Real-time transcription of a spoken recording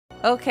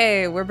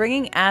Okay, we're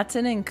bringing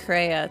Aten and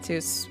Kreia to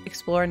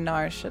explore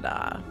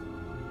nar-shaddaa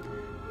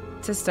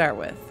to start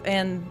with.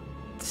 And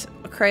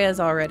Kreia's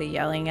already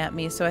yelling at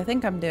me, so I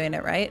think I'm doing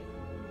it right.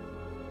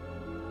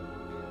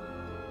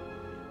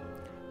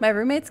 My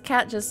roommate's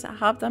cat just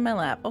hopped on my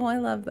lap. Oh, I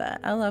love that.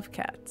 I love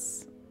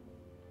cats.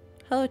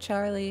 Hello,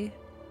 Charlie.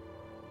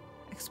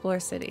 Explore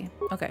city.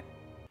 Okay.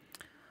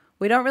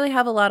 We don't really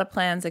have a lot of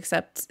plans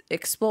except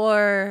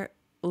explore,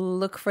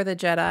 look for the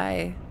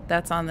Jedi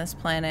that's on this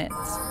planet,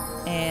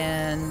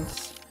 and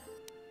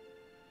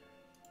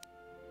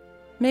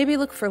maybe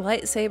look for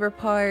lightsaber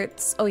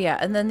parts. Oh yeah,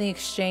 and then the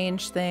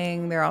exchange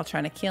thing. They're all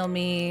trying to kill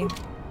me.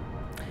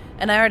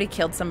 And I already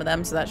killed some of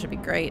them, so that should be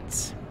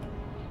great.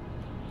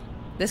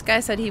 This guy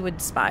said he would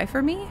spy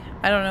for me.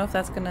 I don't know if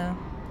that's gonna...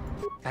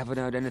 Haven't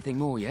heard anything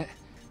more yet.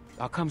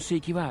 I'll come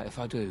seek you out if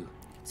I do.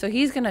 So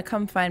he's gonna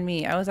come find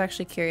me. I was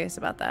actually curious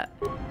about that.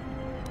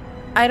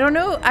 I don't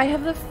know. I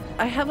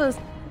have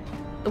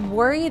a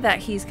worry that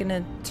he's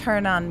gonna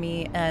turn on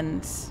me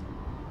and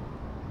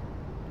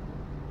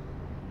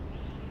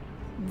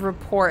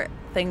report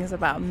things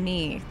about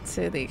me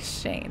to the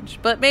exchange.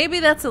 But maybe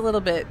that's a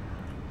little bit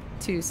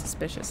too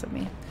suspicious of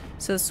me.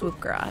 So swoop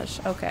garage.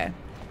 Okay.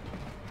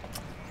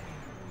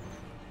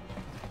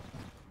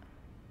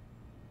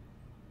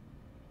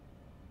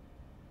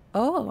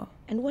 Oh.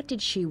 And what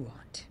did she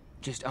want?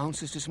 Just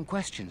answers to some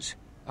questions.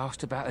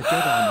 Asked about a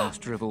Jedi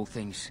Master of all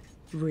things.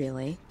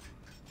 Really?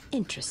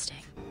 Interesting.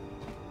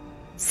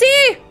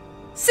 See?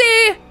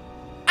 See?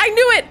 I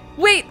knew it!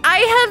 Wait,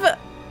 I have...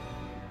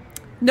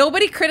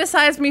 Nobody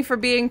criticized me for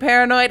being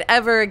paranoid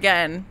ever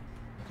again.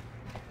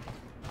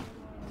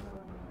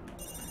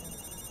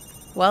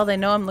 Well, they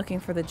know I'm looking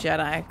for the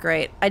Jedi.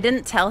 Great. I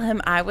didn't tell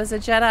him I was a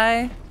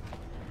Jedi,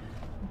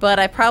 but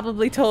I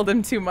probably told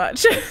him too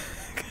much.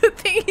 Good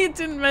thing he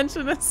didn't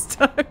mention this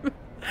time.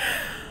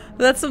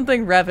 That's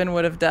something Revan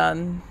would have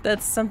done.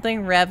 That's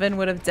something Revan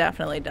would have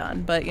definitely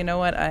done. But you know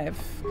what?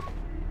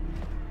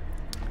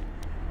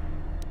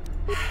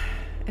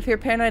 If you're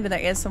paranoid and there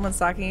is someone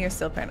stalking you, you're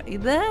still paranoid.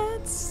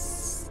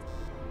 Is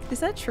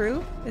that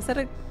true? Is that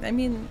I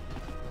mean,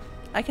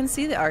 I can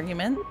see the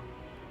argument.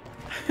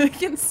 I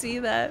can see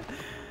that.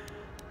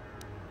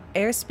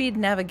 Airspeed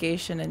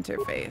navigation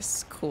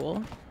interface.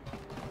 Cool.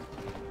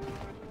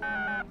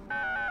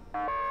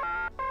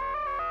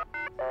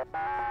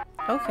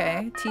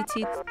 Okay,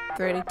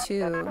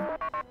 TT32.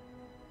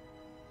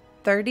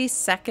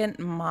 30-second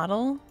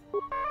model?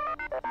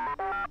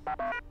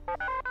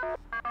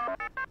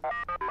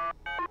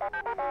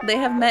 They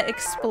have met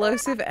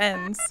explosive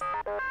ends.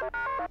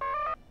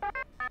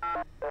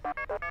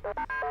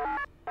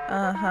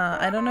 Uh-huh.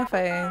 I don't know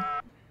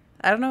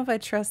if I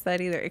trust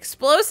that either.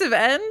 Explosive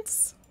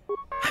ends?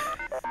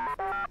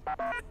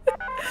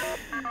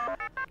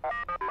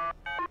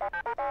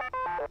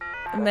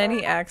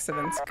 Many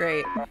accidents.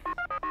 Great.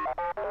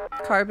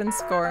 Carbon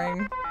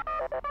scoring.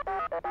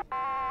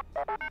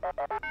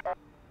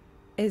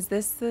 Is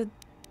this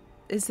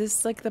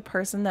like the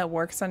person that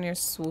works on your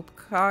swoop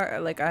car?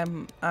 Like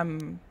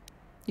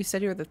you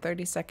said you were the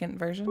 30-second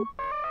version?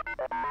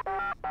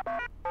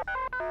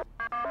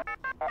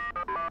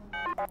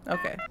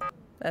 Okay.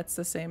 That's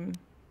the same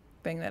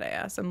thing that I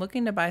asked. I'm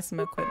looking to buy some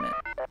equipment.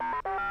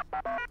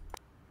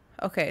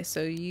 Okay,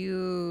 so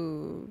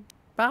you...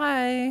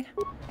 Bye!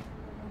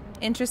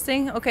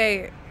 Interesting.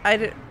 Okay,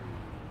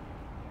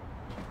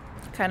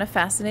 kind of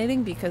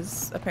fascinating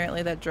because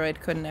apparently that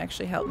droid couldn't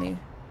actually help me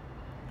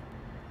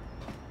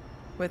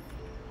with,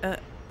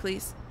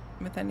 please,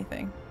 with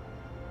anything.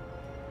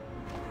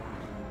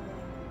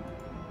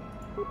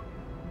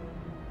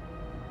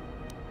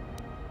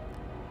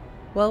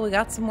 Well, we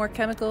got some more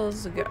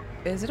chemicals.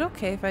 Is it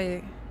okay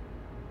if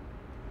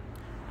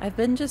I've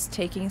been just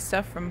taking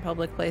stuff from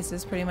public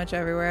places pretty much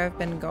everywhere I've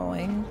been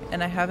going,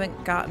 and I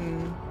haven't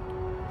gotten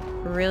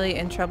really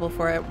in trouble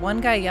for it. One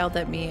guy yelled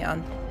at me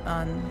on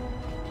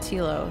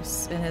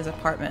Telos in his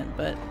apartment,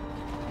 but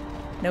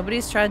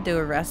nobody's tried to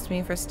arrest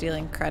me for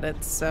stealing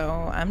credits,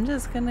 so I'm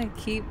just gonna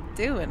keep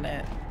doing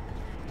it.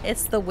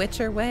 It's the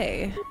Witcher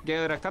way.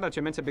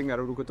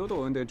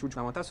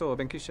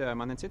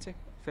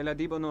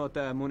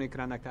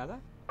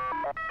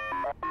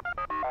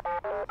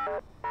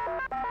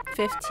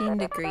 15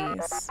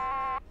 degrees.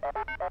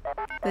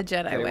 The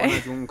Jedi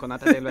way.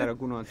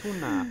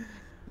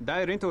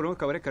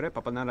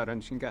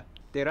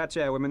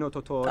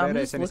 I'm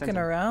just looking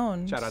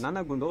around.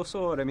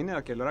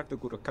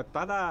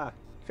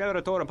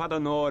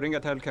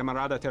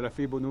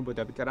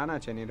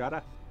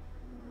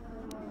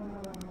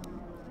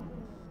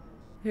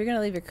 You're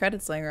gonna leave your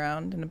credits laying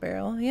around in a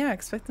barrel? Yeah,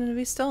 expect them to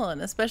be stolen,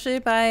 especially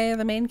by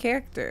the main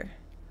character.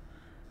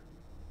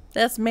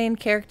 That's main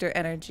character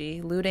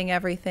energy, looting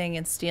everything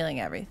and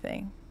stealing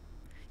everything.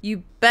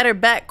 You better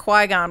bet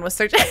Qui-Gon was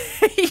searching.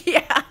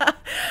 Yeah.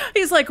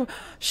 He's like,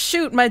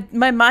 shoot, my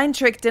mind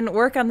trick didn't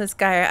work on this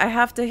guy. I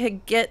have to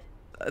get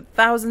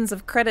thousands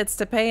of credits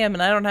to pay him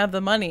and I don't have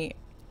the money.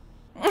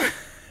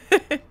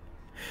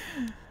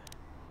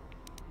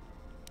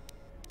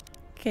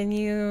 Can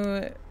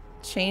you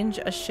Change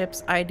a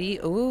ship's ID.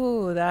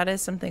 Ooh, that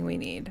is something we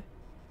need.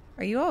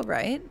 Are you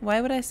alright?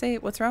 Why would I say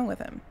what's wrong with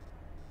him?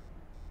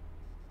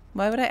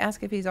 Why would I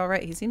ask if he's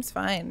alright? He seems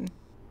fine.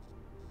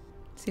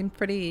 Seemed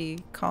pretty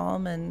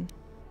calm and...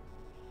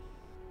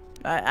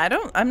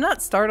 I'm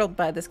not startled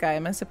by this guy.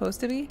 Am I supposed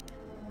to be?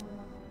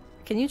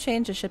 Can you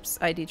change a ship's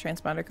ID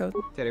transponder code?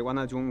 Oh man,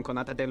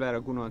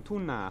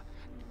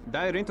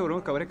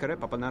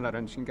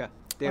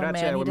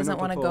 he doesn't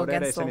want to go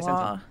against the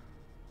law.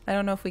 I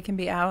don't know if we can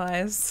be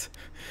allies.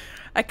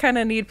 I kind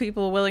of need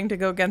people willing to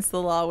go against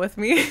the law with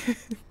me.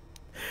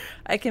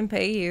 I can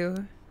pay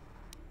you.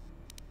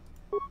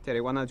 Okay. I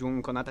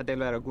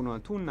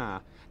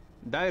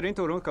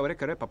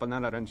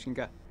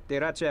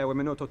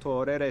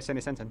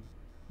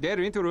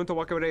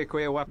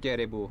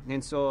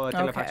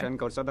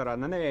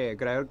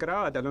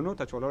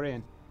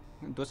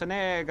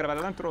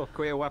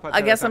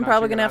guess I'm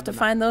probably gonna have to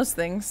find those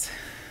things.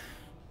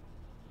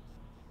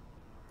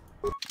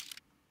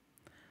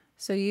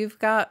 So you've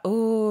got,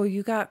 oh,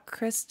 you got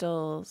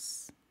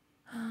crystals.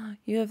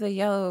 You have the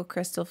yellow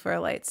crystal for a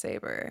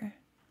lightsaber.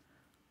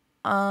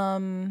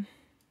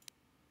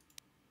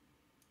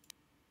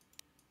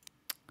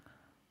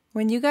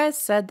 When you guys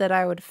said that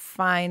I would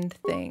find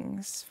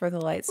things for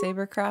the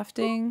lightsaber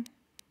crafting,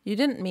 you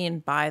didn't mean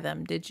buy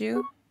them, did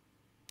you?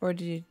 Or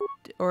did you,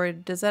 or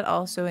does that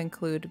also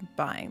include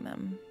buying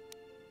them?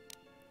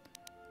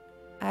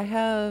 I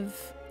have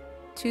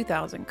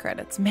 2,000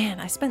 credits. Man,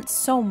 I spent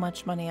so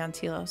much money on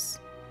Telos.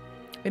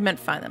 We meant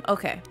find them.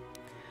 Okay.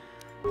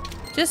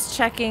 Just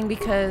checking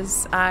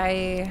because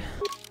I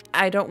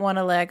don't want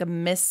to like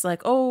miss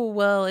like, oh,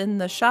 well, in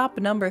the shop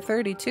number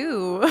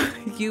 32,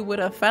 you would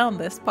have found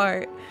this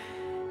part.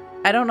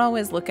 I don't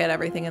always look at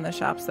everything in the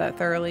shops that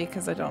thoroughly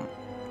because I don't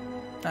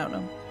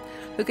know.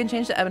 Who can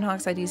change the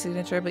Ebonhawk's ID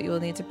signature, but you will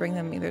need to bring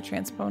them either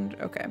transponder.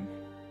 Okay.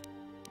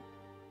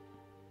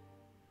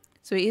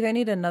 So we either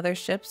need another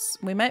ship's.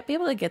 We might be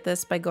able to get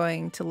this by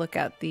going to look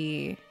at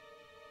the...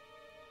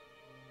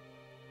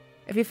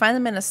 If you find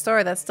them in a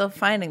store, that's still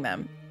finding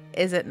them.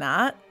 Is it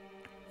not?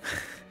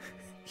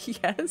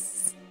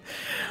 Yes.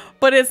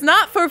 But it's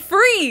not for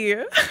free.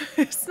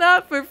 It's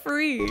not for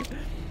free.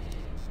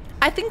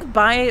 I think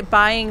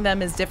buying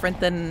them is different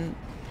than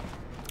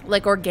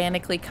like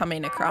organically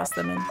coming across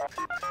them. And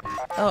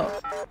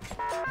oh.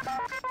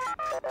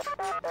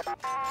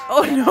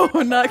 Oh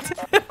no, not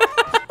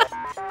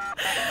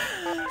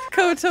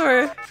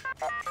KOTOR.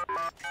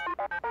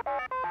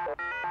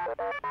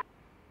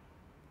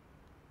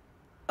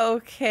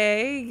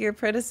 Okay, your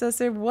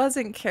predecessor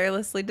wasn't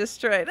carelessly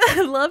destroyed.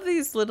 I love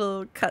these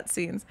little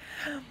cutscenes.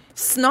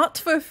 Snot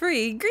for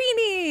free.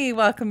 Greenie,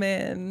 welcome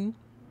in.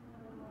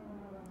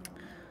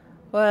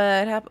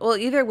 What happened? Well,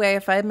 either way,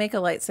 if I make a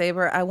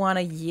lightsaber, I want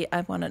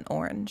an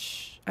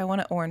orange. I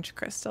want an orange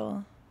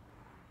crystal.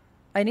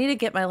 I need to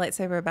get my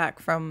lightsaber back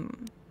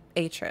from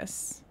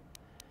Atris.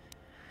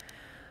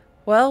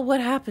 Well, what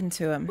happened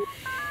to him?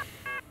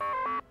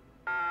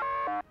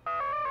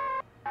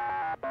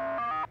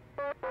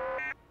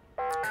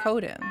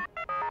 Coden.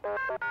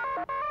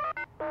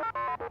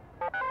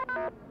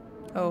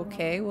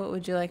 Okay, what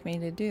would you like me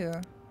to do?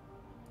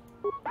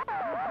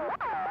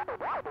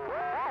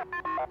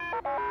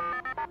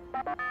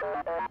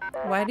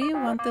 Why do you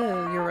want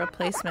your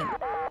replacement?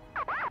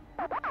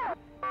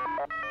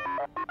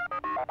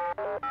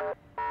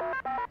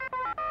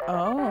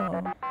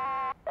 Oh.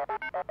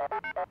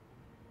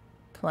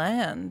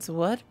 Plans?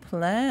 What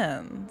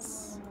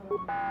plans?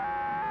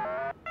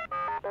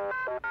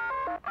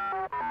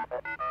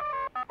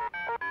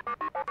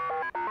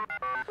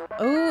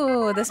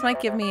 Oh, this might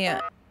give me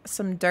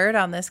some dirt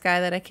on this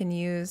guy that I can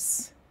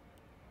use.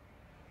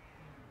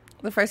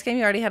 The first game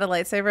you already had a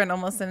lightsaber and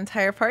almost an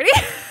entire party?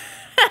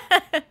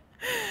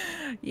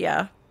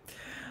 Yeah.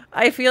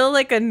 I feel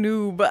like a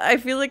noob. I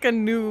feel like a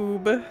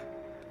noob.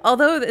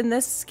 Although in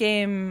this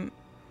game,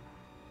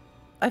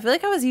 I feel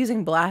like I was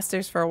using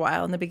blasters for a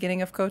while in the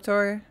beginning of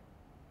KOTOR.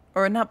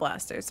 Or not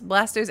blasters.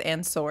 Blasters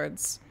and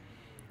swords.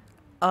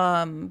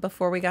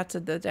 Before we got to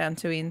the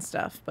Dantooine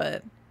stuff,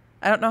 but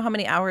I don't know how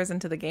many hours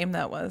into the game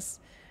that was.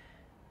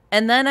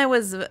 And then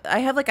I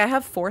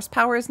have force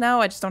powers now,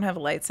 I just don't have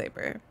a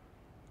lightsaber.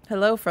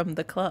 Hello from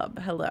the club.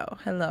 Hello.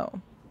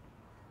 Hello.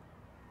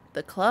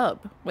 The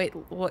club? Wait,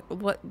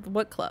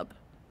 what club?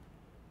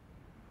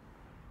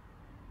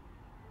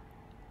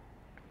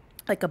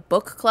 Like a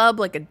book club?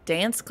 Like a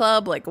dance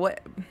club? Like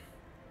what?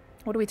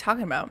 What are we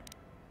talking about?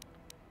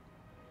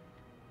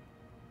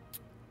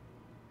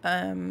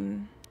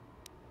 They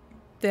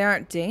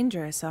aren't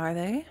dangerous, are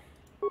they?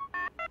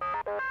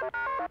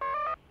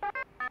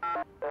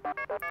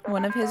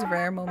 One of his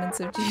rare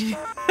moments of genius.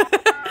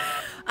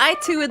 I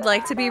too would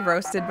like to be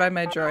roasted by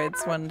my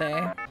droids one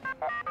day.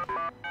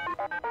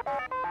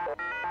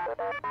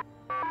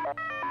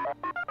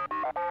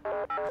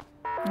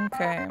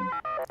 Okay,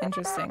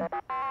 interesting.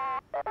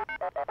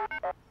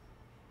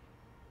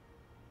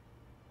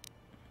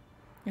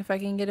 If I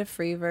can get a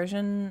free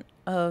version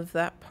of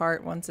that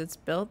part once it's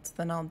built,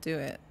 then I'll do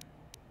it.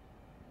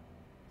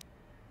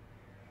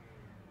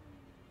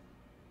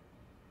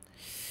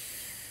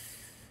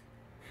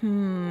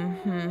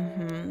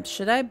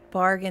 Should I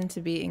bargain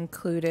to be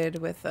included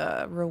with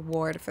a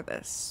reward for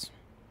this?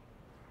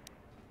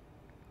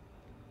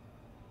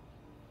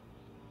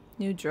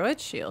 New droid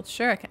shield.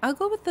 Sure, I'll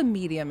go with the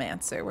medium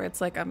answer, where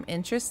it's like I'm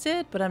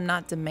interested, but I'm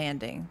not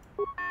demanding.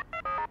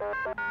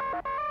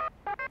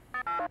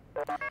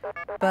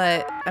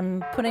 But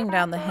I'm putting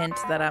down the hint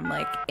that I'm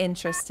like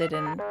interested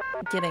in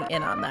getting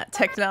in on that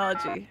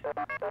technology.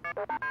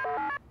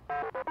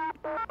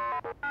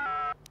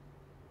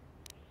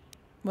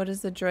 What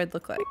does the droid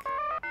look like?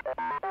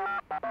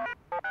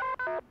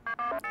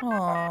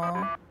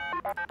 Aww.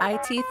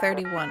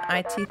 IT-31.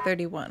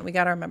 IT-31. We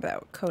gotta remember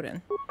that.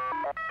 Codin.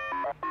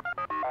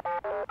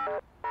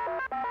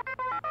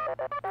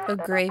 A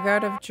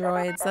graveyard of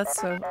droids. That's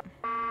so...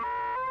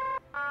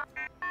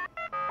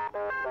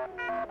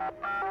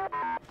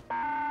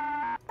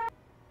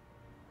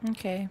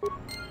 Okay.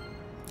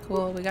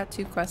 Cool. We got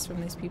 2 quests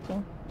from these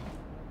people.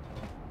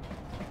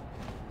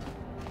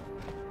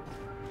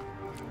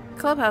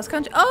 Clubhouse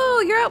country.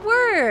 Oh, you're at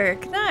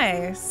work.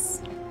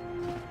 Nice.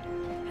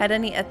 Had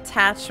any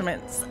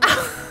attachments?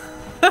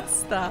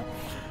 Stop.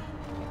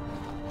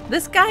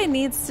 This guy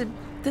needs to...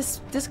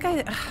 This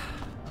guy...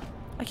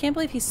 I can't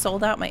believe he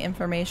sold out my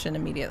information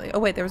immediately. Oh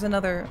wait, there was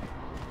another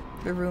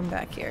room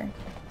back here.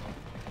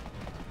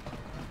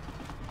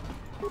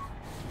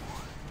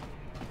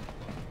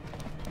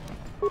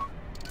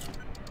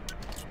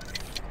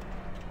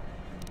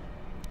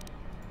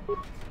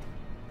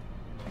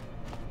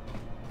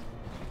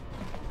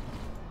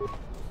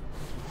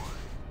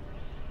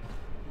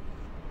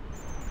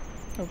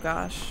 Oh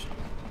gosh.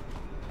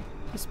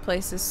 This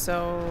place is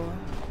so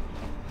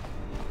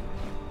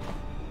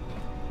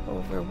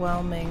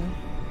overwhelming.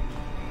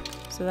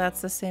 So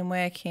that's the same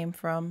way I came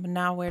from. But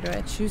now where do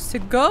I choose to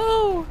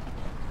go?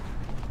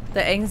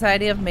 The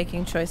anxiety of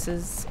making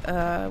choices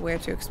where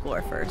to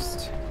explore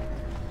first.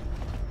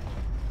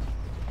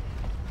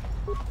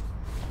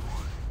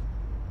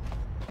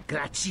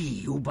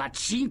 Graci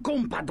ubaci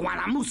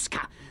kompadwana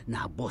muska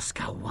na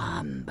boska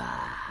wamba.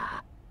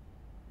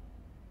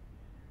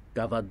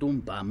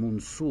 Gavadumpa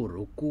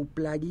munsuru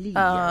kupla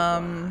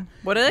liya.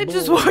 What did I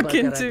just walk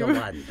into?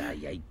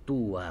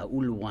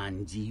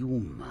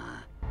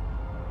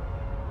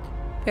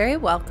 Very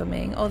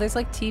welcoming. Oh, there's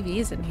like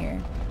TVs in here.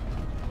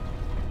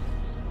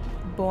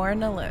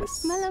 Born a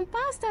list.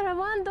 Malampasta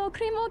rawando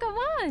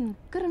krimogawan.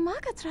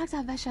 Gurmaka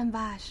trakta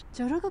veshambash.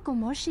 Joruga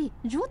gomoshi.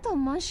 Juto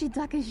monshi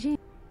dakaji.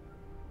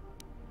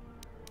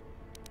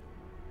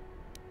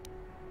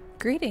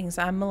 Greetings,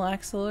 I'm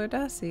Melaxle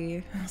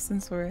Ordasi.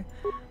 Since we're...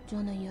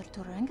 Jona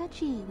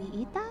yurturangachi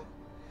vi ita?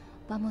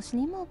 Vamos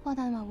limo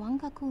podama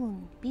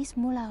wangakun. Bis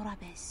mula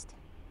rabest.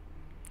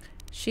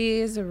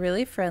 She's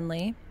really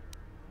friendly.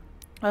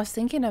 I was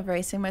thinking of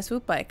racing my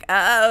swoop bike.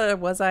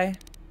 Was I?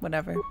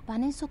 Whatever. Why?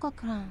 A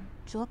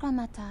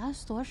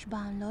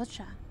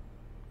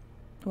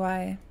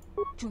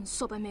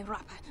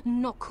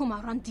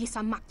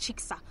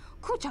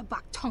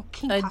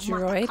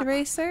droid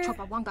racer?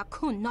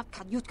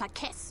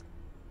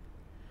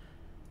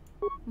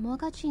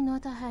 Mogachi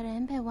nota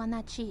harempe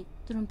wanachi,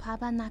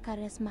 drumpaba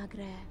nakares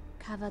magre,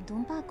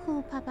 kavadumpa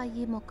ku papa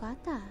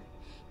yimokata,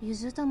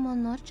 yuzuta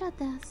monorcha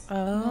des,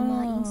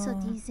 mama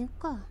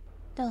insodizuka.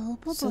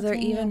 So they're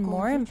even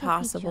more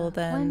impossible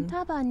than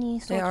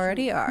they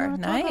already are.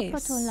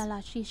 Nice.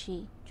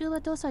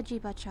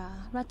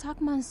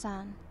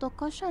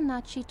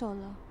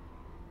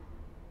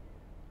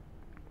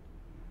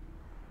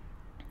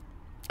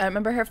 I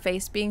remember her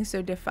face being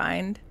so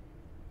defined.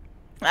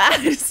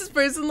 Does this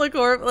person look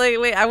horrible? Like,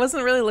 wait, I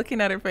wasn't really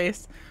looking at her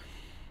face.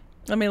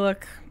 Let me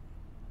look.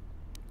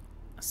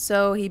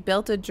 So he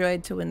built a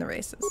droid to win the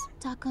races.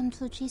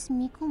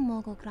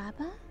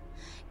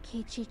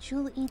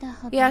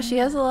 Yeah, she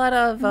has a lot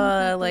of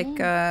lines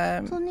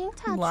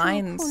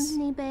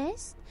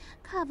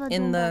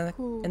in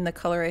the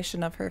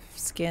coloration of her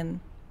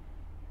skin.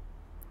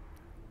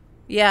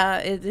 Yeah,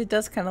 it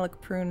does kind of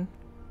look prune.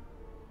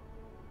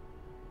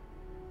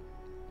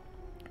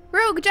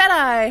 Rogue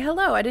Jedi!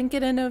 Hello, I didn't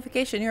get a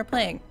notification you were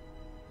playing.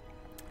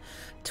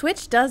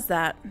 Twitch does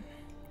that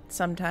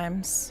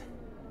sometimes.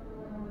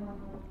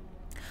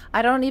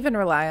 I don't even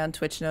rely on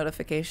Twitch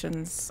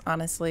notifications,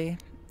 honestly.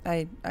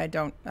 I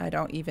don't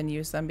even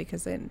use them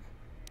because they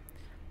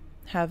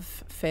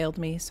have failed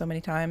me so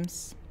many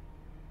times.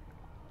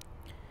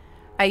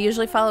 I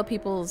usually follow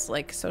people's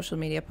like social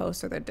media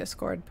posts or their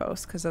Discord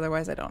posts because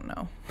otherwise I don't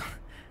know.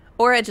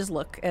 Or I just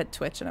look at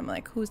Twitch and I'm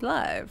like, who's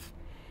live?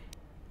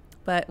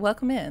 But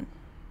welcome in.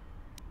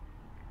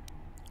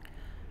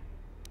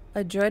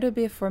 A droid would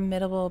be a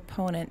formidable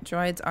opponent.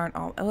 Droids aren't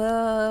all...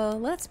 Well,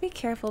 let's be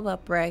careful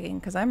about bragging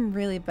because I'm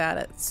really bad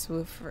at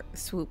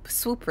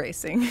swoop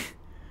racing.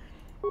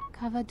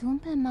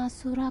 Kavadumpe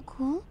masura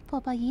kul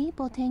popayi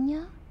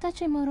botenya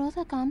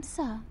tachimorota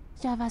kamsa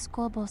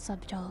javaskobo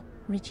subjob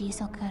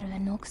rigiso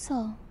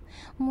karvenoxo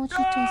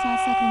muchitosa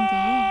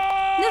secondary.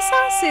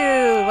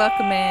 Nasasu,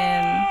 welcome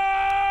in.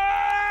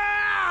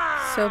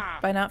 So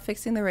by not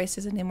fixing the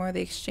races anymore,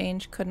 the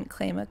exchange couldn't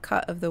claim a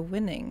cut of the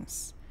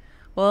winnings.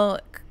 Well,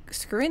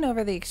 screwing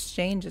over the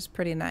exchange is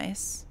pretty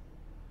nice.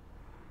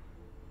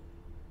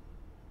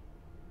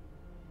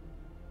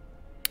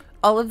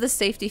 All of the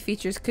safety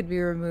features could be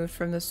removed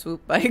from the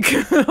swoop bike.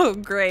 Oh,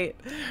 great.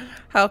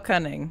 How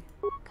cunning.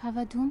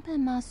 Kavadumpe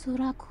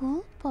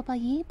masuraku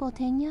popayi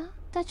botenya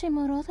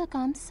tachimoroda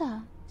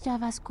gamsa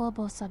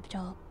javaskobo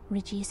subjob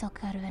rigiso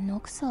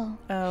karvenoxo.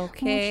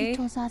 Okay.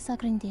 Mochitosasa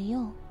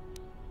grindeyo.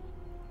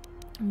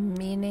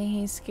 Meaning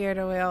he scared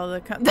away all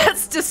the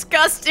That's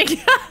disgusting.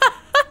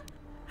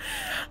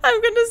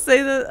 I'm gonna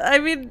say that. I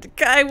mean,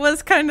 I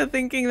was kind of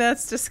thinking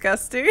that's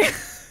disgusting.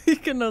 You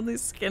can only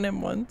skin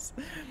him once.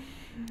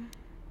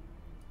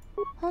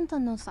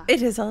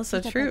 It is also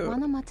true.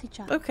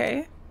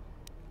 Okay.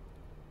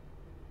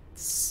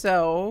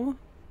 So,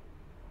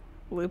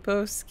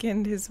 Lupo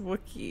skinned his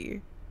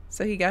Wookiee,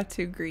 so he got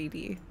too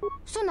greedy.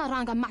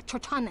 Sunaranga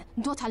machochane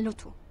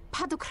dotalutu.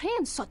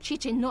 Padukrean so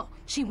chiche no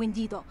shi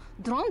windido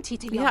dron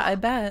titi. Yeah, I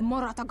bet.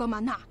 Morata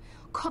gomana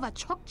kova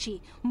chokchi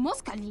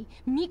moskali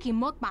miki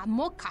mokma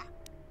moka.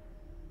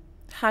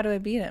 How do I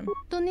beat him?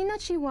 Donina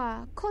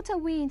chiwa kota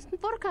wins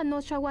vorka no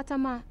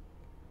shawatama.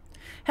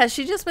 Has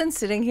she just been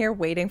sitting here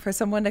waiting for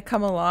someone to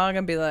come along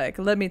and be like,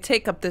 let me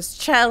take up this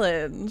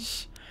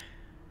challenge?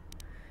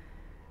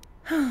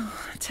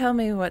 Tell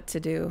me what to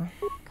do.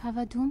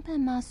 Kavadumpe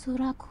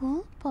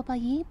masuraku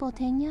popayi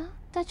botenya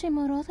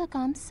tachimoroda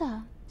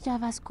gamsa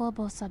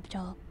javaskobo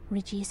subjob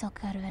rigiso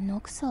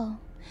karvenoxo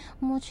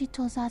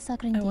mochitosasa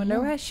grindeyo. I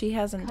wonder why she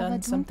hasn't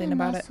done something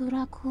about it.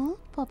 Masuraku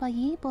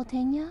popayi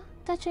botenya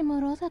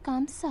tachimoroda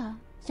gamsa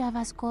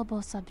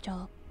javaskobo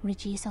subjob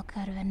rigiso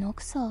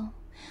karvenoxo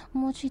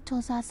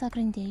mochitosasa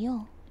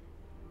grindeyo.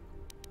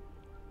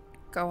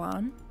 Go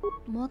on.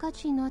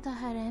 Mogachi nota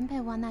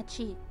harempe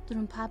wanachi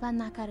drumpaba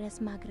nakares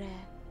magre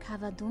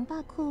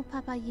kavadumpa ku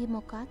papayi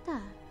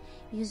mokata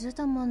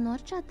yuzuto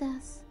monorcha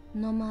des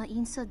noma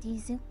inso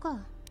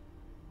dizuka.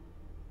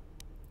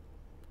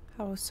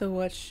 How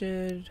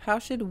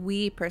should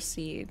we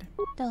proceed?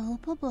 So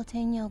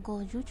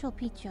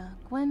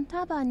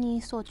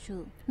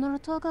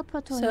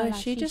is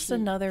she just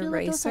another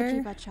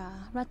racer?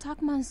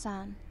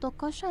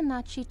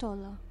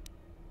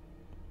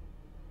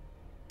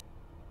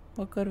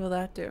 What good will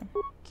that do?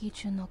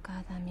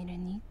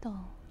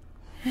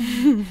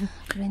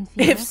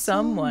 If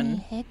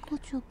someone...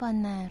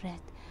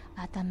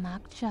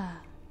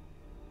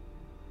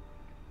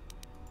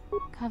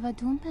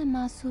 Kavadumpe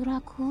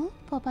masuraku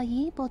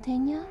popayi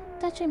botenya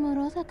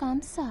tachimoroda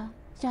gamsa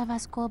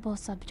javaskobo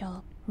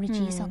subjob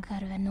rigiso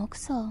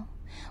karvenoxo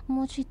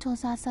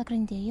mochitosasa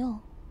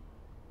grindeyo.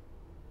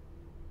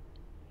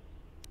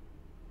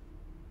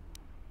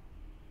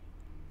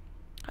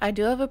 I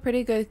do have a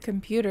pretty good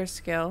computer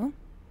skill.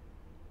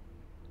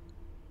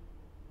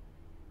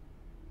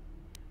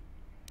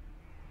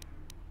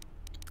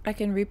 I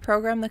can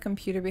reprogram the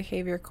computer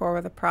behavior core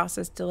with a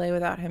process delay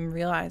without him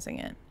realizing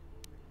it.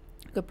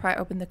 Could pry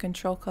open the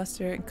control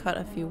cluster and cut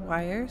a few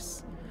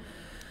wires.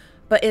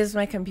 But is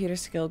my computer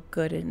skill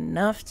good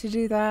enough to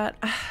do that?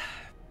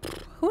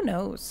 Who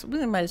knows?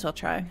 We might as well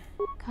try.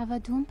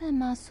 Kavadumpe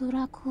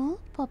masuraku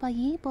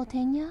popayi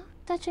botenya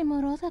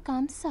tachimoroda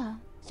gamsa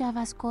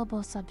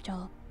javaskobo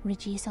subjob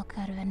rigiso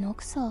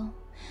karvenoxo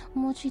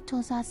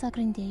mochitosasa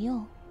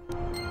grindeyo.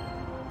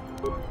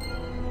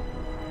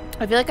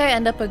 I feel like I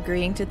end up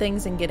agreeing to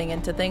things and getting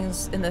into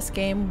things in this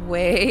game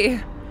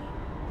way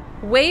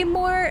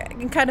more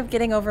and kind of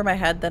getting over my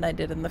head than I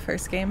did in the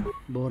first game.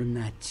 Look at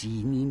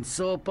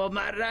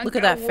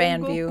that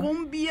fan view.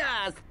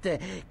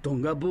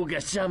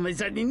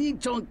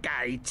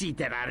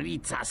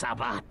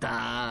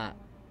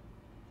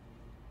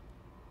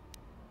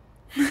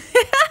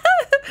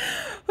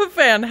 A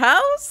fan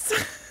house?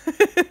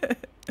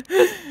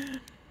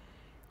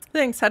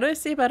 Thanks. How do I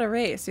see about a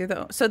race?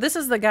 So this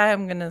is the guy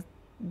I'm gonna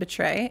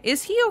betray.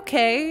 Is he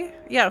okay?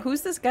 Yeah,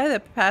 who's this guy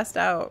that passed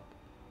out?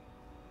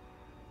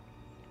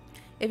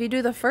 If you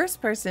do the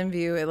first person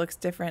view, it looks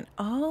different.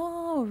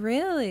 Oh,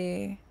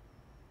 really?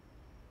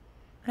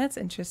 That's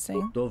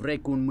interesting.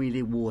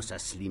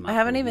 I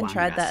haven't even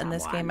tried that in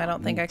this game. I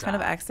don't think. I kind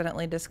of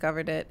accidentally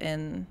discovered it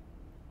in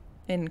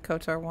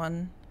KOTOR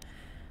 1.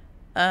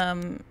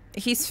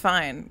 He's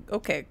fine.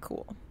 Okay,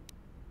 cool.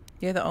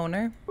 You're the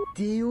owner?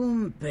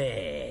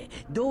 Tiumpe,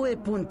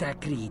 dove punta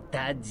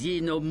crita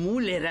zino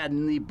mulera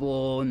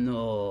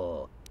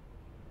nibono.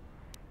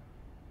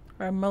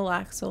 Or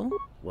Melaxle.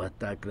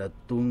 Watakra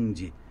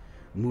tungji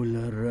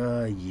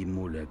mularayi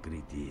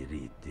mulakriti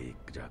rite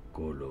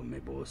grakolo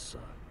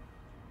mebosa.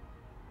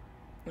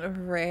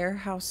 Rare?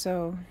 How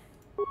so?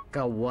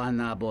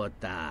 Kawana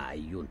bota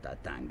yunta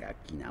tanga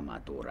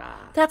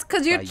kinamatura. That's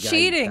because you're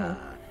cheating.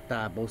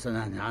 Ta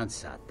bosanan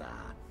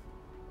hansata.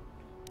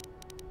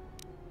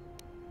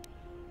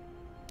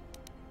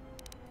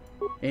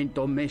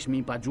 Entomesh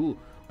mi paju.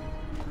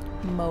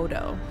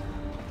 Moto.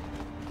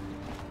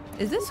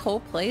 Is this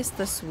whole place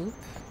the swoop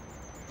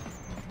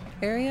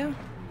area?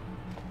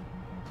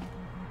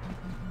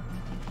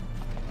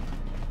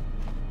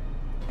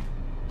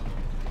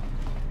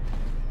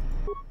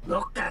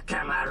 Loka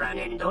kamaran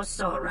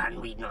endoso ran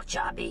we no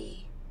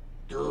chabi.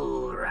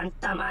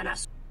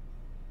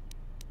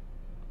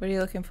 What are you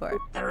looking for?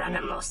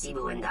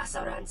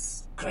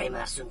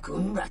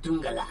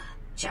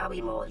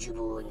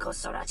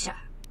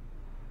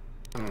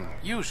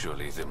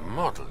 Usually the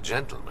model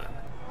gentleman.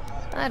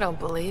 I don't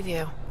believe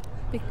you.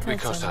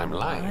 Because I'm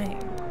lying.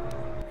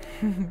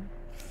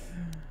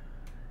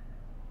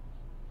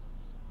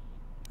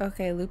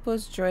 Okay,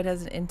 Lupo's droid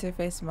has an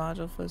interface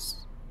module for...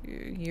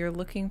 You're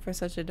looking for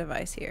such a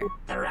device here.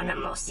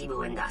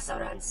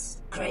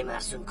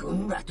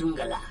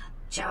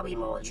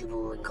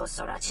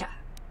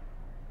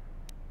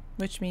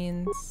 Which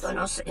means...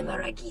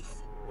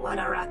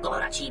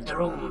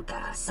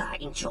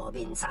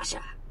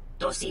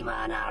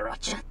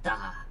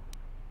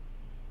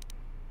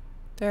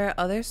 There are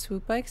other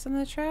swoop bikes on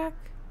the track?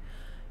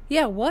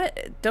 Yeah,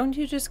 what? Don't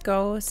you just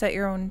go set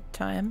your own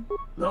time?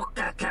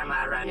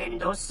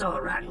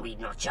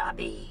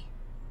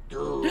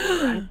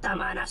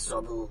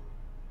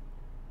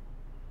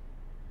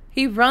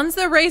 He runs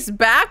the race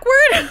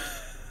backward?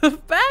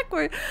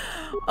 Backward?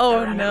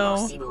 Oh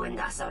no.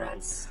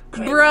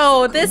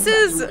 Bro, this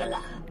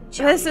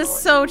is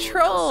so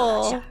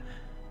troll.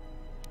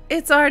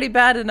 It's already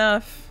bad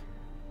enough.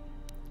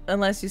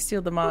 Unless you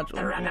steal the module.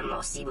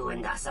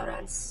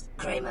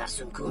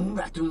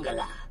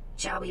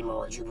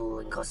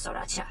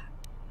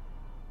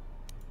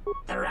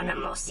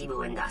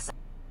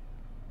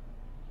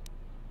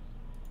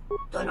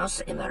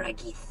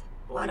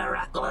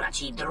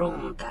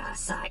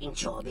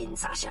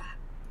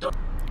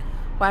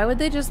 Why would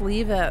they just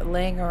leave it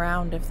laying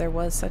around if there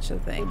was such a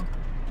thing?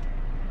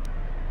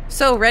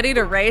 So ready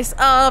to race?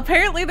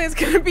 Apparently there's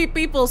gonna be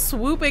people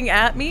swooping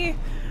at me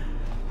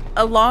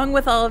along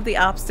with all of the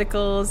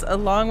obstacles,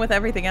 along with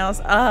everything else.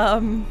 We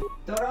gotta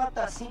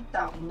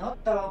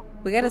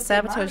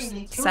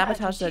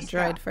sabotage that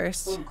droid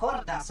first.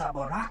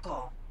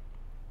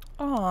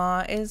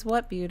 Aw, is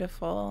what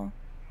beautiful.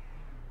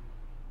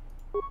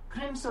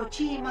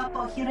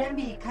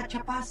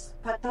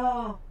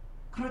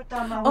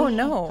 Oh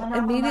no,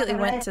 immediately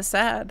went to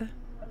sad.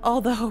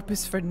 All the hope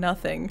is for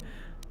nothing.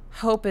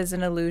 Hope is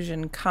an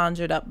illusion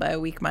conjured up by a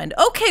weak mind.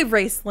 Okay,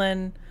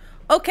 Raceland.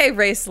 Okay,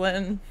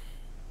 Raceland.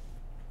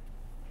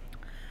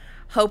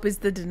 Hope is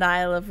the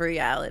denial of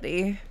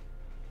reality.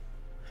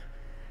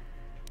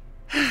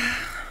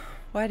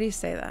 Why do you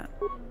say that?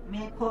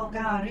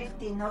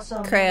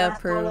 Kreia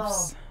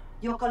approves.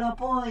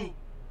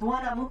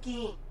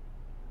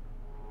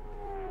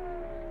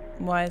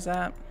 Why is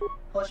that?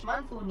 The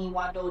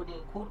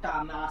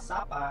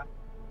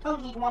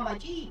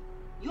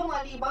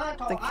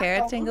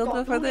carrot tingled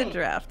before the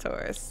draft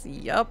horse.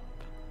 Yup.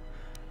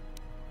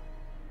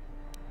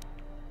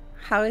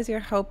 How is your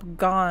hope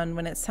gone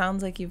when it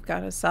sounds like you've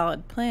got a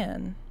solid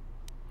plan?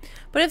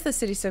 But if the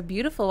city's so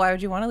beautiful, why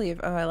would you want to leave?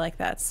 Oh, I like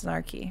that.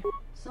 Snarky.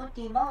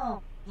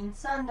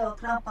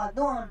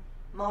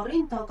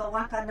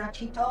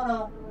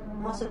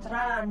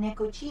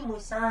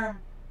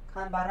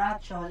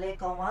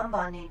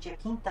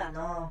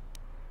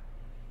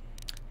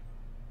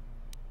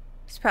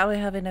 He's probably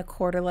having a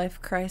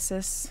quarter-life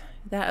crisis.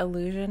 That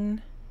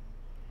illusion.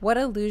 What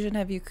illusion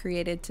have you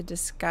created to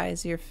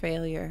disguise your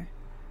failure?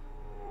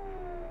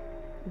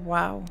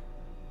 Wow.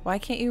 Why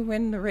can't you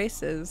win the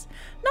races?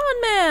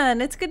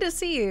 Non-man! It's good to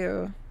see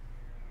you.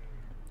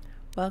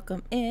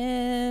 Welcome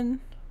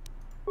in.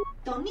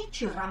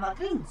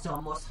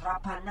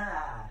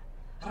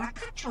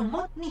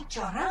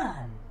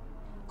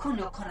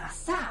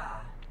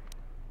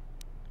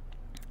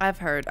 I've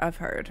heard.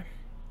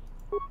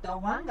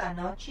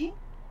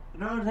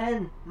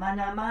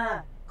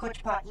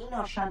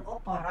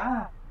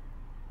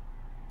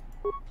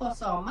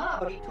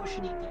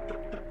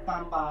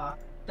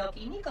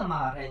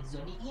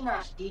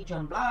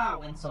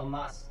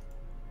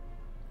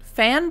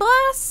 Fan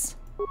blast?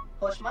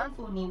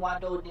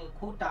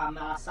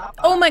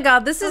 Oh my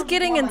god, this is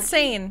getting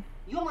insane.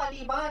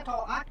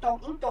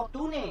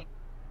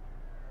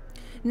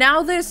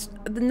 Now there's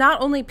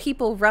not only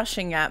people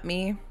rushing at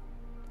me,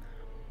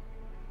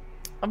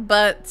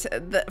 but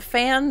the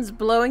fans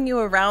blowing you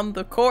around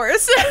the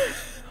course.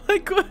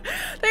 Like,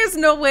 there's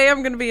no way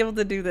I'm gonna be able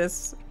to do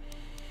this.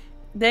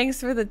 Thanks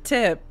for the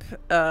tip.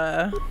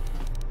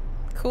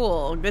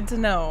 Cool, good to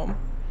know.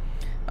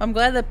 I'm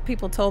glad that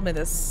people told me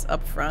this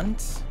up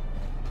front.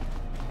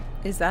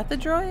 Is that the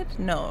droid?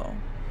 No.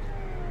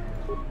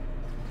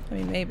 I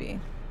mean, maybe.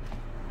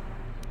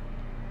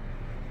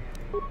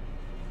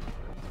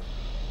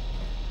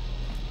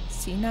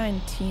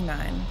 C9,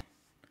 T9.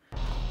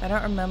 I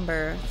don't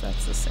remember if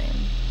that's the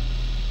same.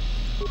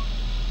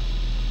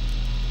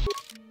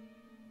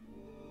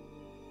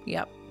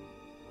 Yep.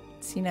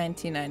 C9,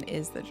 T9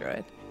 is the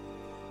droid.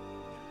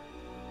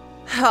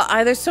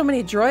 There's so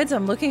many droids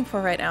I'm looking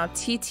for right now.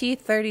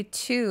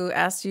 TT32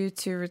 asks you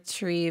to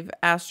retrieve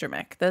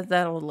astromech.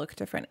 That'll look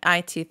different.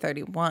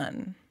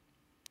 IT31.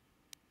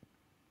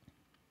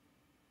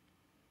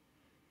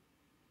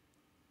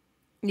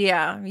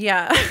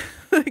 Yeah.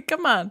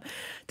 Come on.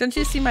 Don't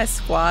you see my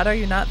squad? Are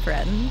you not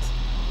friends?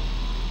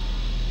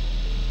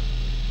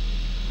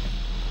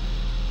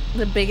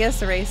 The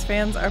biggest race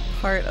fans are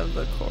part of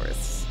the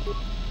course.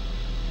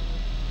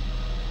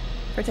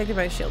 Protected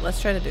by a shield.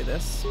 Let's try to do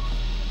this.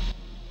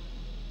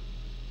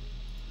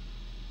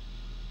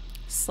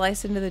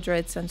 Slice into the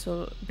droid's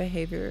central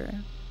behavior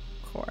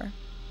core.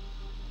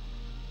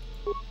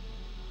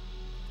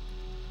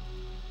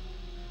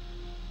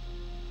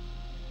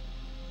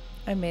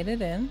 I made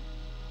it in.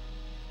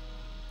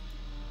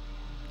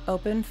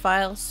 Open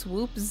file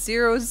swoop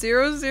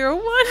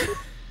 0001.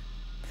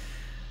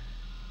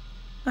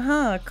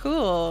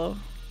 Cool.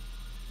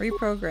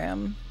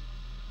 Reprogram.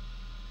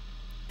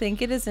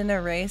 Think it is in a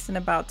race and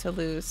about to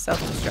lose.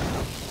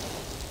 Self-destruct.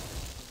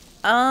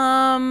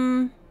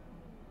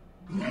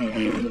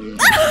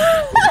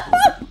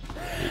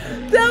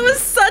 That was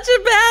such a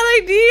bad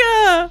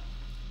idea.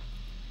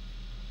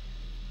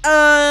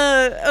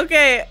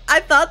 Okay. I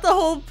thought the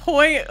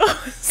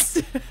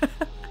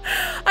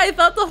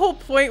whole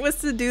point was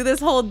to do this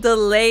whole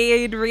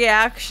delayed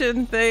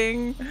reaction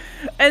thing,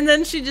 and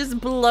then she just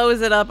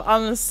blows it up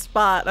on the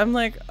spot. I'm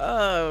like,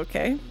 oh,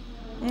 okay.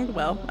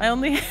 Well, I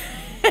only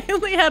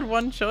had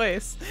one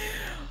choice.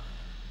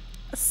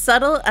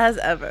 Subtle as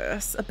ever.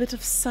 A bit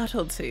of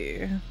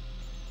subtlety.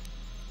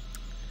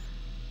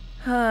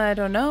 I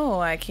don't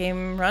know. I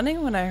came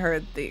running when I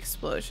heard the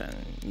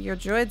explosion. Your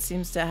droid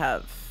seems to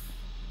have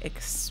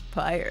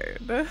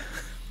expired.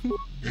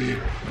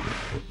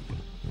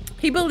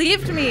 He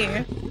believed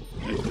me.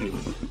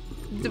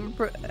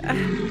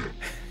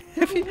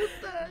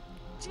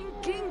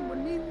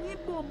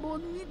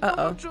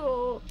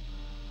 Uh-oh.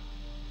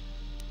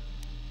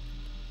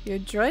 Your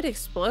droid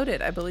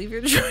exploded. I believe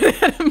your droid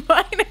had a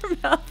minor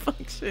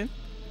malfunction.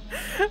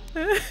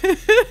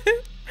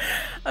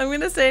 I'm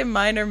gonna say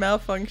minor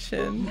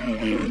malfunction.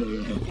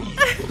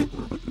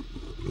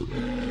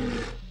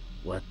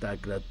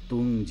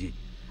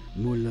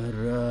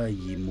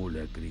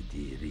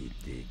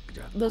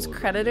 Those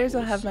creditors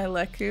will have my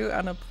Leku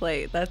on a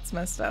plate. That's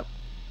messed up.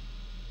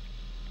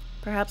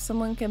 Perhaps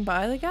someone can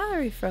buy the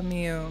gallery from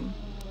you.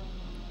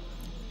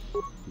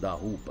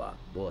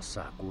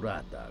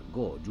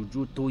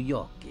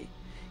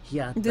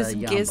 This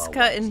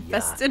Gizka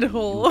infested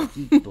hole.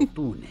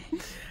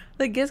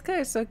 The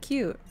Gizka are so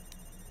cute.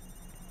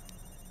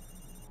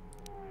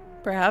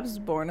 Perhaps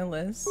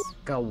Bornalus.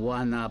 Come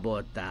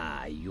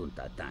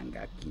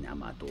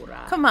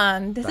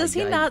on, does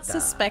he not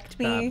suspect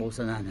me?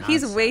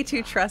 He's way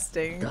too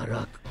trusting.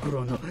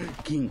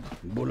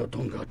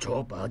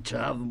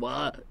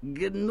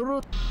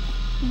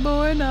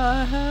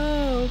 Borna,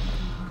 help.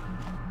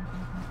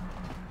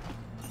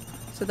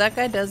 So that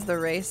guy does the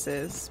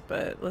races,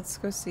 but let's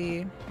go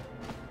see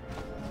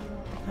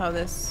how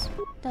this...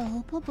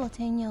 So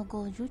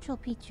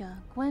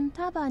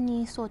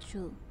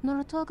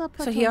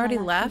he already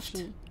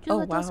left?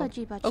 Oh wow.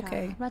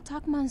 Okay.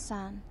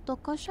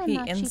 He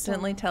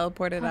instantly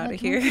teleported out of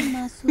here.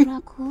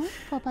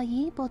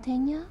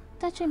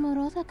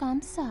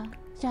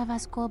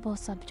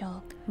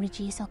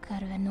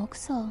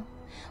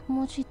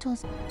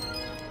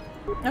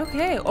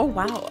 Okay. Oh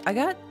wow.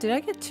 Did I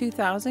get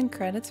 2,000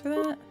 credits for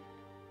that?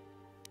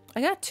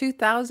 I got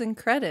 2,000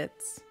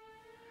 credits.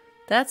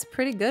 That's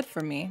pretty good for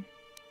me.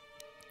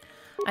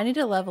 I need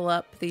to level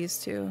up these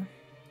two.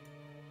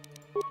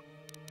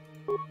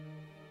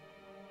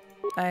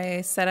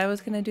 I said I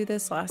was gonna do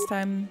this last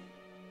time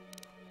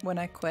when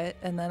I quit,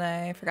 and then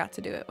I forgot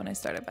to do it when I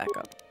started back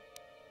up.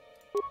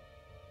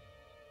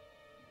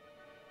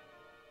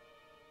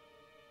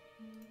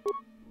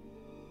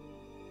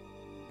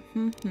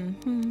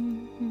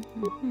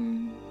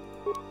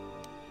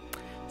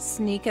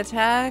 Sneak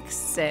attack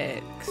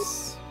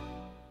 6.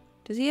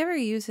 Does he ever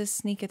use his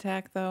sneak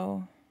attack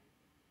though?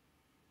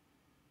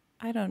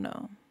 I don't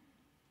know.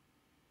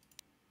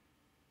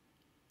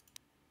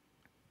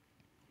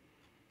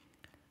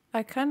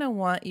 I kind of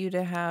want you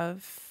to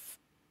have...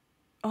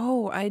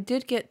 Oh, I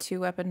did get 2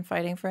 weapon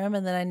fighting for him,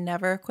 and then I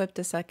never equipped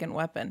a second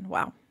weapon.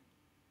 Wow.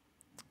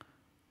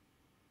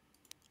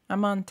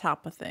 I'm on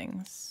top of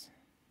things.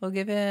 We'll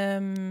give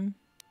him...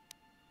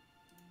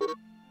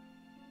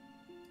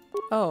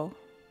 Oh.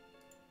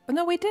 Oh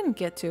no, we didn't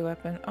get 2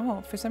 weapon.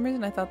 Oh, for some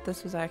reason I thought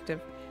this was active.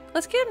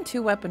 Let's give him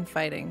 2 weapon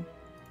fighting.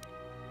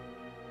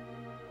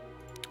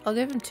 I'll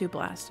give him 2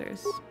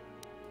 blasters.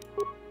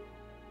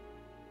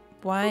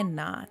 Why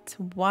not?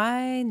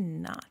 Why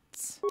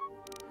not?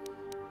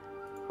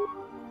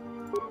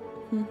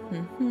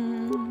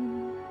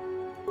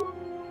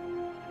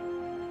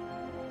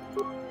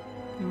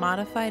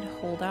 Modified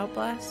holdout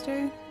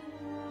blaster?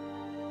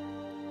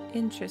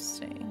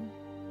 Interesting.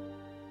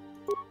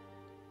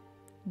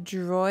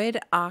 Droid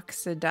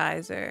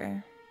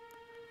oxidizer.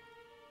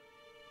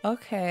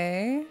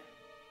 Okay.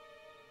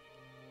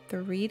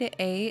 3 to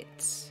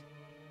 8.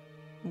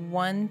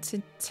 1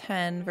 to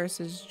 10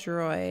 versus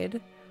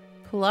droid.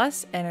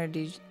 Plus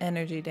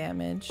energy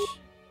damage.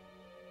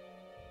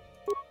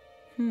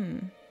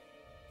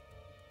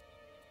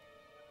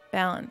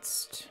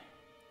 Balanced.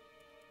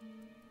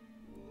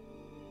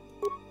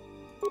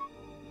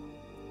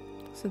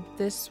 So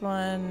this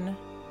one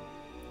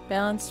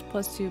Balanced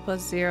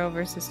 +2/+0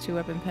 versus 2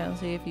 weapon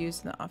penalty if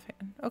used in the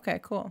offhand. Okay,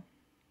 cool.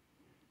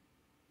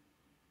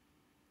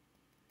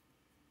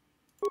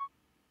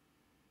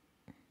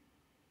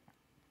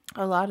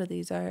 A lot of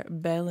these are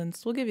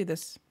balanced. We'll give you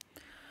this.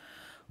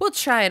 We'll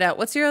try it out.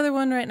 What's your other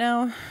one right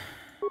now?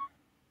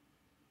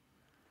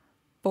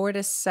 4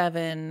 to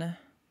 7.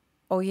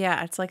 Oh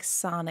yeah, it's like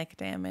sonic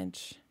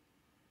damage.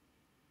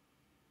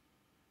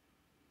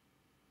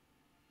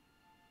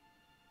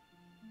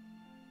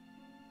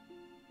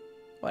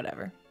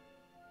 Whatever.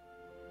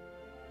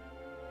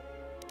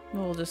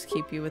 We'll just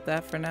keep you with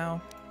that for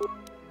now.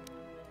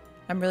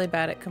 I'm really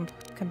bad at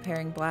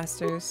comparing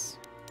blasters.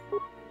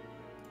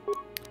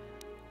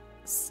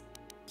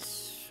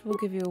 We'll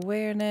give you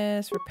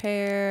awareness,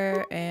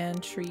 repair,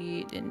 and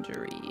treat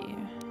injury.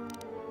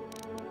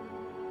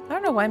 I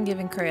don't know why I'm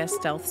giving Kreia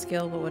stealth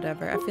skill, but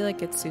whatever. I feel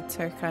like it suits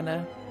her kind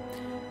of.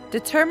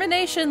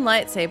 Determination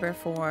lightsaber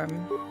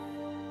form.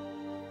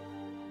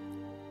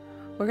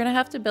 We're gonna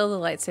have to build a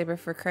lightsaber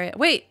for Kreia.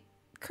 Wait,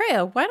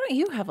 Kreia, why don't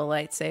you have a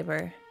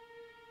lightsaber?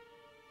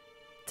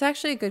 It's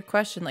actually a good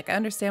question. Like, I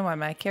understand why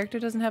my character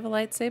doesn't have a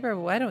lightsaber,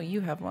 but why don't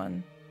you have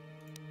one?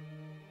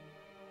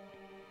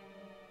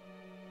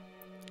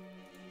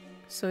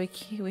 So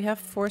we have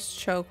force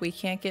choke. We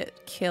can't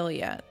get kill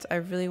yet. I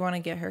really want to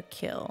get her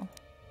kill.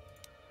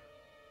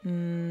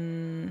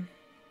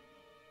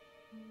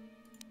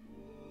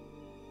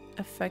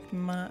 Affect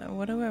my...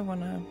 What do I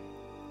want to...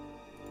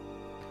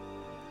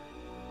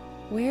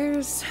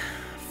 Where's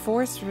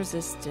force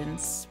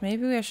resistance?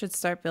 Maybe I should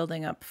start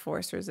building up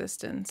force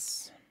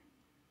resistance.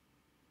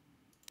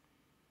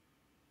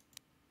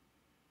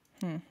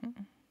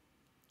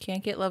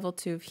 Can't get level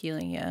 2 of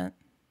healing yet.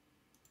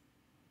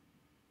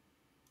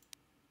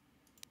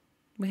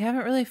 We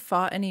haven't really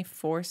fought any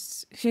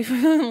force. She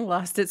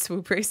lost at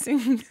swoop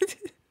racing.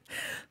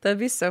 That'd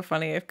be so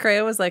funny if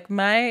Kreia was like,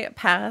 my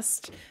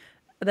past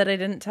that I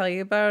didn't tell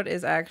you about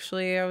is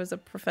actually I was a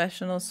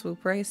professional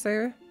swoop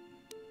racer.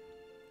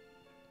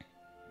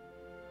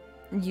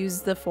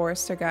 Use the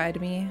force to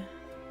guide me.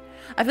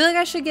 I feel like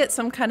I should get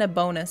some kind of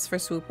bonus for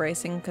swoop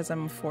racing because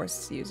I'm a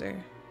force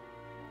user.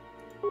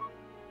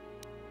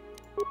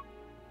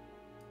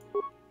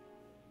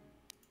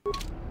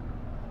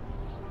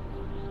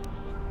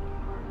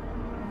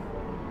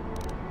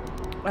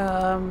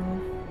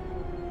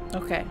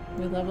 Okay,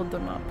 we leveled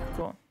them up.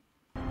 Cool.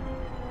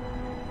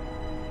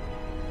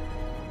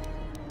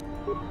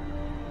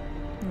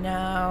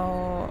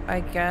 Now, I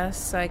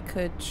guess I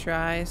could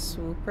try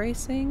swoop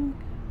racing.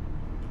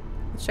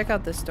 Let's check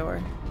out this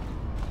door.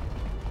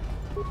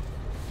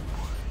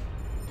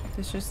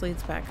 This just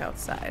leads back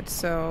outside,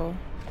 so...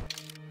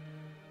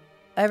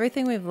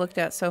 Everything we've looked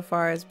at so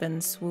far has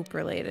been swoop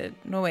related.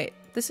 No, wait.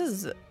 This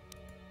is...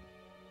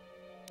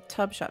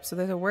 Tub shop. So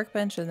there's a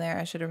workbench in there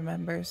I should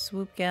remember.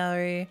 Swoop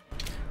gallery.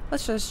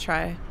 Let's just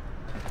try.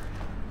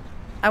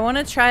 I want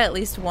to try at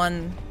least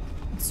one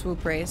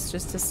swoop race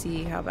just to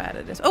see how bad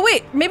it is. Oh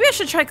wait, maybe I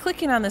should try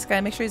clicking on this guy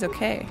and make sure he's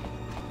okay.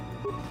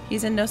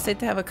 He's in no state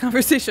to have a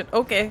conversation.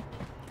 Okay.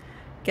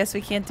 Guess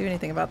we can't do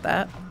anything about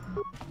that.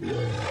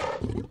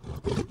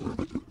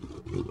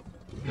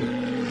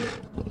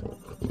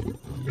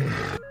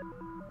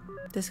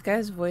 This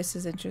guy's voice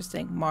is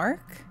interesting.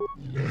 Mark?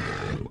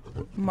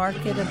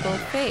 Marketable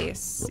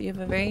face. You have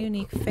a very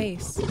unique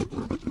face.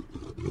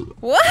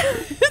 What?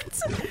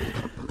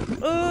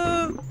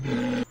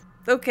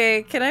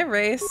 Okay, can I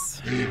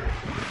race?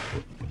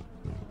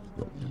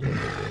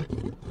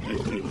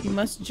 You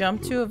must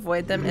jump to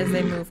avoid them as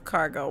they move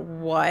cargo.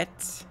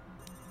 What?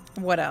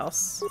 What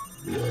else?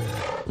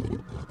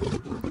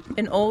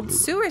 An old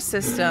sewer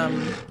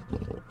system.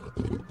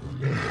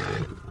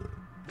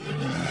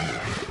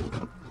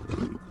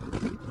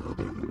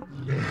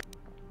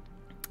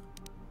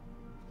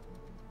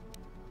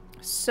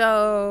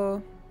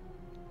 So,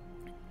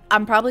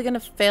 I'm probably going to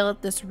fail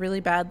at this really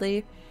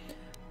badly,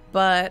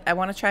 but I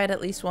want to try it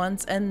at least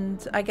once,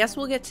 and I guess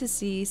we'll get to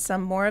see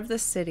some more of the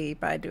city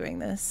by doing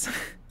this.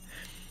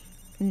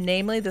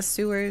 Namely the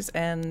sewers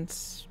and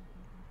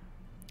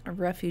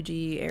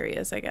refugee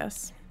areas, I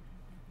guess.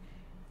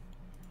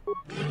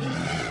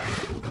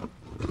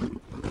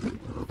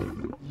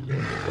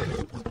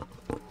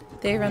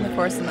 They run the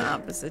course in the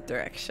opposite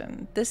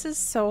direction. This is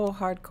so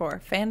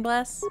hardcore. Fan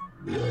blast?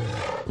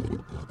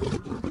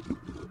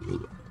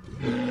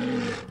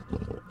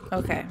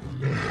 Okay.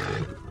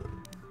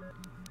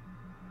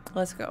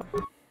 Let's go.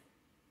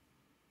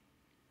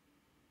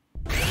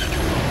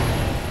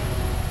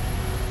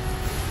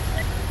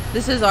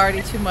 This is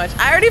already too much.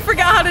 I already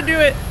forgot how to do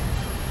it.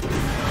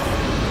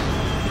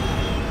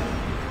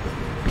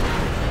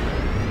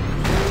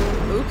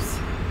 Oops.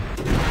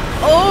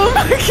 Oh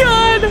my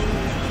god!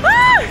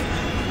 Ah!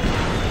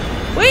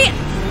 Wait!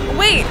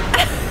 Wait!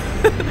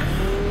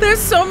 There's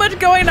so much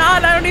going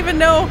on, I don't even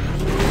know.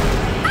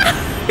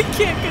 I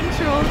can't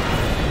control.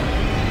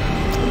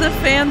 The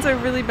fans are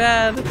really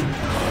bad.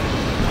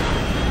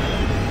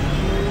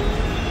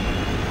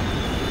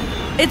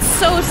 It's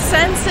so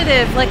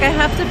sensitive, like I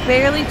have to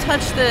barely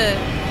touch the...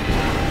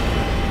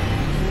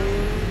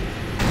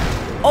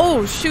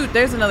 Oh shoot,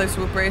 there's another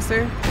swoop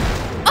racer.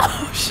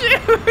 Oh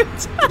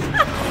shoot!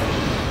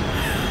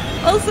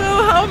 Also,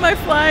 how am I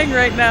flying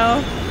right now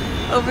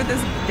over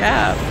this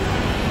gap?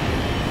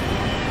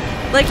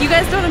 Like, you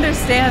guys don't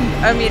understand.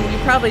 I mean, you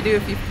probably do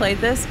if you've played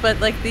this, but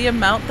like the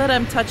amount that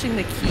I'm touching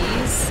the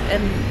keys,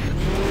 and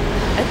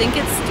I think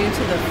it's due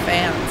to the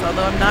fans,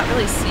 although I'm not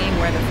really seeing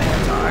where the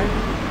fans are.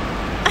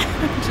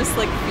 I'm just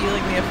like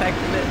feeling the effect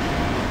of it.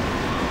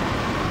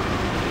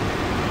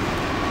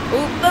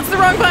 Oh, that's the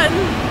wrong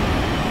button!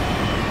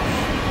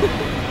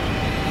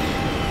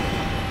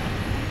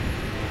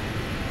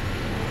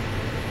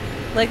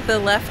 Like the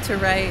left to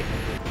right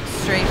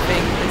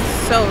strafing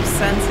is so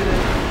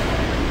sensitive.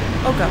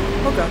 Oh god,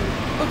 oh god,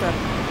 oh god,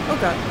 oh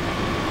god.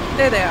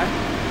 There they are.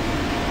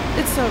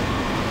 It's so...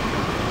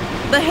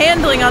 The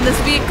handling on this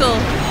vehicle!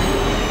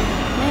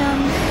 Man.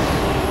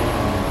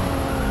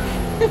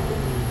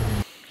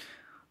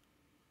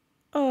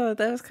 Oh,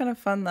 that was kind of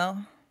fun though.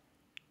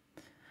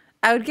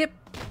 I would get...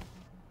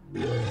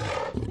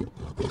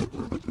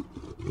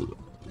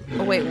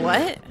 Oh wait,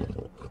 what?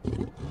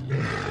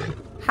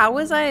 How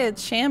was I a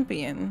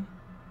champion?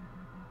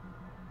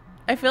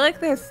 I feel like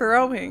they're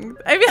throwing.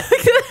 I feel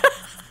like...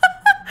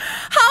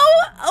 How?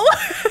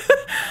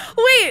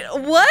 Wait,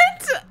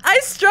 what? I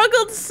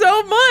struggled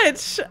so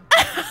much.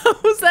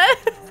 Was that?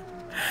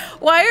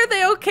 Why are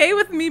they okay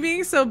with me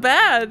being so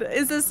bad?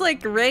 Is this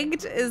like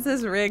rigged? Is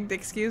this rigged?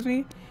 Excuse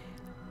me.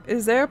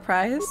 Is there a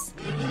prize?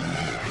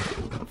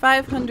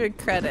 500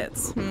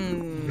 credits.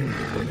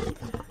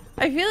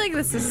 I feel like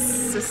this is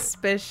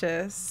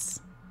suspicious.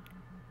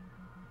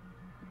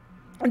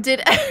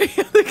 Did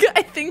every other guy,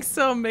 I think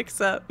so,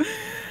 mix up?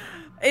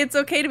 It's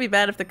okay to be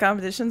bad if the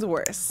competition's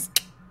worse.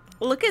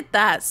 Look at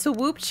that.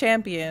 Swoop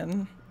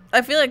champion.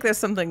 I feel like there's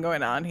something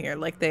going on here.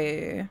 Like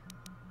they...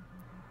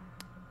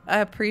 I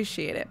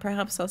appreciate it.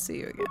 Perhaps I'll see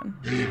you again.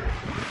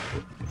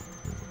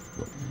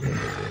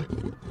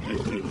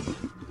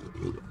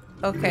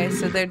 Okay,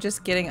 so they're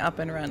just getting up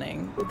and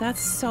running.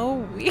 That's so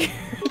weird.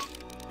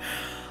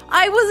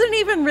 I wasn't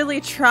even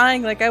really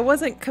trying. Like, I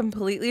wasn't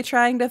completely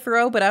trying to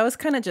throw, but I was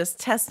kind of just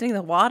testing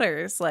the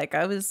waters. Like,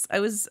 I was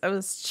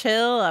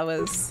chill. I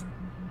was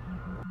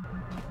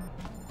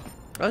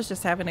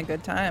just having a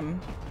good time.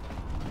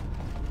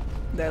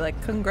 They're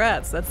like,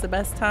 congrats, that's the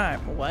best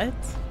time. What?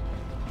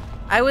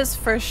 I was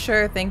for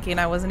sure thinking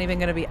I wasn't even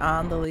going to be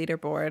on the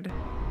leaderboard.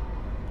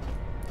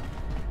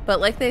 But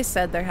like they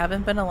said, there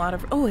haven't been a lot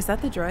of... Oh, is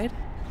that the droid?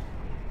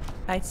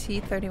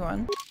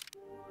 IT-31.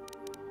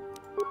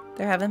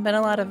 There haven't been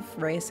a lot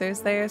of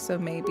racers there, so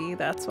maybe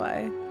that's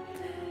why.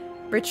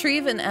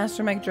 Retrieve an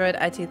astromech droid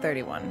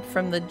IT-31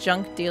 from the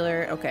junk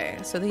dealer. Okay,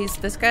 so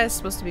this guy is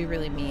supposed to be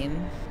really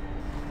mean.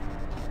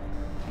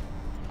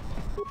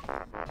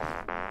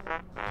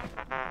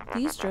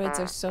 These droids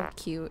are so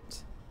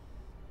cute.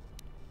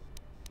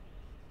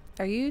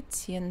 Are you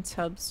Tien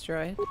Tub's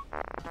droid?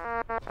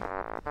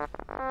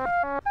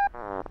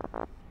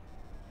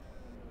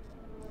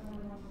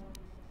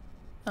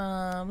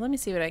 Let me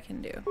see what I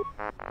can do.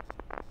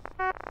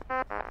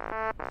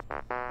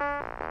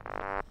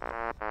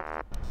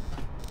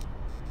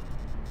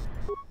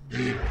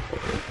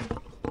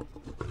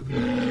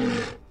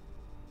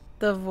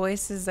 The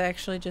voice is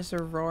actually just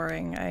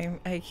roaring.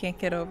 I can't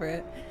get over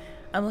it.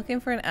 I'm looking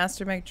for an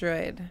astromech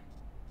droid.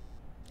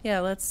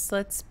 Yeah,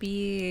 let's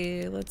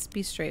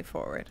be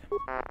straightforward.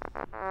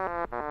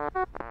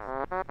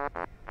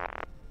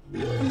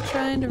 I'm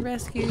trying to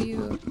rescue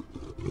you.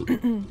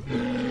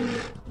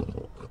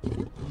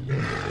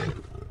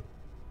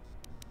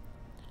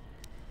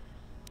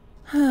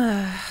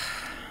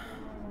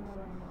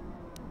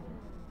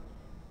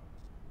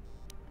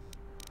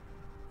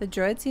 The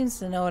droid seems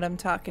to know what I'm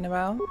talking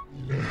about.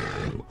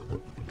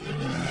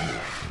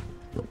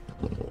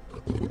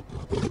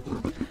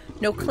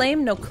 No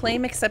claim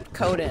except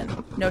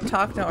Coden. No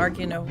talk, no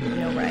argue, no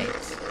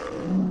right.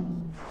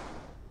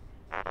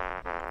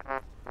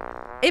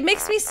 It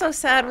makes me so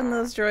sad when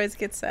those droids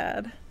get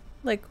sad.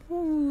 Like,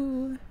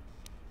 ooh.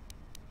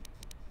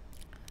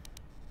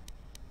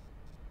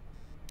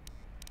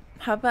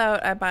 How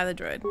about I buy the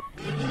droid?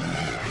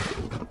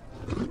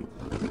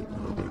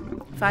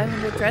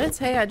 500 credits?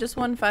 Hey, I just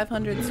won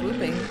 500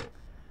 swooping.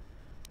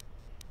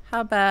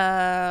 How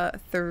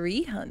about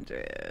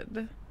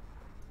 300?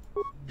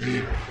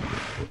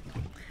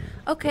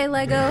 Okay,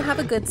 Lego, have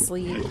a good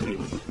sleep.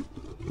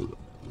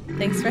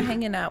 Thanks for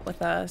hanging out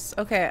with us.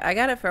 Okay, I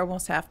got it for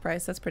almost half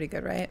price. That's pretty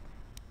good, right?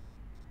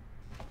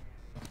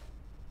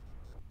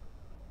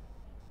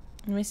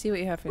 Let me see what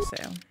you have for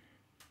sale.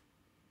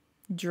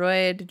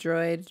 Droid.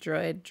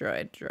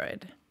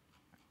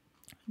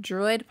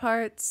 Droid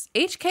parts.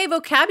 HK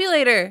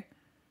vocabulator!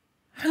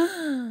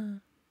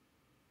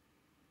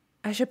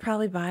 I should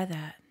probably buy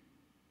that.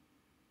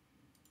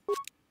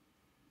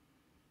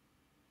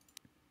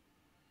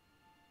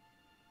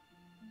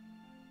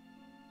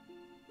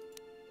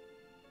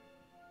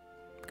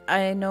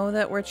 I know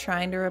that we're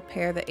trying to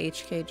repair the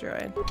HK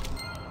droid.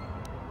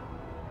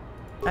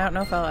 I don't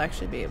know if I'll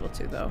actually be able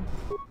to, though.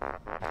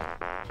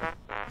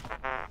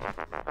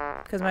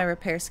 because my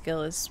repair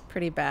skill is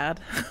pretty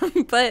bad.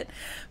 but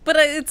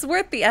it's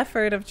worth the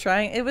effort of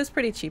trying. It was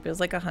pretty cheap. It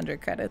was like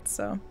 100 credits,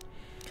 so.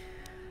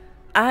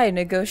 I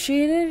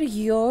negotiated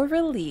your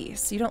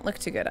release. You don't look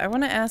too good. I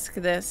want to ask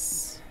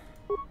this.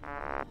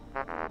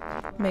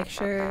 Make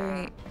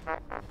sure...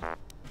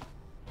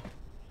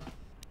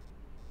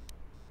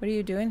 What are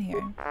you doing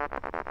here?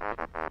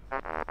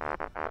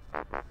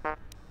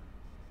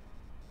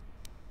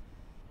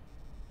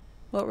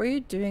 What were you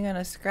doing on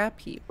a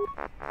scrap heap?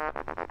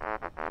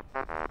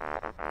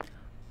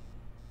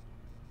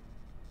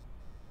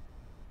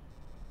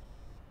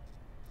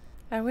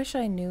 I wish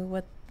I knew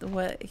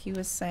what he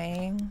was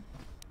saying.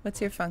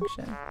 What's your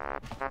function?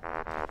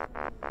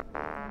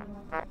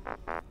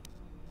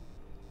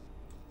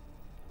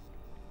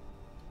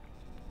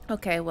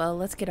 Okay, well,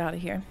 let's get out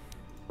of here.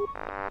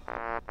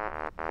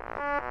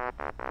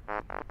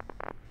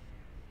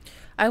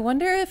 I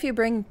wonder if you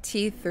bring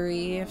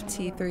T3, if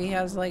T3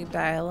 has like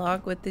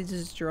dialogue with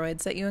these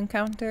droids that you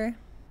encounter.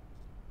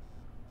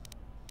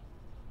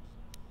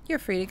 You're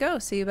free to go.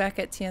 See you back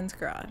at Tien's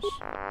garage.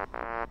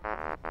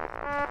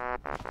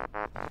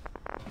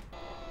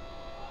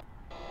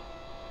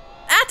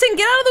 Atten,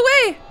 get out of the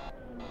way!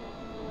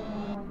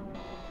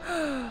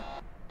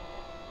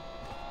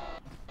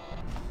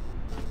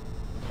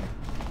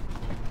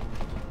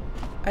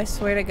 I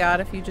swear to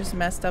God, if you just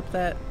messed up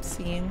that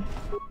scene.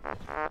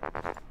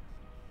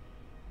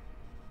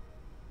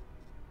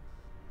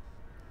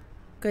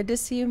 Good to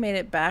see you made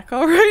it back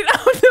all right.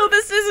 Oh no,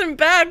 this isn't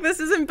back. This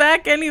isn't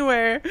back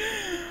anywhere.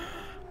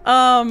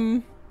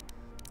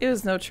 It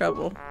was no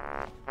trouble.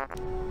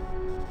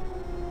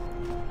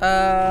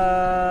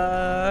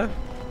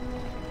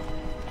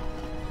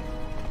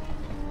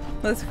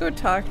 Let's go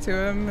talk to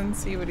him and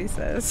see what he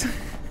says.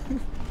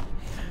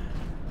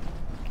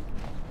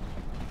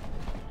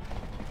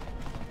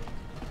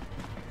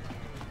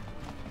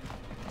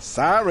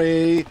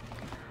 Sorry.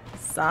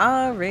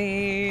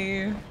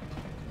 Sorry.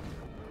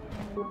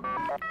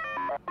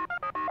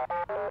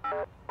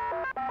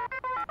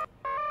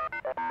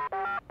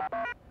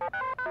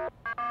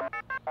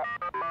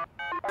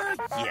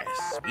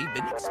 Yes, we've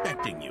been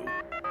expecting you.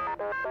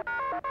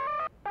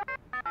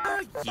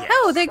 Yes,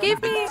 oh, they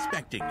gave me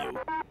expecting you.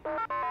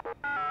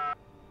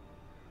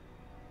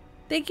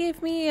 They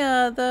gave me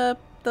the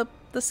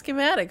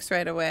schematics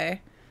right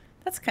away.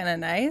 That's kind of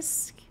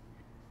nice.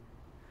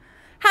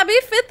 Happy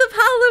 5th of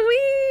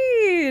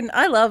Halloween!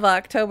 I love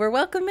October.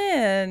 Welcome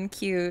in,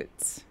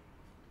 cute.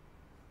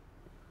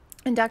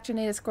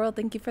 Indoctrinated Squirrel,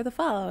 thank you for the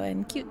follow.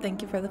 And Cute,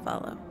 thank you for the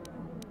follow.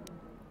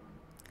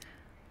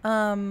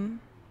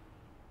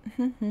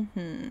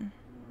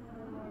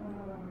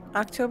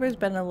 October's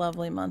been a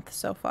lovely month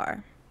so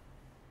far.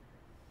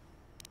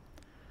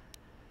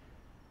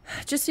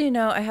 Just so you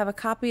know, I have a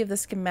copy of the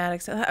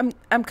schematics.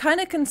 I'm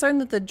kind of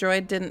concerned that the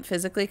droid didn't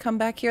physically come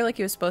back here like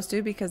he was supposed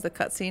to because the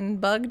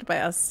cutscene bugged by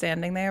us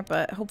standing there,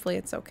 but hopefully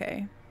it's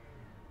okay.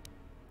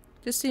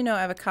 Just so you know,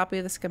 I have a copy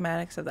of the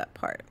schematics of that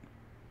part.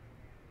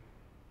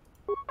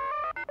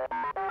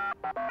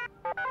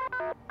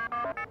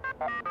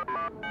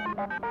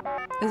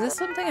 Is this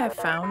something I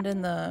found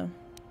in the...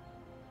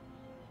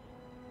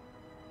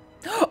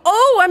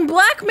 Oh, I'm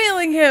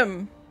blackmailing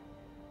him!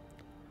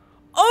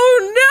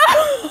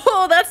 Oh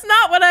no! That's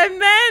not what I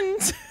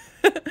meant!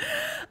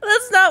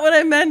 That's not what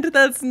I meant.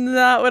 That's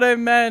not what I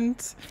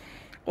meant.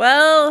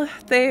 Well,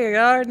 they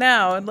are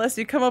now. Unless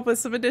you come up with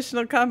some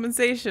additional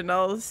compensation,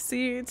 I'll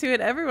see to it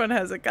everyone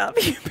has a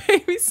copy.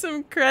 Pay me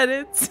some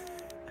credits.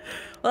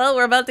 Well,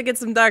 we're about to get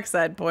some dark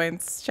side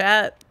points,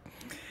 chat.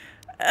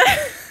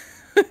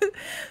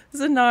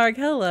 Zanarg,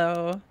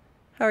 hello.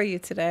 How are you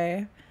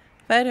today?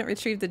 If I hadn't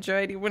retrieved the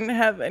droid, he wouldn't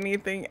have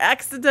anything.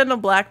 Accidental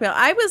blackmail.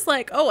 I was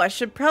like, oh, I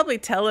should probably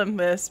tell him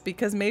this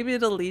because maybe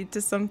it'll lead to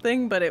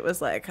something, but it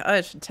was like, oh,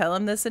 I should tell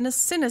him this in a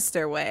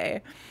sinister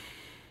way.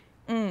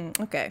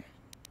 Okay.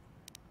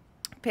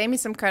 Pay me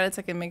some credits.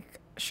 I can make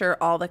sure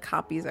all the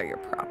copies are your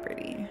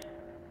property.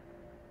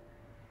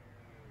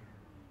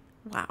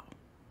 Wow.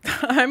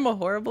 I'm a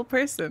horrible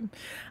person.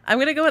 I'm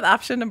gonna go with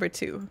option number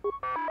 2.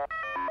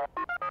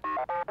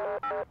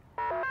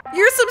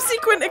 Your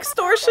subsequent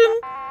extortion?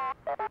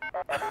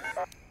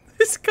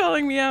 He's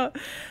calling me out.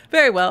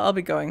 Very well, I'll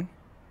be going.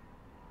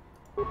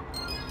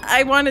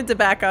 I wanted to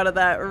back out of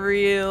that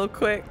real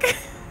quick.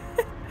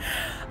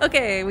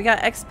 Okay, we got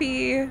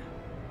XP.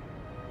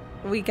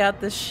 We got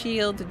the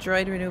shield,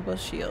 droid renewable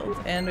shield,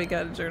 and we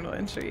got a journal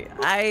entry.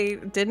 I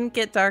didn't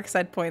get dark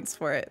side points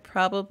for it,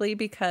 probably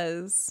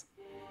because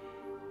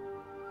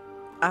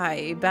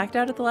I backed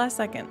out at the last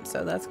second,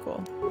 so that's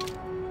cool.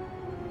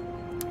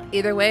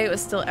 Either way, it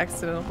was still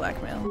accidental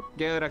blackmail.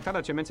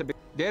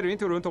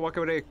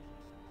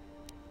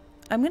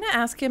 I'm gonna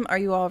ask him, are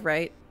you all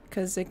right?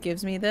 Because it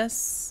gives me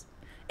this.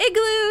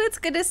 Igloo, it's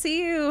good to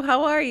see you.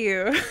 How are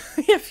you?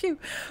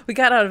 We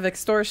got out of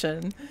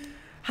extortion.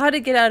 How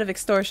to get out of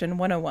extortion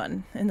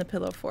 101 in the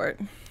Pillow Fort.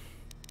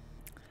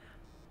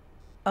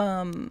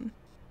 Those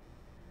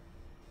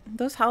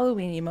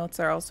Halloween emotes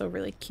are also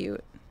really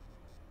cute.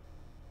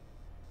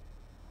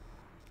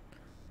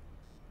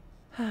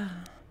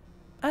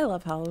 I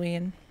love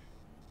Halloween.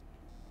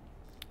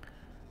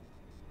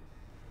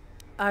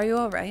 Are you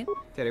alright?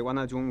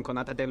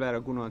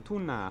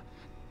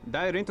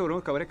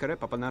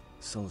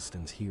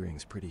 Sullistan's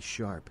hearing's pretty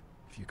sharp,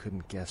 if you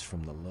couldn't guess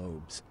from the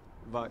lobes.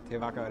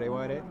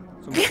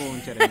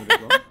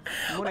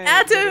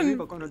 Adam!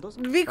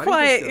 Be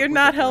quiet, you're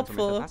not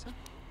helpful.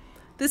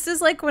 This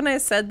is like when I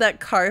said that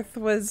Karth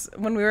was,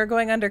 when we were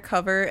going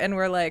undercover and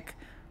we're like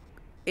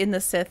in the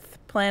Sith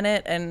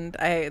planet, and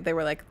they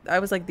were like, I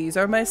was like, these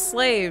are my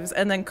slaves,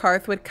 and then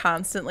Karth would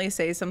constantly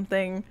say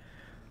something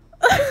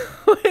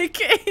like,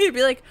 he'd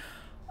be like,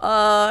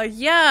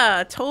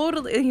 yeah,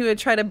 totally, and he would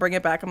try to bring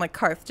it back. I'm like,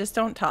 Karth, just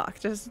don't talk,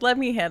 just let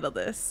me handle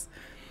this.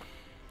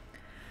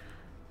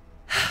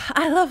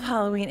 I love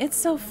Halloween, it's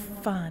so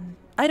fun.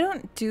 I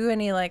don't do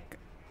any like,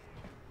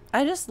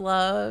 I just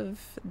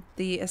love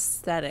the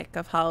aesthetic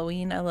of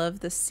Halloween. I love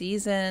the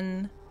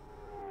season.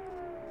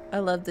 I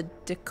love the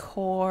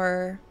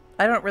decor.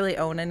 I don't really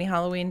own any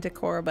Halloween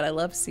decor, but I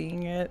love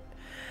seeing it.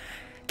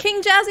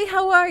 King Jazzy,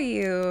 how are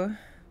you?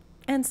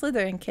 And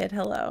Slytherin Kid,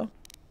 hello.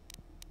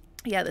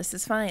 Yeah, this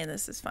is fine.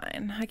 This is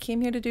fine. I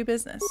came here to do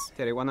business.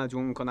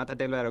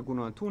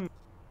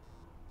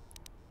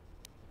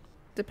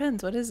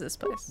 Depends. What is this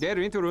place? So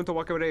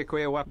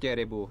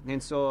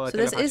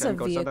this is a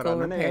vehicle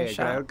repair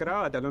shop.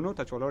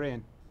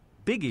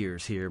 Big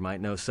Ears here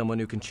might know someone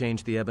who can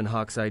change the Ebon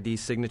Hawk's ID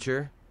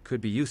signature. Could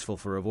be useful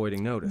for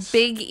avoiding notice.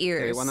 Big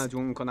Ears.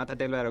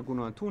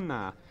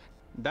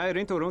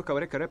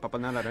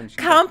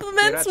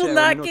 Compliments will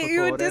not get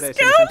you a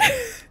discount.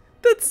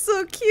 That's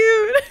so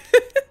cute.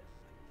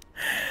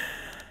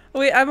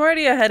 Wait, I'm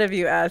already ahead of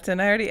you,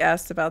 Afton. I already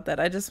asked about that.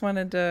 I just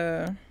wanted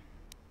to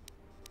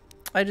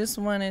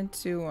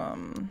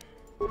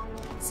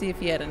see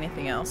if you had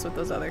anything else with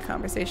those other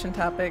conversation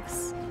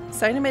topics.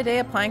 Starting my day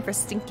applying for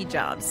stinky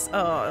jobs.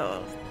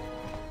 Oh,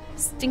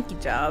 stinky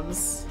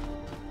jobs.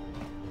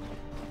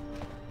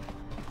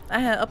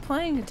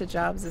 Applying to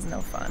jobs is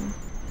no fun.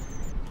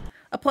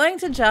 Applying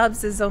to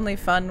jobs is only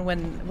fun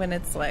when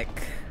it's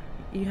like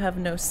you have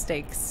no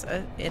stakes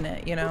in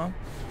it, you know?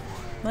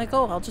 Like,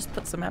 oh, I'll just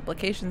put some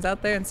applications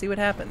out there and see what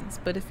happens.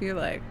 But if you're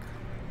like,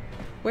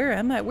 where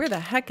am I? Where the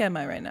heck am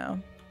I right now?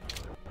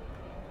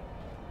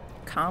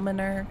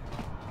 Commoner.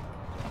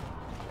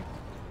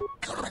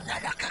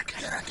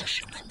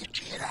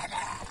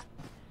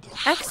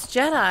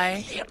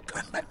 Ex-Jedi?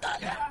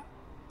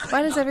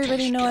 Why does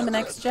everybody know I'm an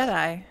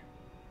ex-Jedi?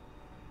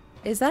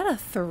 Is that a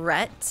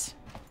threat?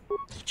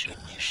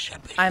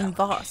 I'm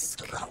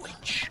Vosk.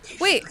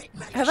 Wait,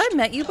 have I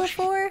met you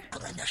before?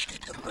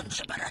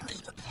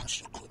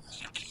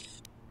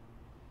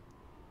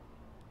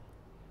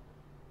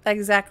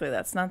 Exactly,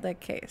 that's not the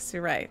case.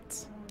 You're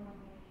right.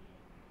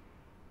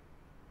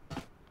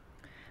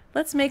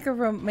 Let's make a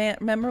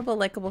memorable,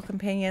 likable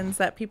companions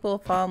that people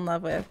fall in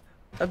love with.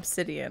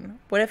 Obsidian.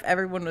 What if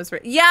everyone was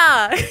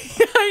Yeah!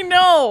 I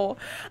know!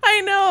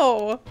 I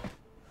know!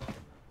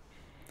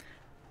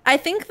 I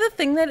think the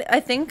thing that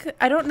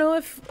I don't know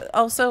if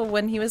also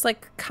when he was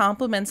like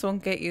compliments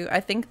won't get you, I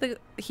think that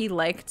he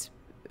liked,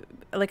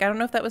 like, I don't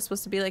know if that was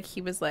supposed to be like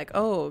he was like,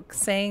 oh,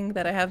 saying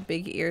that I have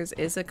big ears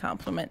is a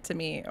compliment to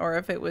me, or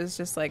if it was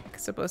just like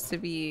supposed to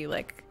be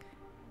like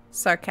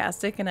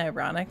sarcastic and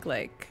ironic,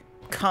 like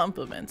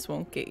compliments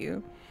won't get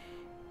you.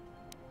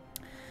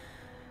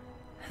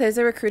 There's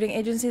a recruiting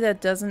agency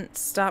that doesn't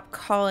stop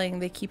calling.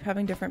 They keep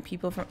having different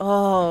people from,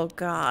 oh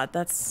god,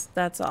 that's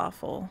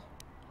awful.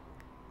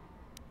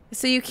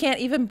 So you can't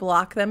even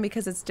block them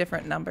because it's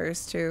different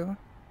numbers too.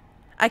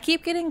 I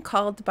keep getting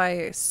called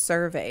by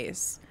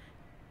surveys.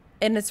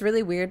 And it's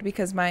really weird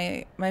because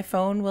my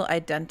phone will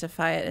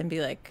identify it and be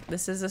like,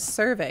 this is a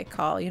survey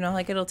call. You know,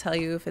 like it'll tell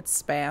you if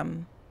it's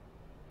spam.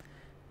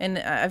 And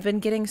I've been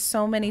getting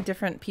so many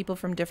different people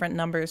from different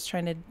numbers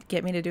trying to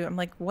get me to do it. I'm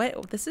like,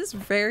 what? This is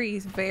very,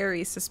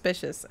 very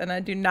suspicious. And I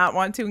do not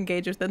want to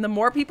engage with them. The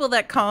more people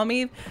that call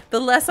me, the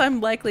less I'm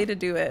likely to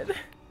do it.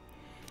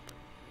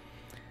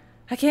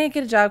 I can't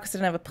get a job because I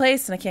don't have a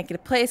place, and I can't get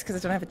a place because I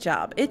don't have a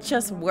job. It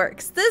just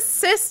works. This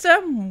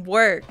system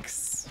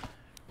works.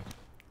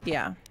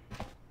 Yeah.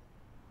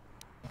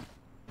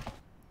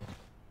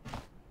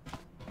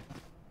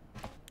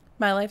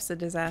 My life's a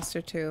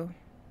disaster too.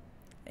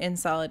 In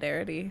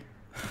solidarity.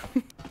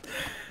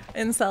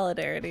 In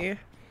solidarity.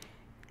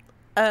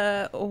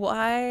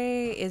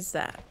 Why is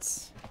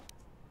that?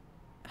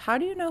 How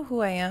do you know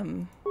who I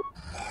am?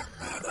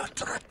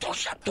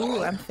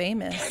 Ooh, I'm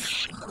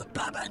famous.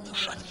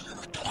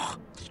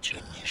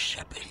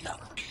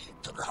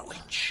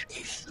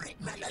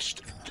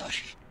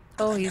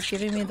 Oh, he's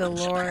giving me the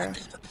lore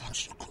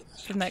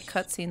from that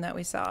cutscene that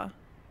we saw.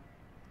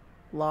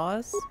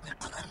 Laws?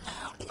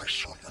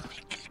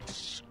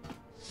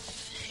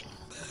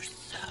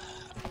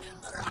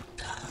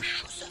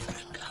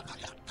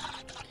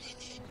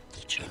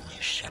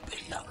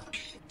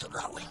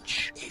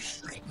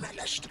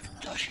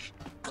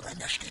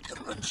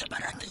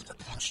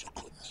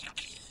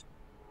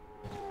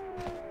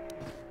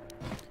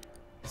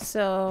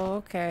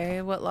 So,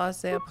 okay, what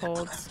laws they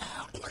uphold?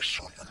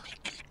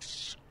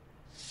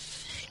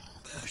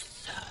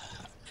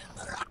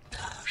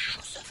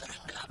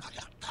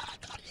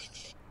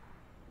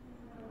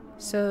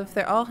 So if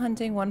they're all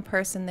hunting one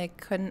person, they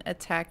couldn't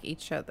attack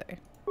each other.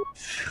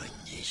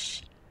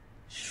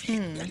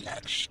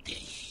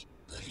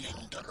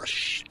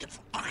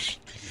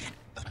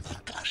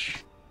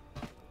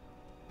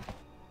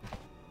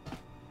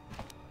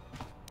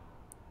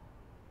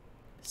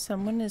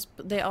 Someone is...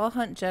 They all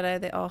hunt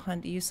Jedi, they all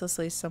hunt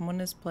uselessly. Someone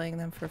is playing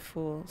them for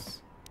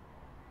fools.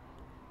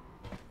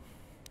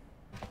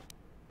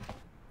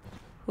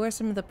 Who are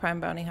some of the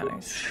prime bounty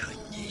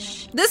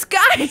hunters? This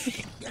guy!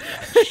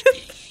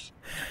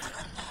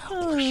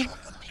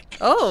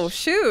 Oh,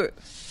 shoot.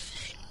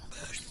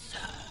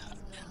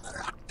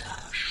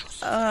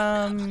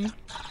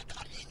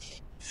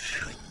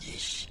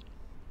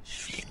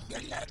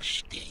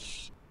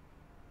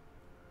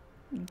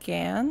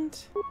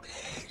 Gand?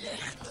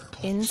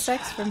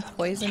 Insects from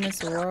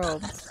poisonous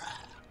worlds.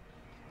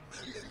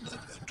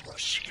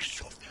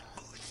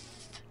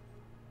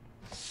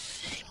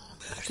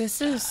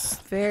 This is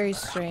very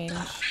strange.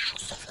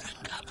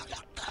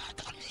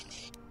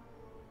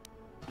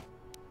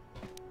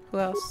 Who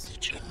else?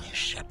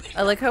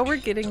 I like how we're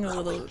getting a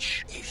little...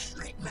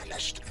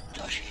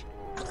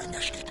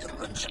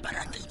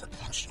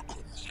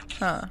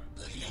 Huh.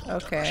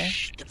 Okay.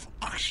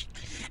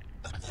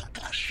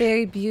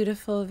 Very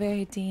beautiful,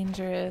 very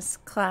dangerous,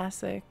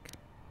 classic.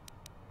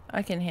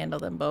 I can handle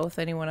them both.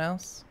 Anyone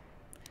else?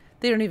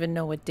 They don't even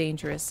know what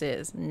dangerous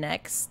is.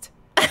 Next.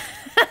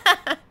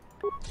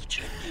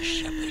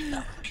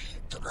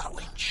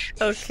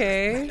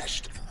 Okay.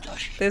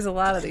 There's a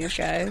lot of these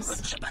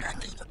guys.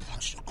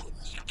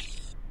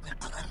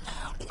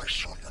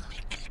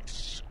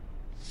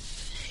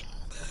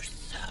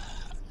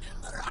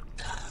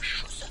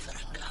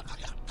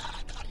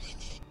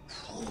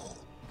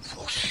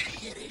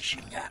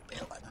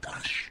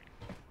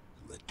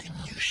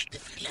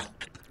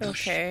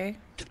 Okay.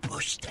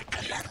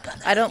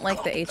 I don't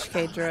like the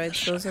HK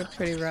droids. Those are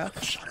pretty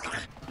rough.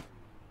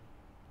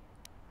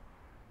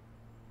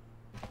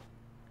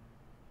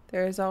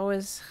 There's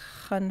always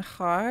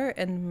Hanhar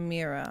and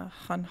Mira.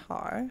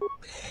 Hanhar.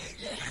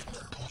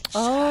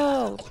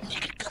 Oh!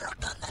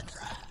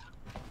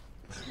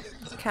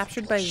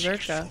 Captured by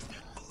Zerka.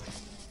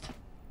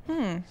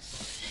 Hmm.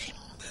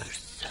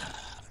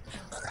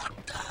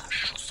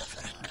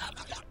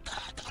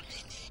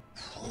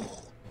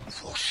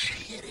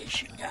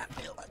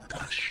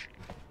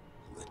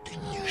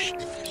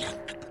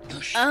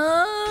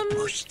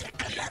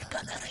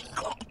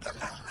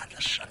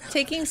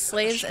 Taking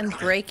slaves and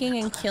breaking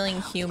and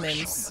killing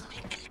humans.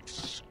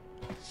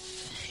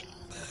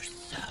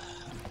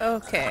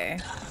 Okay.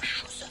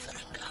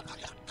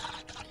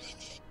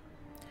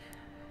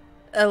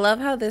 I love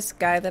how this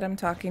guy that I'm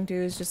talking to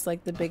is just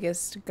like the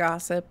biggest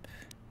gossip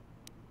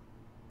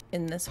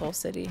in this whole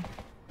city.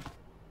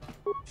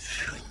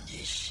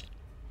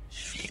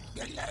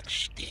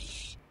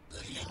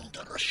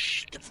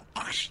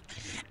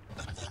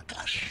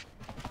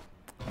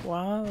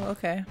 Wow,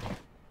 okay.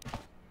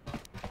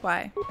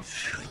 Why?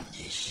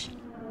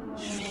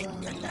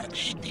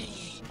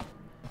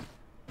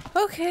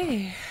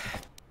 Okay.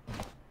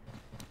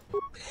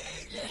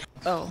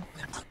 Oh.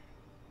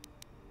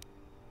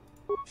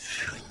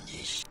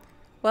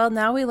 Well,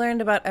 now we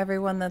learned about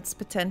everyone that's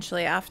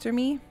potentially after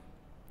me.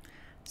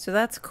 So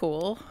that's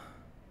cool.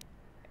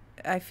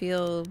 I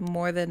feel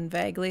more than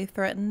vaguely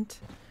threatened.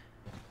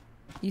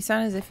 You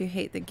sound as if you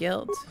hate the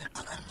guild.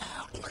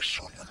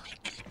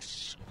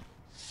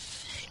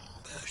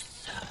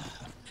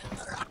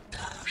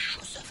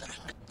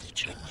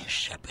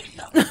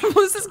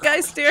 Who's this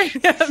guy staring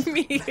at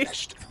me?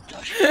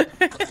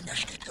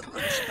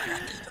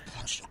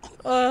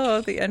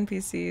 Oh, the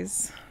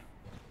NPCs.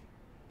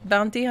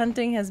 Bounty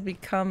hunting has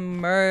become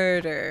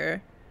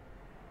murder.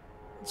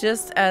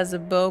 Just as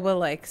Boba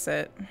likes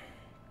it.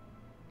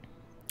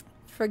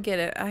 Forget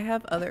it. I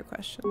have other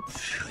questions.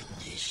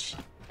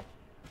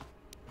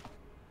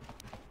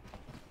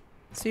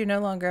 So you're no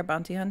longer a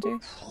bounty hunter?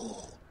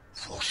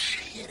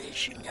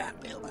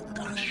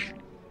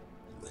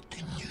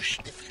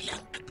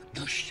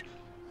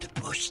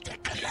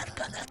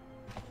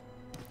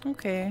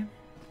 Okay.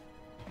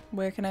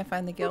 Where can I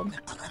find the guild?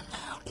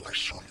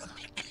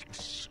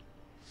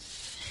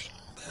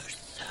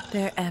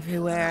 They're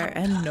everywhere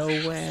and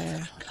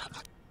nowhere.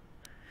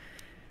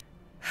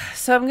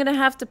 So I'm gonna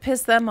have to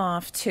piss them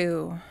off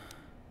too.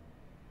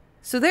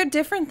 So they're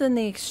different than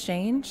the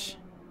exchange?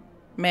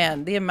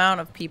 Man, the amount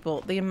of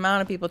people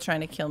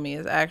trying to kill me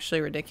is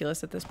actually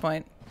ridiculous at this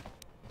point.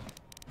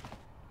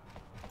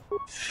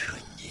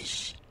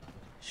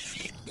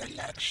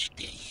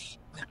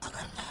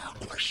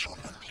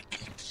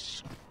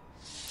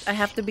 I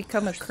have to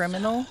become a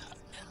criminal?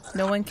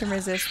 No one can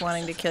resist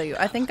wanting to kill you.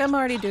 I think I'm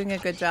already doing a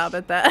good job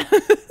at that.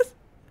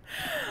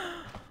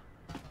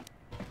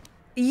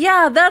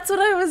 Yeah, that's what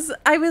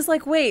I was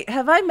like, wait,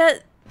 have I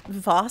met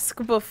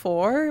Vosk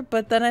before?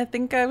 But then I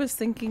think I was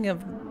thinking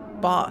of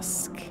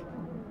Bosk.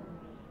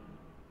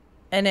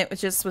 And it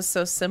just was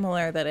so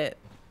similar that it,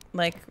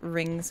 like,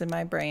 rings in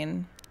my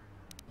brain.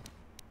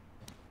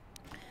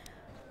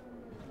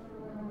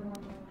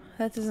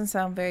 That doesn't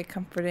sound very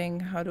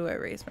comforting. How do I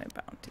raise my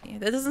bounty?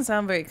 That doesn't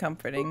sound very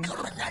comforting.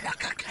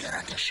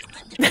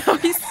 Now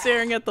he's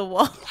staring at the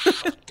wall.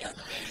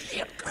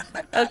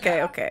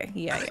 Okay, okay.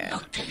 Yeah, yeah.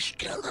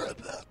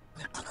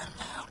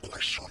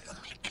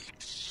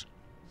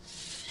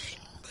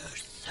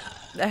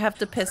 I have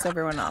to piss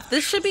everyone off.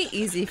 This should be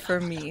easy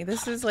for me.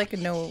 This is like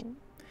no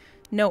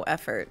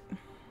effort.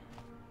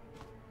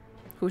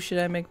 Who should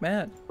I make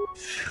mad?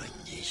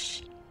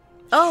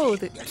 Oh,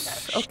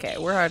 okay,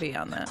 we're already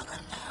on that.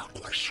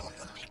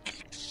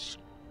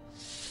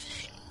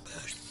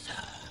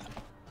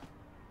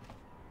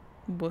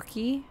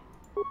 Wookie?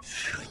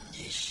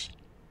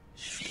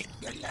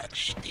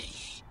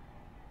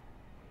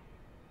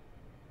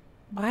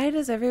 Why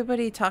does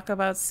everybody talk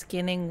about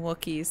skinning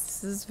Wookiees?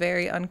 This is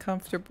very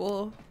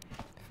uncomfortable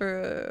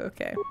for...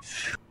 okay.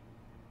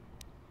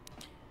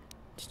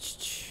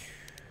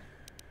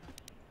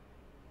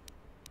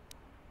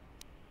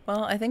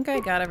 Well, I think I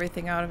got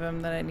everything out of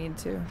him that I need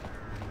to.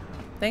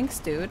 Thanks,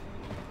 dude.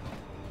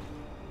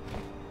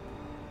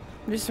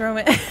 Just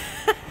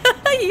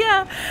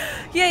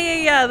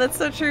yeah, that's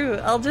so true.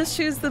 I'll just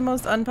choose the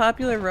most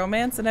unpopular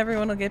romance and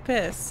everyone will get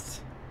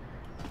pissed.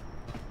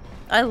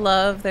 I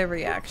love their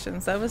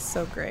reactions. That was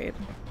so great.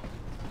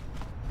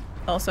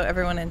 Also,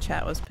 everyone in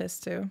chat was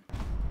pissed too.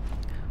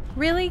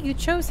 Really? You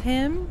chose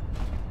him?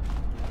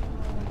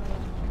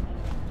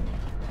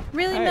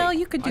 Really, hey, Mel?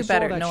 You could do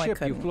better. No, I ship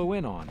couldn't. You flew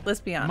in on.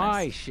 Let's be honest.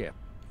 My ship.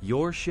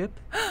 Your ship?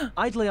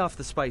 I'd lay off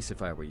the spice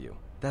if I were you.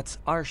 That's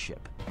our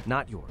ship,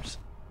 not yours.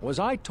 Was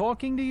I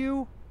talking to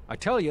you? I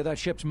tell you, that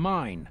ship's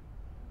mine.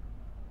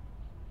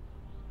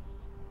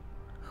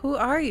 Who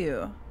are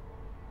you?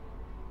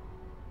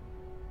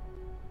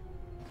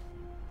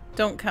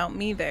 Don't count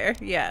me there.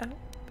 Yeah,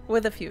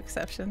 with a few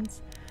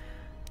exceptions.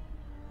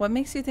 What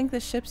makes you think the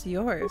ship's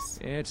yours?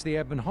 It's the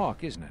Ebon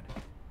Hawk, isn't it?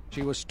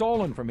 She was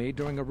stolen from me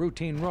during a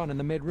routine run in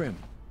the Mid-Rim,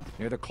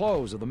 near the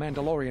close of the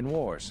Mandalorian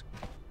Wars.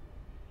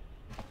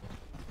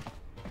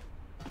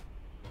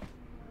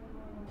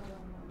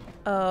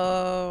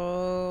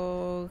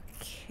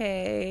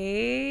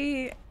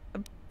 Okay,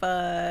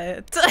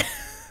 but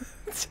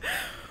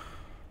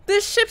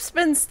this ship's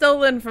been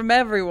stolen from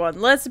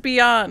everyone. Let's be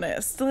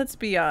honest. Let's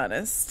be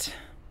honest.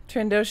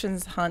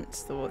 Trandoshans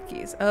hunt the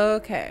Wookiees.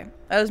 Okay,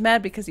 I was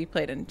mad because he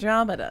played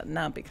Andromeda,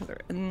 not because of...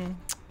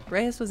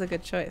 Reyes was a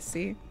good choice.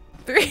 See,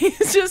 3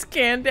 is just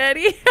can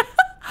daddy.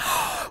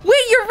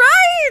 Wait, you're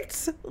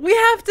right. We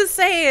have to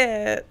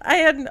say it. I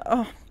had.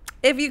 Oh.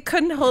 If you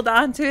couldn't hold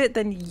on to it,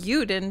 then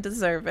you didn't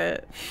deserve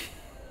it.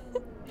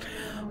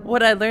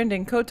 What I learned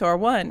in KOTOR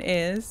 1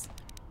 is...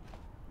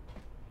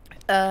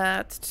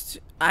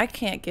 I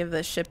can't give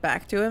this ship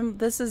back to him.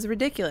 This is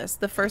ridiculous.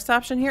 The first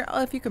option here,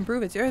 oh, if you can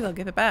prove it's yours, I'll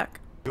give it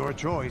back. Your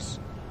choice.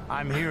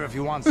 I'm here if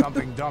you want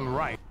something done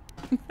right.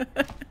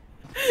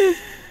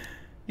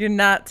 You're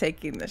not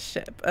taking this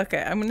ship.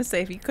 Okay, I'm gonna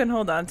say if you couldn't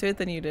hold on to it,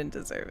 then you didn't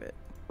deserve it.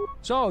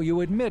 So,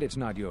 you admit it's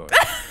not yours.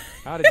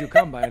 How did you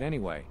come by it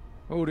anyway?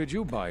 Who did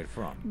you buy it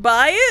from?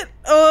 Buy it?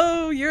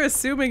 Oh, you're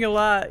assuming a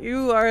lot.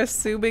 You are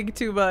assuming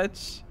too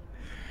much.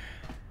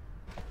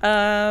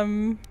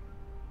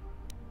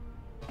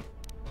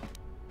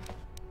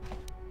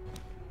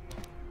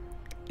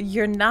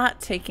 You're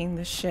not taking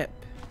the ship.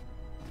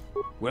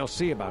 We'll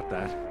see about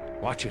that.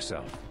 Watch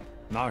yourself.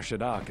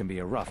 Nar-shaddaa can be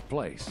a rough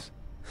place.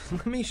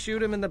 Let me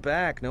shoot him in the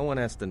back. No one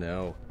has to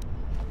know.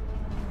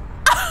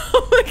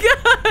 Oh my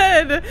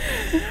god!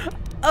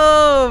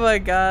 Oh my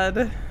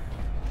god.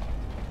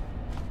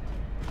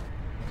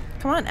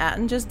 Come on,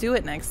 Atten, just do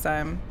it next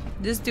time.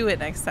 Just do it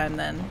next time,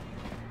 then.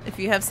 If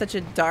you have such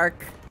a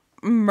dark,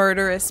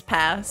 murderous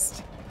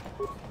past.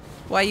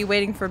 Why are you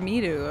waiting for me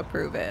to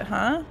approve it,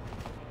 huh?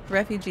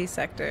 Refugee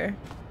sector.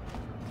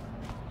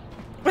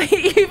 Wait,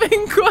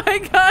 even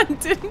Qui-Gon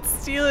didn't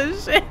steal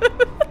his ship.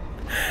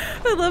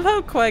 I love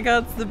how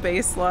Qui-Gon's the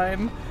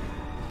baseline.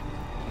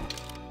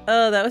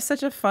 Oh, that was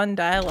such a fun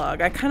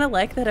dialogue. I kind of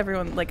like that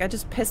everyone, like, I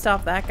just pissed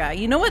off that guy.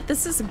 You know what?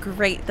 This is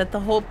great that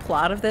the whole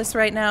plot of this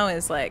right now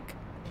is like,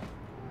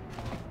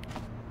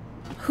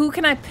 who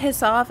can I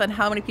piss off and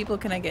how many people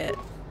can I get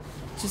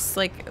just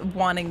like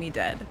wanting me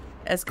dead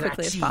as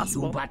quickly as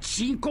possible? What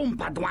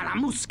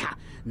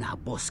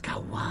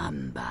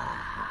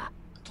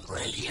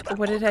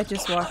did I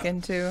just walk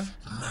into?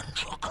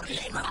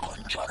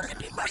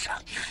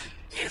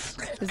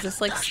 Is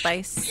this like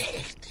spice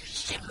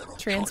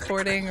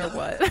transporting or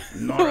what?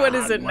 What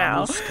is it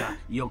now?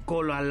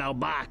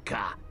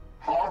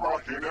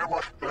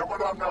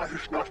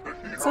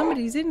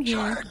 Somebody's in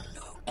here.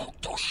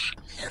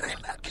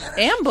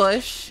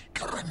 Ambush?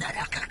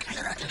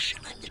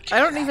 I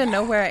don't even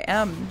know where I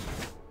am.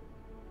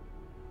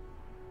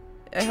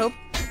 I hope...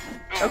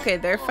 Okay,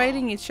 they're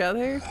fighting each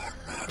other.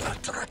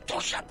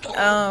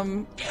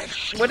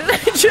 What did I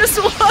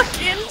just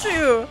walk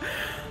into?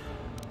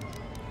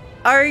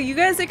 Are you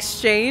guys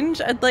exchange?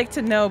 I'd like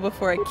to know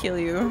before I kill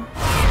you.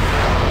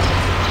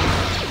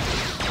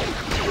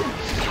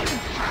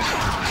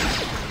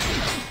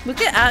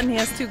 Look at Atten, he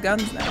has 2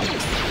 guns now.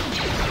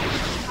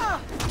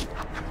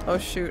 Oh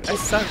shoot, I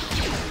suck.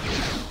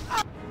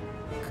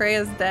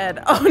 Krea's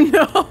dead. Oh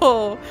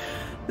no!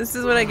 This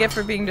is what I get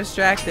for being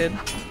distracted.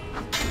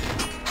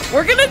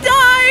 We're gonna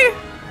die!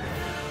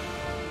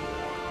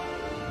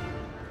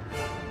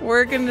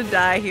 We're gonna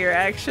die here,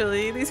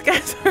 actually. These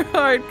guys are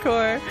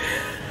hardcore.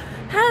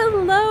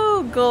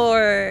 Hello,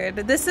 Gord!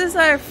 This is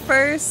our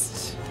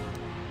first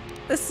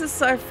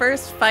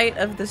fight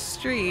of the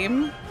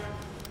stream.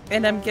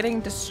 And I'm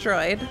getting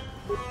destroyed.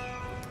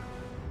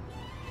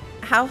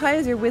 How high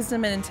is your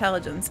wisdom and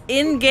intelligence?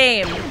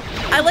 In-game!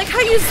 I like how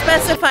you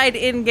specified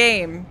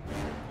in-game.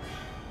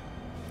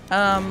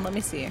 Let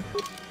me see.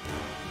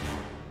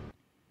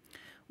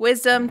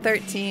 Wisdom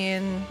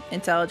 13,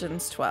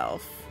 intelligence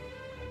 12.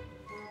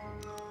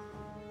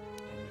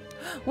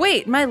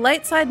 Wait, my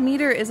light side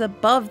meter is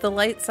above the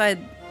light side.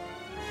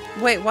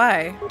 Wait,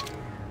 why?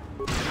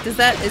 Is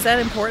that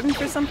important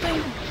for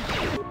something?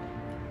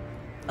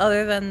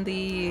 Other than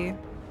the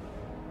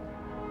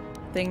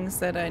things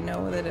that I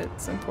know that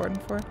it's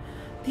important for?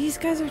 These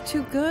guys are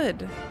too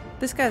good.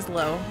 This guy's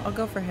low. I'll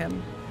go for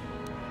him.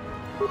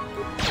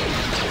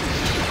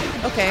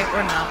 Okay,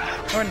 or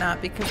not. Or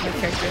not, because my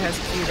character has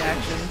cute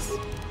actions.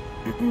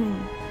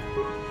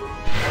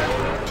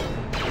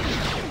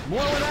 More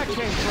where that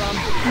came from.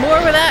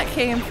 More where that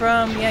came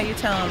from. Yeah, you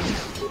tell him.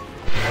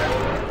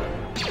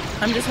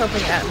 I'm just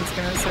hoping Atten's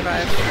gonna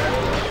survive.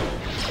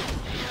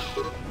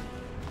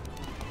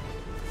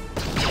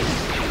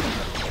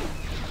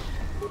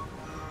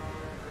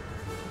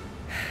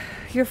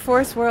 Your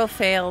force whirl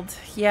failed.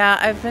 Yeah,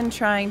 I've been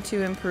trying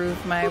to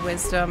improve my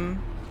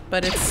wisdom,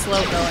 but it's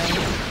slow going.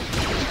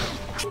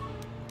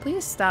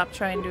 Please stop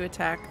trying to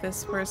attack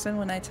this person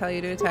when I tell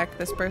you to attack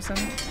this person.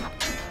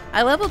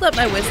 I leveled up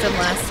my wisdom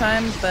last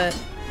time, but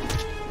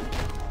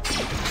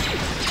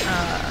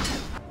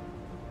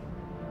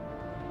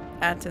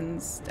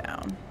Atten's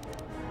down.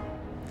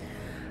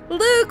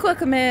 Luke,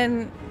 welcome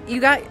in.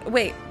 You got,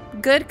 wait,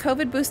 good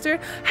COVID booster?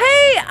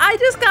 Hey, I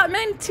just got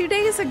mine 2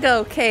 days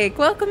ago, Cake.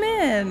 Welcome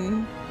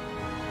in.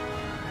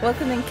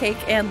 Welcome in, Cake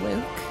and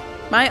Luke.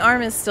 My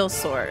arm is still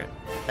sore.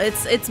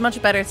 It's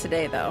much better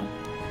today, though.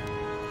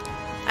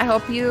 I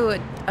hope you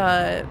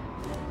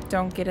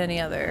don't get any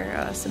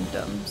other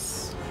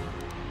symptoms.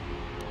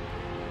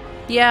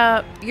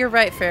 Yeah, you're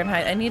right,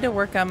 Fahrenheit. I need to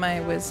work on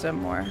my wisdom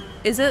more.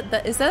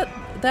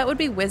 That would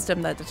be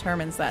wisdom that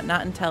determines that,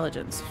 not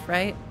intelligence,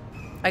 right?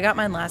 I got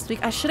mine last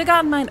week. I should have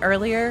gotten mine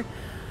earlier,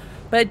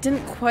 but I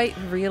didn't quite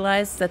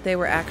realize that they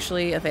were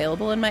actually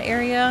available in my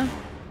area.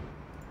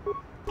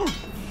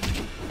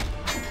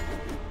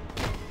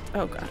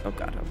 Oh god, oh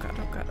god, oh god,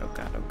 oh god, oh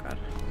god, oh god.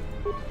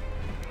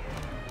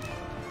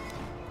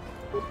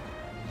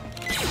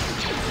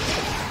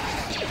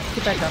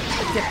 Get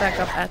back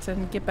up,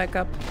 Atten, get back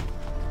up.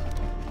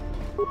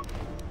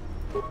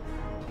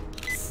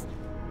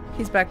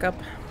 He's back up.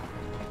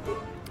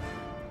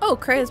 Oh,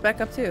 Krea's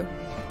back up too.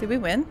 Did we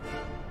win?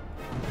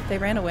 They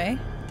ran away?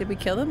 Did we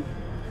kill them?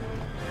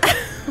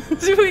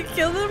 Did we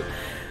kill them?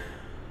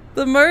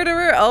 The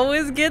murderer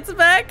always gets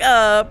back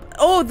up.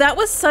 Oh, that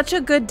was such a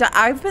good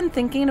I've been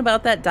thinking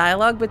about that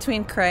dialogue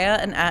between Krea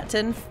and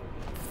Atten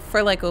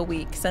for like a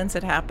week since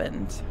it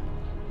happened.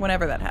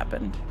 Whenever that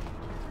happened.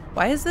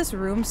 Why is this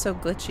room so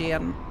glitchy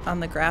on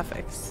the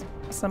graphics?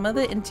 Some of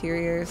the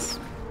interiors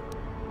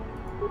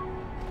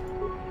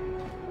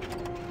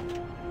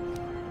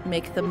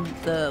make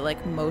the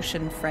like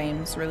motion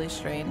frames really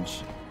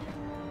strange.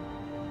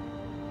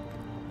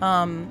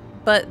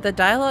 But the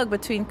dialogue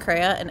between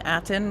Krea and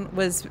Atten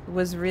was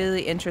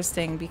really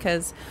interesting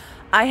because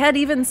I had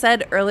even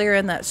said earlier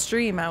in that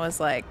stream, I was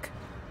like,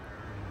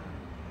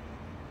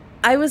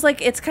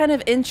 it's kind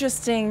of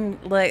interesting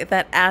like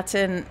that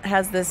Atten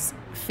has this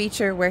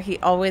feature where he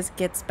always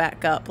gets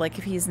back up. Like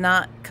if he's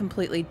not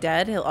completely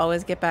dead, he'll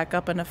always get back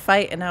up in a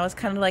fight. And I was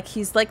kind of like,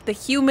 he's like the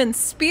human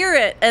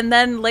spirit. And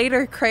then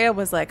later Krea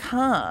was like,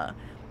 huh,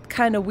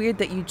 kind of weird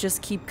that you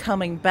just keep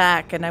coming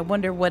back. And I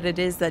wonder what it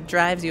is that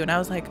drives you. And I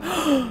was like,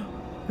 oh,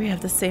 we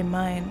have the same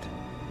mind.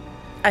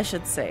 I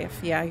should save.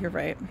 Yeah, you're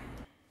right.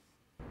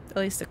 At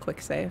least a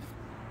quick save.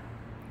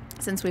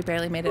 Since we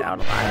barely made it out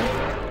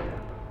alive.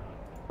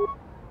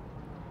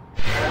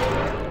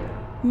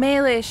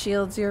 Melee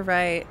shields, you're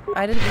right.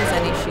 I didn't use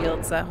any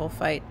shields that whole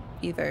fight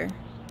either.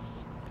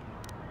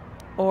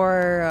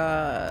 Or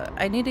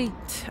I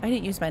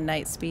didn't use my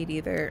night speed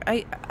either.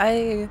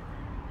 I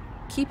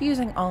keep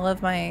using all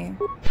of my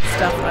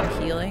stuff on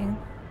healing.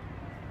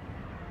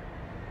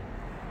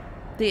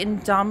 The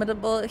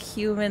indomitable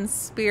human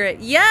spirit.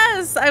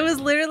 Yes! I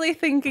was literally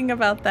thinking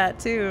about that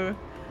too.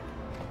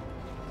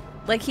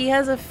 Like he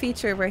has a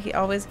feature where he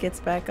always gets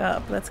back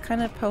up. That's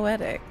kind of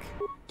poetic.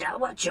 Good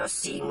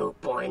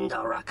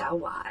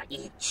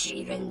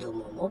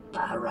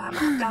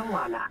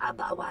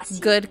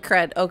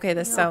cred. Okay,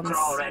 this sounds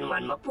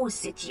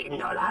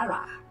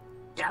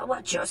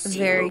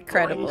very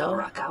credible.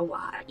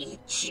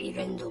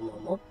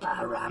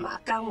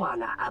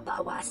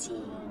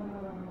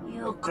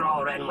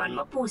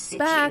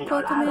 Back,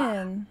 welcome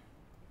in.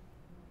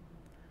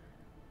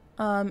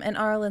 And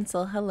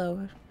Arlinsel,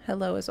 hello.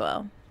 Hello as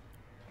well.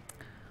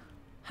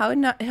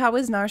 How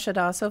is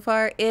nar-shaddaa so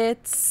far?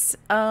 It's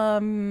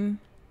a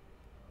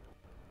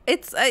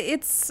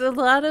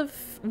lot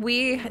of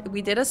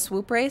we did a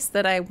swoop race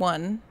that I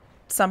won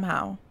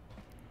somehow.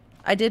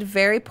 I did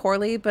very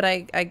poorly, but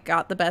I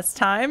got the best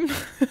time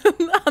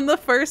on the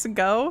first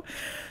go.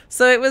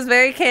 So it was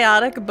very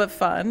chaotic but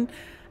fun.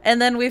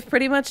 And then we've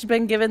pretty much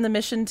been given the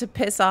mission to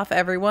piss off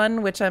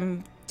everyone, which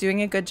I'm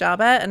doing a good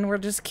job at, and we're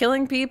just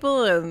killing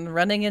people and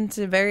running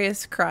into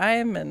various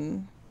crime,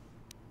 and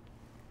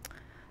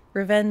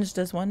revenge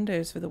does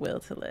wonders for the will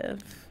to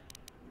live.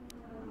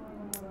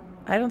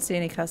 I don't see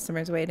any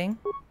customers waiting.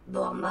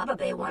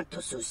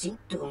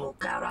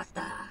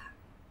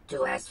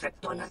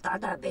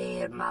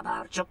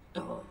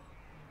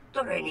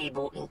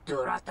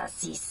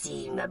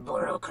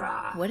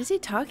 What is he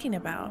talking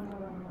about?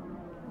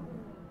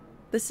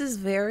 This is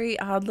very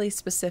oddly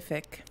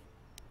specific.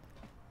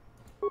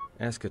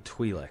 Ask a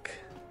Twi'lek.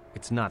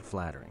 It's not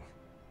flattering.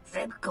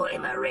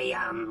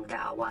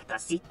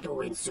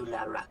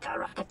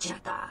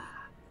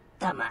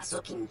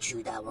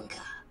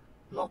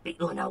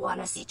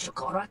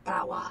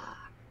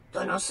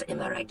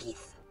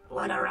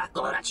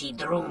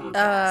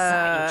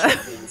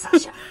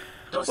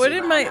 What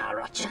am I...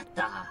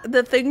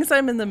 The things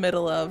I'm in the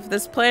middle of.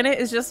 This planet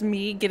is just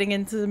me getting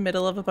into the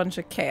middle of a bunch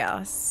of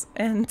chaos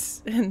and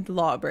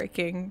law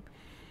breaking.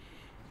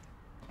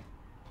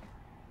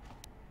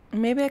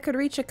 Maybe I could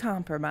reach a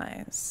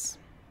compromise.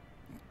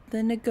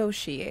 The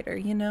negotiator,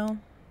 you know?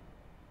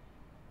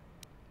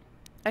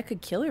 I could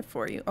kill her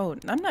for you. Oh,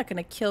 I'm not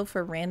gonna kill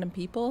for random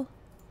people.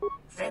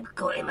 And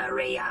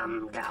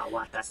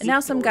now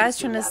some guy's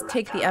trying to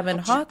take the Ebon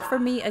Hawk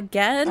from me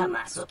again.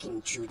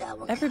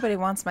 Everybody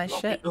wants my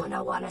shit.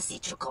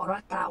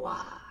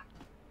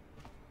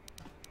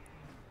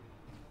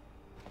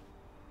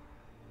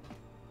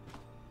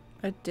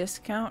 A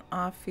discount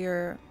off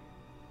your...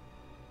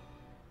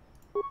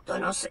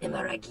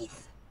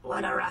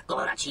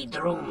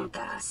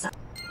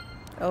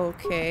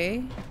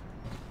 Okay.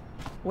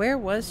 Where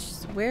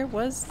was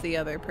the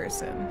other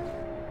person?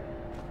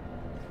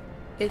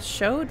 It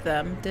showed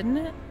them, didn't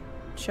it?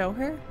 Show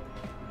her?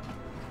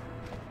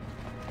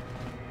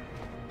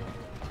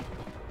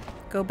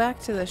 Go back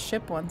to the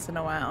ship once in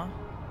a while.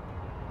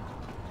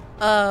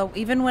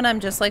 Even when I'm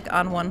just like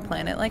on one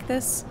planet like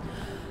this.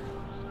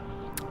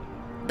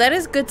 That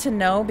is good to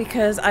know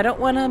because I don't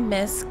want to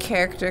miss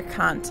character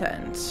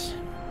content.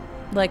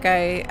 Like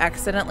I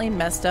accidentally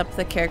messed up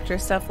the character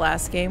stuff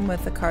last game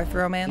with the Karth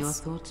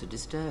romance. Your thoughts are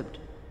disturbed.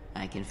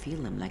 I can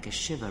feel them like a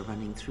shiver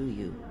running through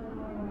you.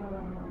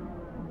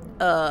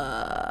 I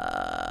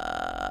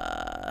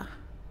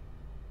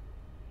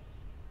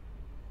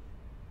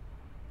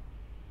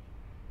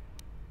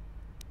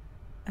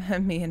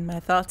mean, my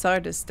thoughts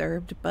are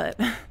disturbed, but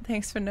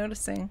thanks for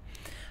noticing.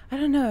 I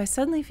don't know, I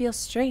suddenly feel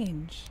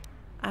strange.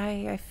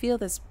 I feel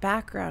this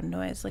background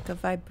noise, like a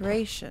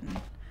vibration.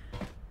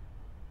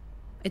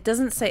 It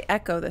doesn't say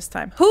echo this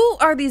time. Who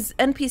are these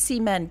NPC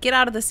men? Get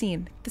out of the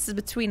scene. This is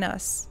between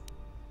us.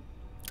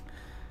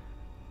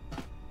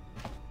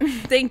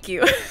 Thank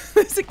you.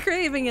 There's a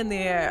craving in the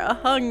air, a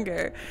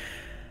hunger.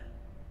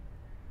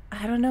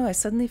 I don't know, I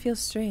suddenly feel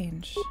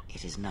strange.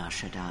 It is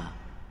nar-shaddaa,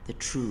 the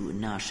true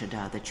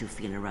nar-shaddaa that you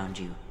feel around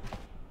you.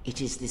 It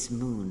is this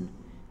moon,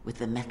 with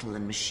the metal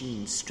and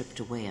machines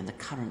stripped away and the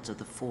currents of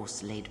the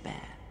Force laid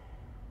bare.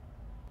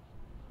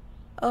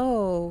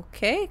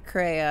 Okay,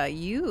 Kreia,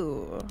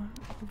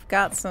 you've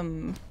got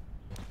some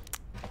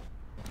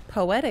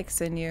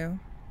poetics in you.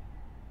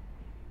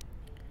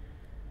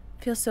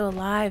 Feel so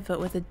alive, but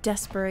with a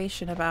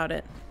desperation about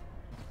it.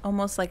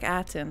 Almost like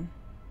Aten.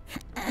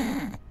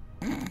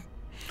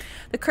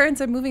 The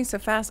currents are moving so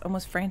fast,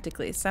 almost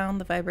frantically.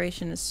 Sound, the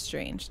vibration is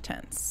strange,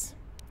 tense.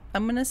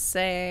 I'm gonna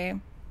say...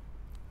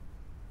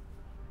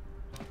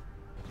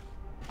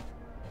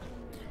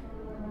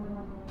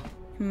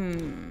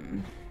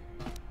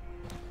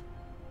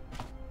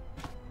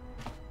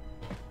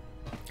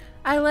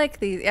 I like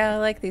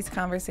these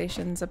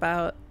conversations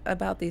about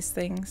these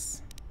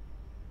things.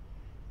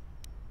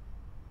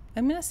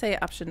 I'm gonna say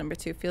option number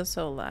 2, feels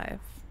so alive.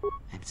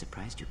 I'm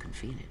surprised you can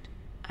feel it.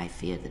 I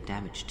fear the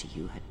damage to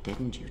you had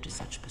deadened you to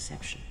such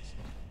perceptions.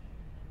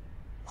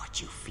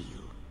 What you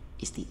feel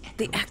is the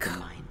echo of the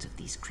minds of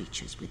these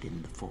creatures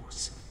within the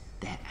Force.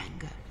 Their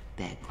anger,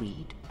 their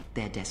greed,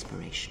 their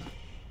desperation.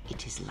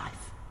 It is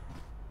life.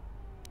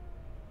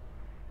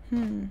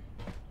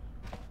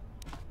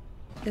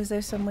 Is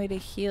there some way to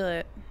heal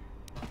it?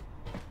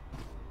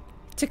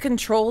 To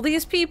control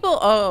these people?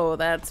 Oh,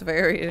 that's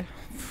very...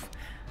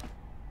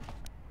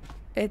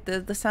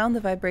 The sound, the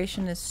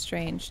vibration is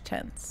strange,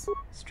 tense.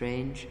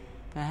 Strange?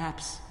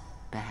 Perhaps.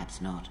 Perhaps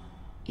not.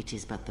 It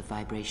is but the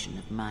vibration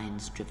of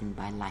minds driven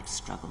by life's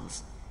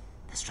struggles.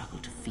 The struggle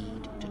to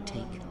feed, to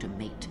take, to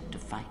mate, to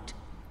fight.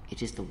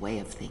 It is the way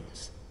of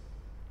things.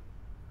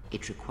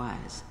 It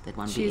requires that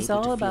one be able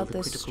to feel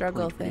the critical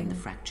point within the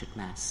fractured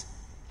mass,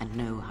 and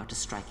know how to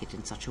strike it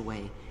in such a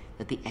way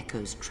that the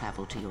echoes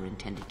travel to your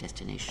intended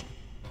destination.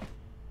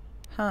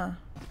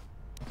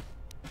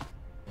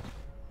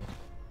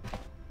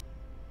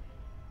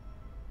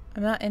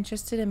 I'm not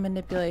interested in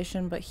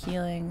manipulation, but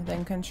healing.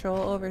 Then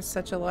control over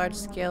such a large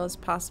scale as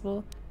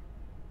possible.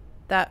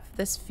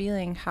 This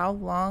feeling, how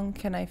long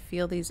can I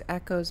feel these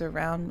echoes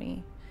around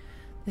me?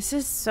 This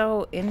is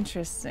so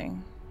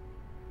interesting.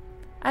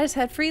 I just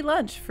had free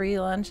lunch. Free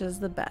lunch is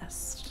the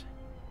best.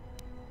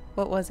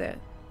 What was it?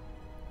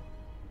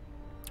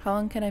 How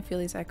long can I feel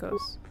these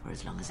echoes? For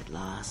as long as it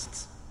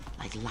lasts.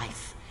 Like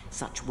life,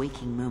 such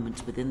waking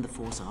moments within the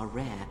Force are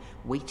rare,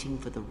 waiting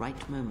for the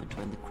right moment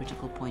when the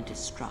critical point is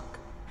struck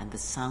and the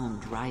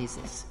sound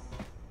rises.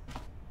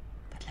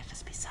 But let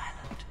us be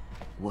silent.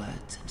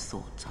 Words and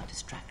thoughts are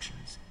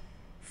distractions.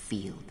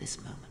 Feel this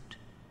moment,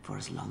 for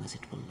as long as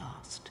it will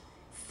last.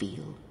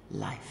 Feel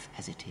life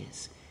as it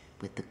is,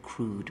 with the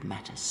crude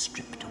matter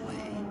stripped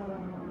away.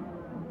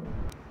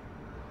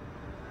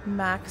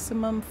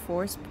 Maximum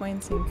force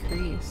points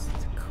increased.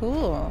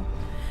 Cool.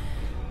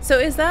 So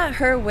is that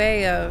her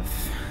way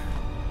of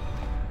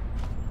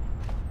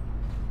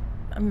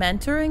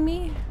mentoring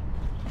me?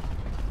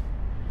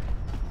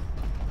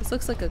 This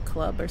looks like a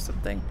club or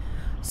something.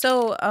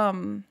 So,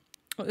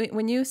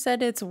 when you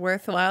said it's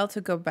worthwhile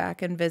to go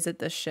back and visit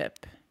the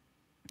ship,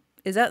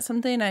 is that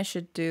something I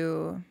should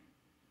do?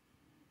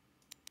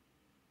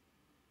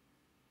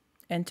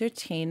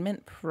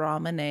 Entertainment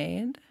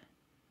promenade?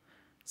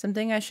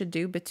 Something I should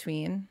do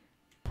between?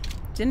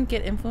 Didn't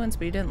get influence,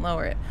 but you didn't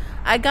lower it.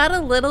 I got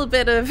a little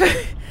bit of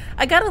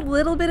I got a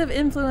little bit of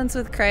influence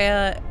with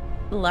Kreia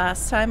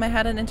last time I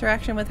had an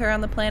interaction with her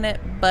on the planet,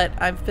 but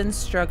I've been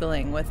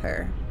struggling with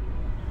her.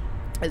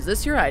 Is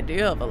this your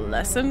idea of a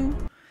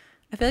lesson?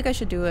 I feel like I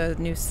should do a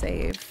new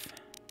save.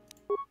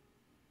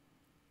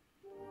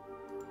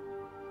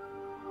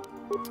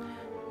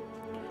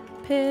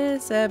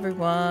 Piss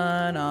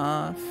everyone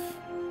off.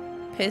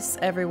 Piss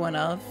everyone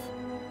off.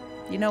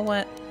 You know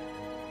what?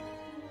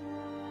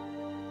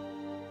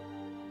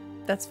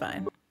 That's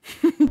fine.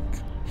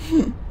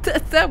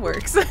 that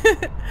works.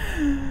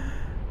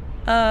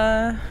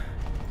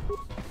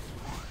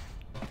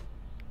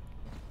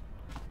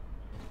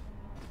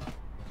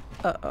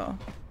 Uh-oh.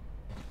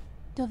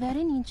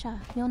 Doverincha,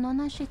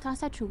 yonona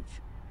shitasa chuch.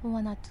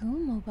 Wanatu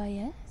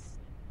mobayes.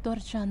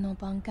 Dorcha no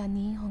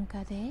bankani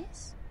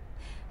honkades.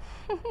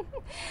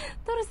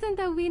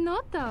 Torsenta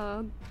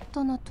winota.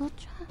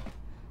 Tonotucha.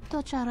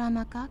 Tocha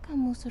ramakaka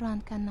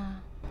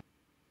musurankana.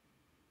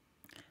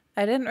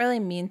 I didn't really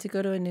mean to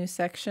go to a new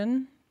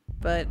section,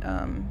 but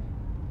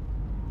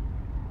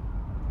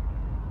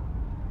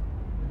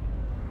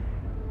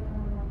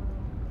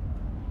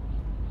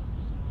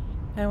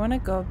I want to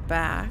go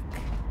back.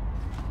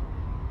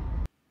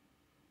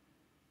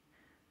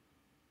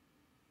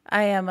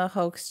 I am a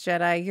hoax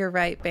Jedi. You're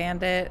right,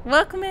 Bandit.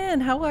 Welcome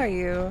in. How are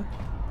you?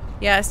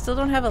 Yeah, I still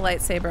don't have a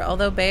lightsaber,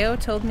 although Bao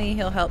told me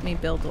he'll help me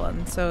build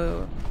one.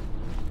 So,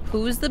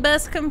 who's the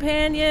best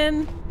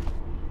companion?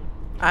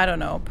 I don't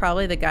know.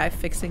 Probably the guy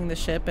fixing the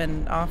ship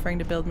and offering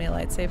to build me a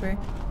lightsaber.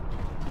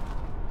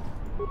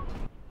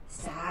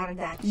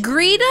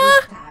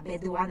 Greta?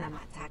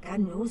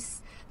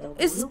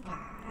 Is...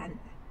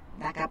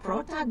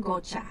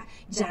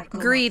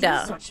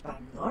 Greta.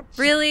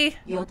 Really?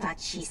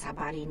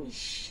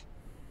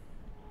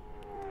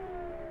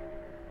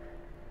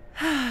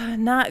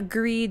 Not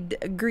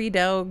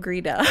Greedo.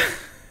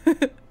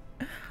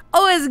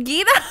 Oh, it's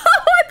Gita?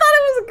 I thought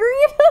it was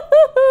Greedo.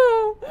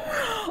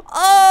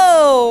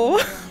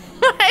 Oh,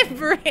 my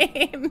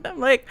brain. I'm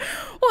like,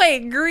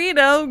 wait,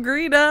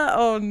 Greedo.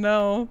 Oh,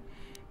 no.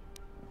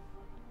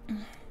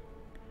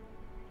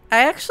 I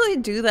actually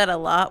do that a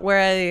lot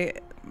where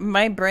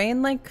my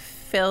brain like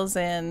fills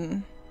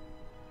in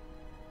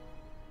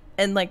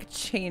and like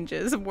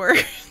changes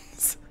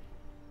words.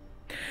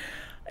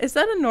 Is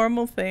that a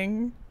normal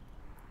thing?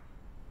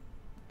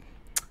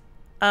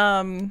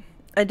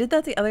 I did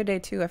that the other day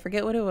too. I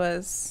forget what it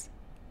was.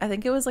 I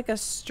think it was like a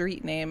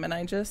street name and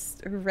I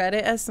just read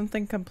it as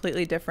something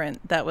completely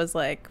different that was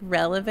like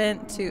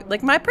relevant to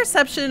like my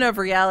perception of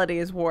reality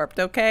is warped,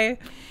 okay?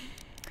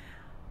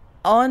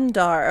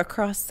 Ondar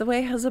across the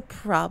way has a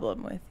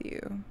problem with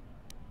you.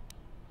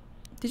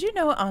 Did you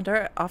know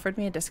Ondar offered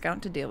me a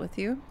discount to deal with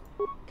you?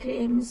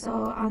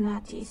 Krimso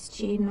anatis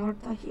chi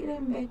norta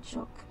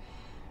hirembechok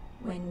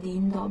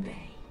wendindo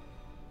bay.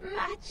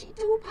 Machi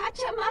tu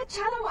pacha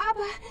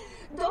machalawaba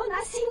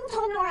dona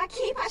sinto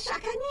noraki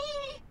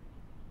pashakani.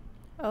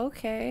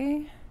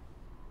 Okay.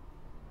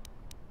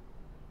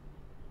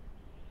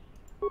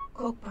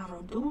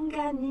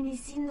 Kokparodunga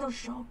nimisindo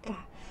shoka.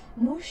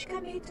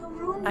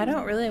 I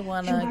don't really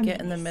want to get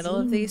in the middle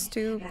of these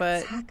two,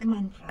 but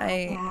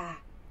I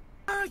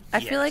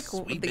feel like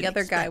the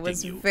other guy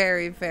was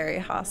very, very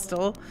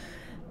hostile,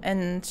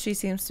 and she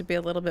seems to be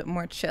a little bit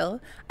more chill.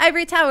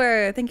 Ivory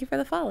Tower, thank you for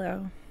the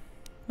follow.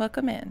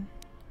 Welcome in.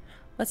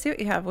 Let's see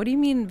what you have. What do you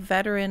mean,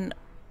 veteran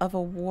of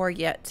a war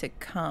yet to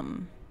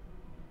come?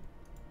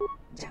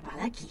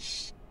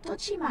 Jabalakish,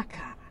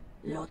 Tochimaka,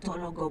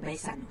 Lotologo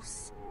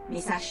Besanus,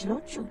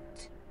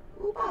 Misashlochut,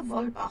 Uba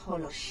Volpa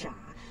Holosha.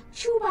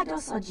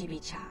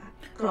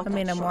 I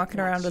mean, I'm walking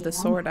around with a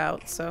sword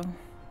out, so...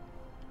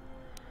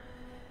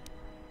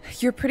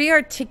 You're pretty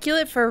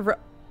articulate for...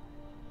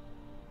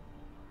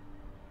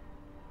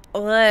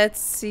 Let's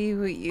see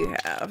what you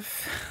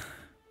have.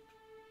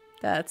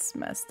 That's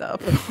messed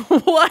up.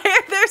 Why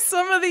are there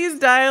some of these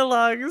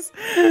dialogues?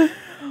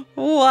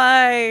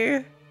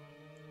 Why?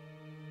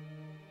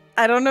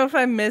 I don't know if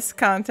I miss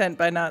content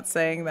by not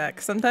saying that.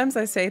 'Cause sometimes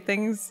I say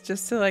things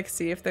just to like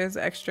see if there's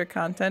extra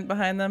content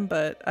behind them,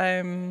 but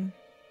I'm...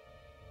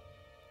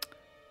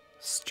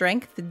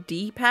 Strength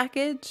D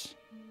package?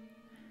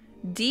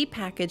 D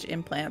package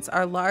implants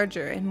are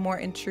larger and more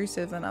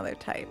intrusive than other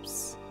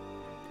types.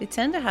 They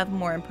tend to have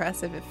more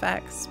impressive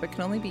effects, but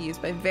can only be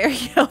used by very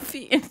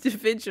healthy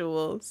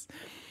individuals.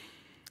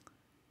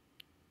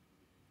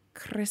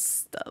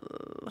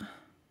 Crystal.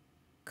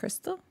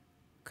 Crystal?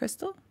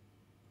 Crystal?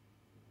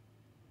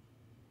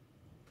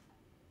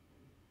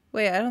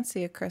 Wait, I don't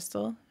see a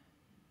crystal.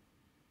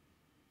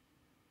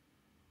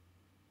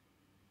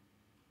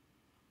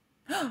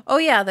 Oh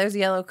yeah, there's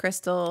yellow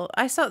crystal.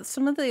 I saw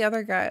some of the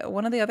other guy,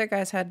 one of the other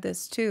guys had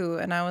this too,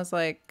 and I was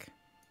like,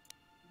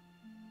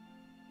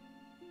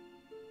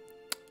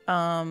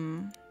 I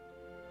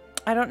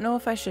don't know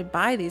if I should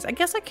buy these. I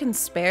guess I can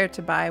spare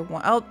to buy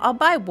one. I'll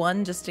buy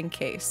one just in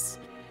case.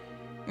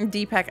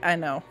 D-Pack, I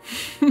know.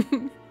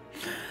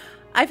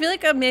 I feel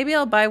like maybe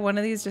I'll buy one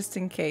of these just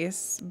in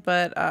case,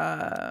 but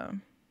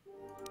I'm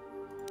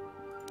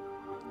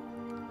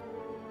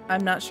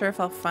not sure if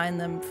I'll find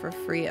them for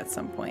free at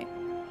some point.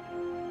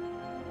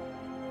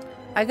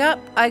 I got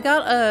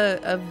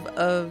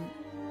a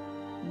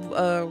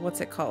what's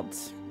it called?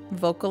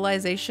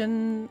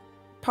 Vocalization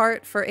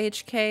part for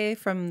HK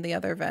from the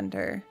other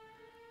vendor,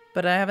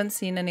 but I haven't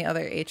seen any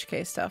other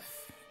HK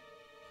stuff,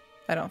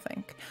 I don't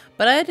think.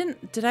 But I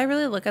did I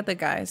really look at the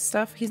guy's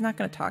stuff? He's not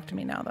gonna talk to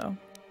me now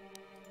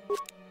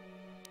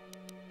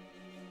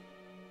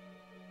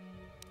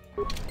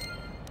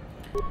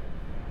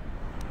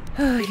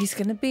though. He's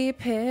gonna be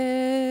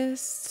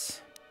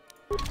pissed.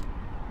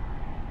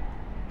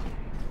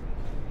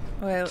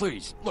 Well,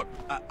 please, look,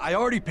 I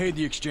already paid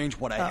the exchange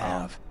what I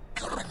have.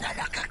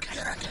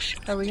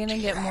 Are we gonna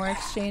get more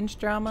exchange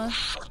drama?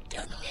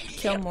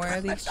 Kill more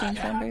of the exchange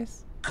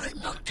members?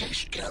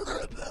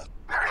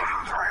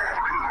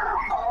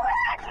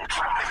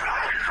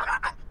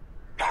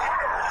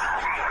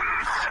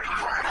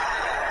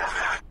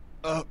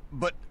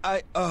 But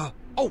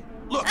oh,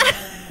 look,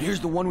 here's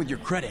the one with your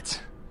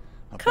credits.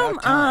 Come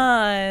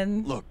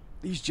on. Look,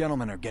 these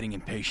gentlemen are getting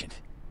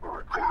impatient.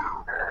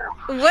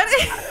 What?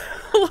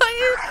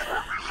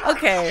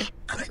 Okay.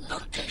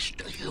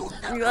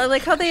 I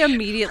like how they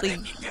immediately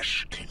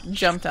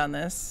jumped on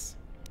this.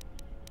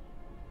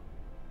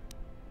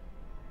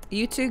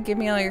 You two give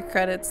me all your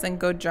credits, then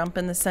go jump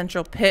in the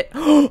central pit.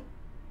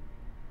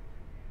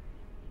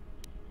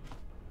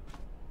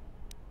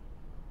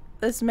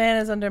 This man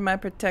is under my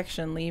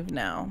protection. Leave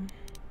now.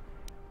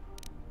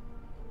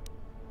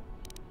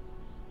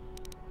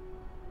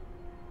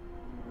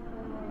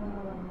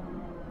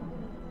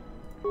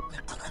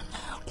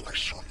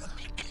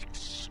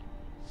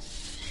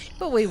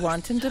 But we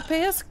want him to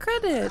pay us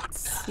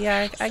credits.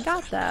 Yeah, I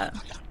got that.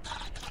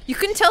 You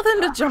can tell them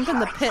to jump in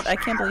the pit. I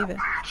can't believe it.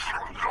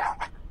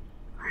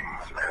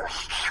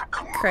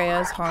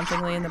 Kreia is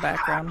hauntingly in the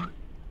background.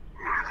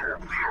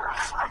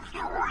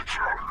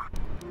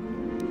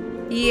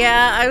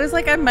 Yeah, I was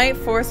like, I might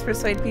force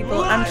persuade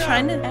people. I'm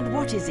trying to... And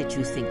what is it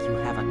you think you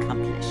have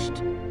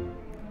accomplished?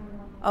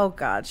 Oh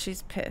god,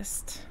 she's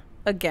pissed.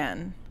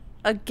 Again.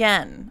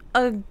 Again.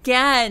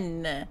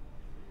 Again!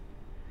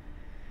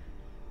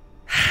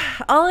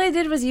 All I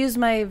did was use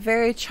my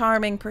very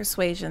charming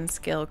persuasion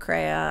skill,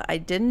 Kreia. I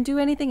didn't do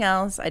anything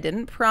else. I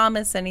didn't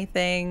promise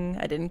anything.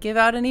 I didn't give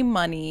out any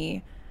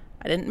money.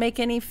 I didn't make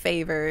any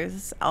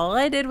favors. All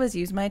I did was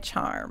use my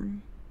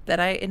charm that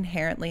I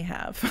inherently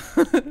have.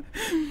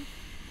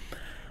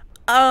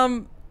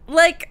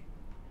 Like,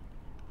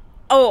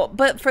 oh,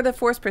 but for the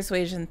force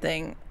persuasion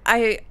thing,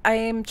 I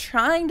am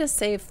trying to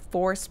save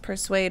force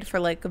persuade for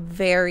like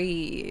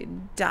very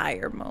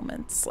dire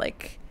moments.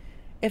 Like,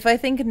 if I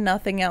think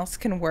nothing else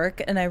can work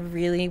and I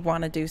really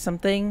want to do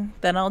something,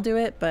 then I'll do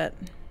it, but...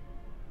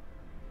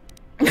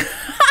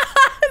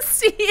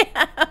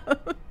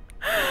 CM!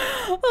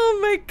 Oh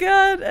my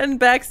god. And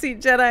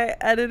Backseat Jedi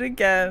at it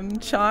again.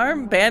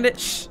 Charm? Bandit?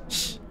 Shh,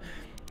 shh.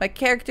 My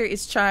character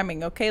is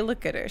charming, okay?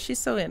 Look at her. She's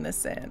so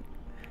innocent.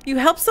 You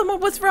help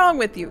someone, what's wrong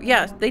with you?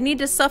 Yeah, they need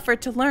to suffer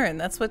to learn.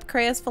 That's what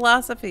Kreia's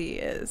philosophy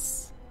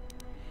is.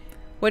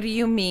 What do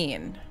you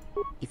mean?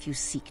 If you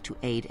seek to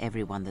aid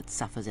everyone that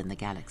suffers in the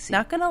galaxy,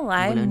 not gonna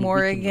lie,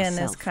 Morrigan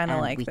is kind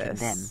of like this.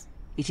 Them.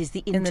 It is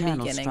the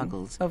internal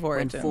struggles of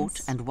Origins, when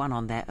fought and won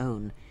on their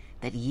own,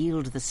 that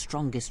yield the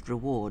strongest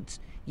rewards.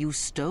 You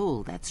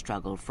stole that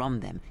struggle from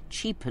them,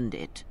 cheapened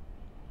it.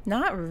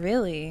 Not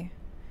really.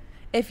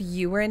 If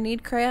you were in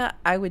need, Kreia,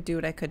 I would do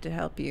what I could to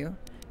help you.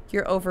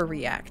 You're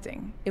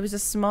overreacting. It was a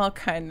small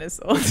kindness,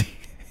 oldie.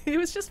 It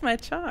was just my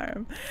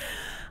charm.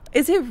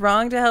 Is it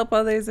wrong to help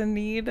others in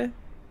need?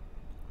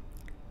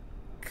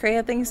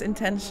 Kreia thinks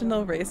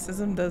intentional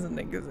racism doesn't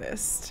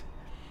exist.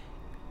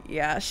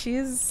 Yeah,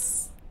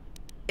 she's...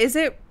 Is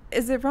it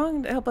Is it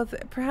wrong to help with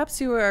it?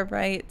 Perhaps you are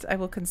right. I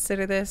will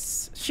consider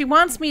this. She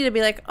wants me to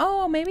be like,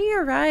 oh, maybe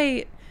you're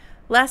right.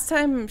 Last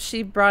time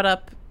she brought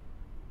up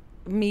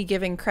me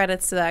giving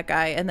credits to that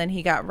guy and then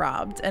he got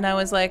robbed. And I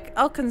was like,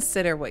 I'll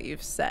consider what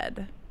you've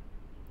said.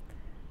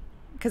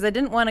 Because I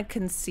didn't want to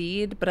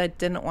concede, but I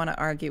didn't want to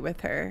argue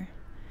with her.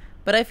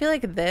 But I feel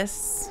like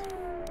this...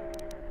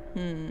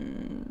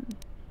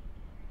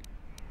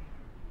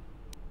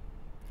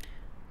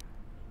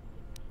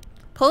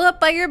 Pull up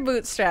by your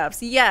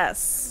bootstraps.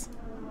 Yes.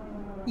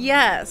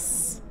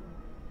 Yes.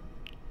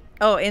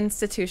 Oh,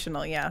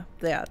 institutional. Yeah.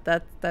 Yeah,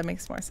 that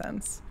makes more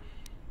sense.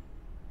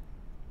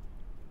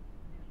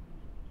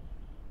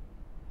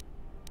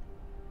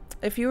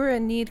 If you were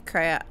in need,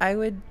 Kreia, I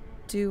would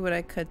do what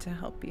I could to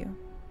help you.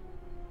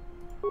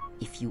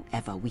 If you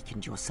ever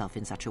weakened yourself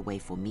in such a way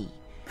for me,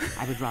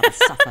 I would rather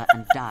suffer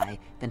and die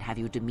than have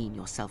you demean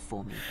yourself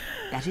for me.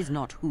 That is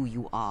not who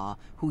you are,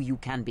 who you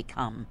can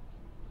become.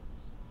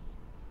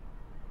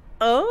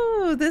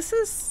 Oh, this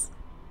is...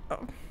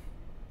 Oh.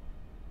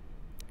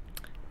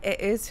 It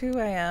is who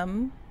I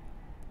am.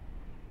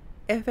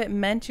 If it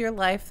meant your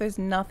life, there's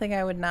nothing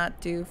I would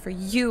not do for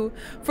you,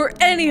 for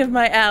any of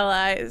my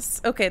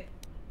allies. Okay,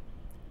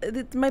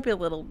 it might be a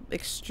little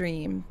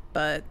extreme,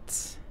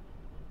 but...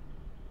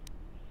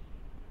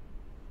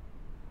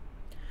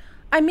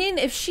 I mean,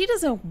 if she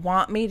doesn't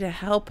want me to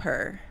help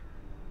her,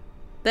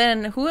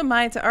 then who am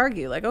I to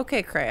argue? Like,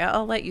 okay, Kreia,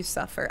 I'll let you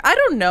suffer. I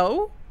don't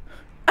know.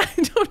 I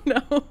don't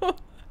know.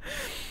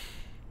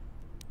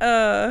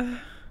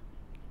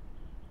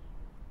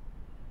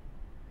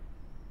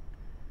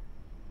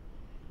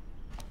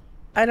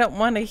 I don't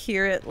want to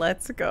hear it.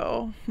 Let's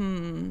go.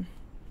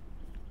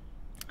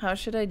 How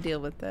should I deal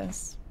with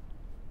this?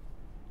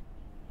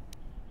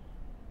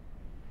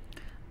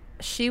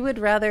 She would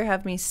rather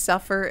have me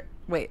suffer.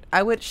 Wait,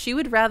 she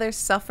would rather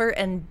suffer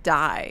and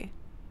die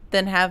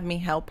than have me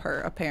help her,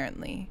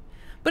 apparently.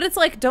 But it's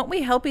like, don't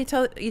we help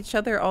each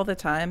other all the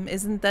time?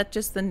 Isn't that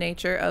just the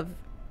nature of...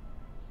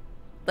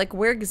 Like,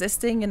 we're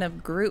existing in a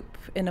group,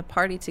 in a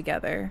party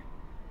together.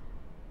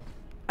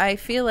 I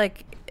feel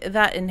like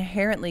that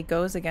inherently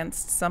goes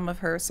against some of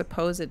her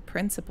supposed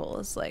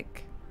principles,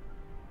 like...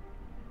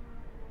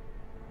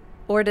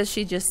 Or does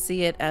she just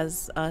see it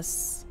as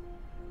us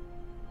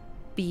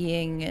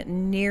being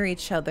near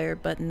each other,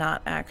 but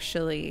not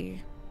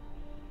actually...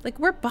 Like,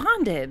 we're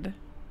bonded.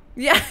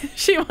 Yeah,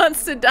 she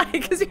wants to die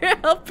because you're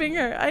helping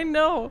her. I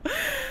know.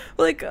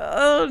 Like,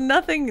 oh,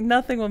 nothing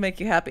will make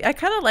you happy. I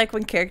kind of like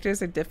when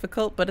characters are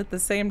difficult, but at the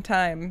same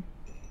time,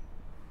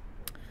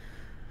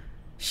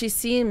 she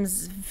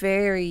seems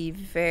very,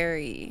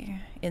 very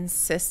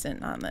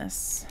insistent on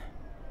this.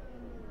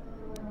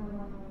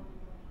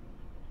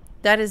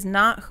 That is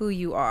not who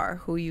you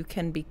are, who you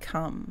can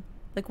become.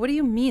 Like, what do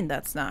you mean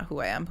that's not who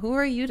I am? Who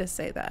are you to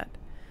say that?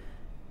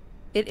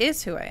 It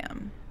is who I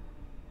am.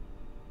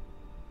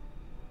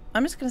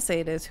 I'm just gonna say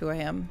it is who I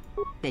am.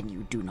 Then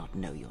you do not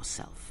know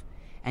yourself,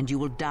 and you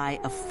will die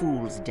a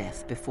fool's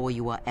death before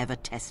you are ever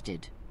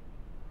tested.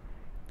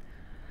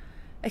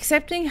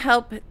 Accepting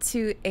help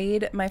to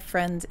aid my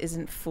friends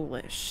isn't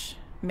foolish.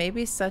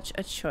 Maybe such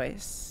a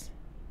choice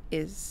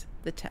is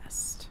the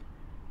test.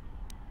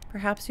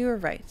 Perhaps you are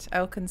right.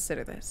 I will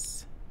consider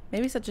this.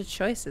 Maybe such a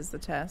choice is the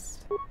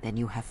test. Then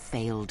you have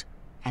failed,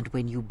 and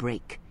when you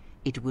break,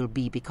 it will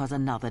be because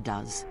another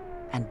does,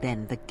 and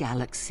then the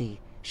galaxy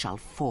shall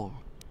fall.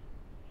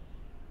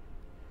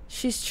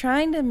 She's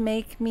trying to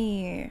make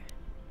me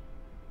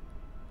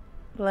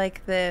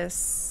like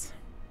this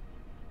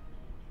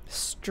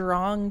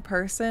strong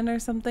person or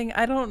something.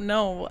 I don't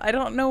know. I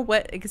don't know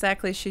what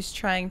exactly she's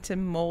trying to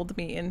mold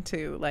me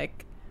into.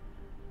 Like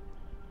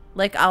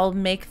I'll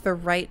make the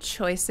right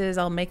choices.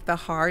 I'll make the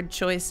hard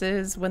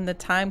choices when the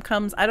time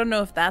comes. I don't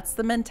know if that's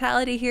the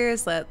mentality here,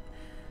 is that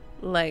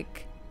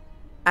like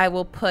I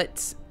will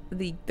put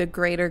the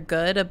greater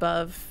good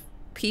above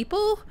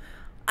people.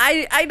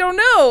 I don't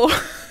know.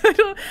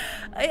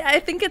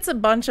 I think it's a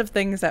bunch of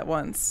things at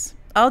once.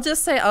 I'll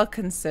just say I'll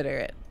consider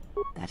it.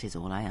 That is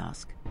all I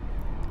ask.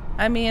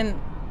 I mean,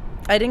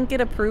 I didn't get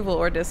approval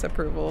or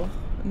disapproval.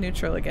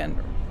 Neutral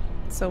again.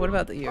 So what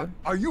about you?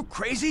 Are you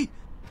crazy?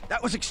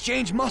 That was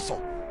exchange muscle.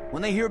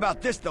 When they hear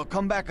about this, they'll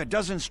come back a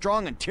dozen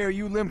strong and tear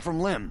you limb from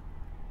limb.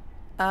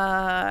 Did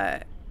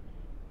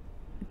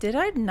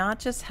I not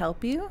just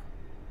help you?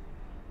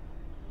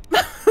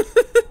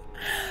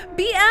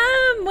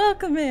 BM,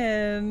 welcome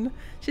in.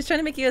 She's trying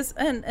to make you as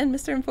and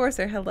Mr.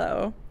 Enforcer,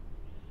 hello.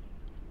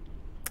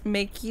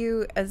 Make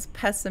you as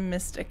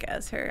pessimistic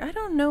as her. I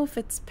don't know if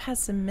it's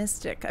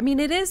pessimistic. I mean,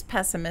 it is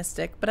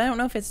pessimistic, but I don't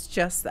know if it's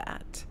just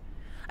that.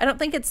 I don't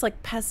think it's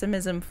like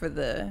pessimism for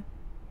the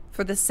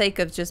sake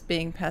of just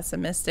being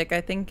pessimistic.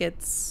 I think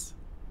it's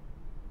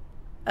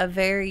a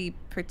very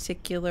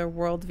particular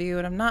worldview,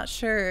 and I'm not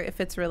sure if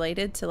it's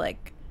related to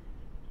like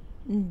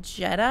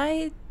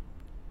Jedi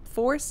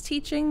Force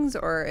teachings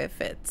or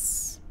if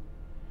it's...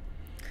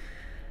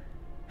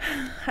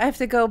 I have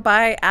to go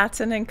buy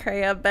Aten and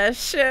Kreia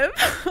best ship.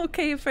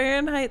 Okay,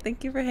 Fahrenheit,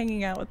 thank you for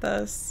hanging out with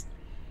us.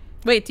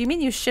 Wait, do you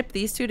mean you ship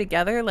these two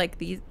together? Like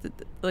these,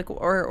 like,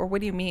 or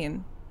what do you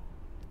mean?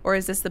 Or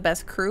is this the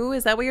best crew?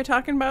 Is that what you're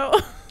talking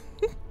about?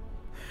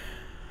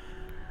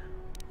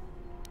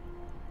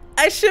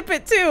 I ship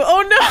it too.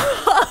 Oh no,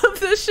 all of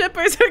the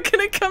shippers are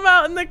gonna come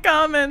out in the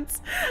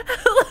comments.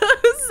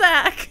 Hello,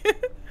 Zach.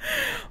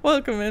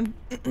 Welcome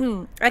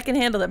in. I can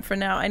handle them for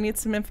now. I need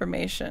some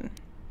information.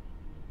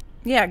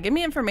 Yeah, give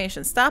me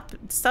information. Stop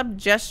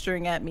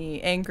gesturing at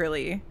me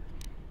angrily.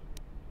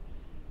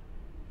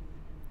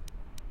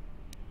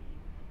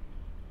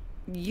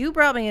 You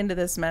brought me into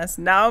this mess.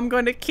 Now I'm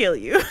going to kill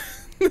you.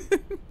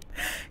 Can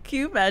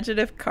you imagine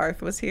if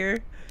Karth was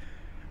here?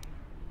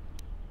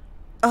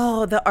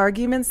 Oh, the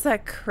arguments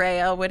that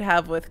Kreia would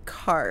have with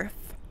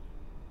Karth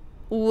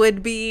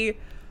would be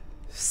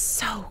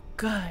so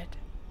good.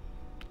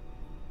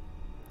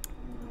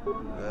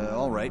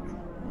 All right.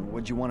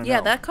 What'd you want to know?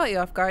 Yeah, that caught you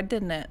off guard,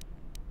 didn't it?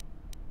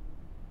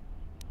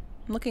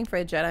 I'm looking for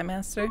a Jedi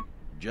Master.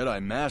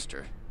 Jedi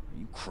Master? Are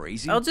you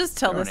crazy? I'll just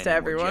tell There this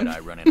aren't to any more everyone.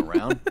 Jedi running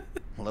around,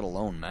 let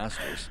alone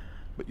Masters.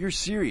 But you're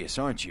serious,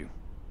 aren't you?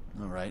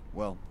 All right.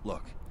 Well,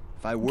 look.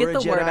 If I were Get a the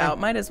Jedi, word out.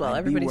 Might as well. I'd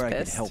Everybody's be where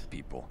pissed. I could help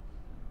people.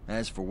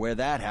 As for where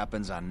that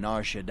happens on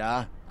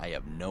nar-shaddaa, I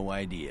have no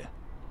idea.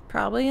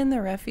 Probably in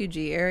the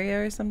refugee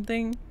area or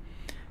something.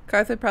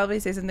 Karth would probably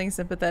say something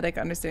sympathetic,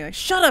 understanding, like,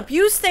 shut up,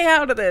 you stay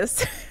out of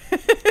this.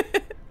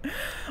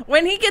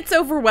 When he gets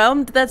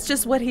overwhelmed, that's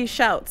just what he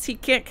shouts. He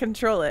can't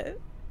control it.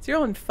 It's your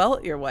own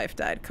fault your wife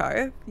died,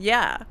 Karth.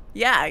 Yeah,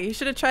 you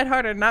should have tried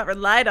harder and not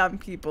relied on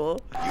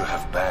people. You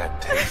have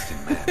bad taste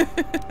in men.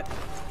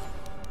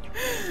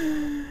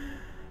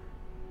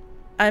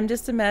 I'm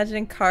just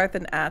imagining Karth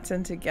and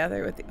Atten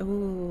together with...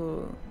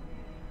 Ooh.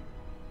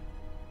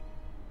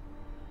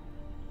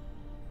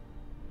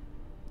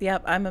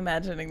 Yep, I'm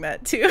imagining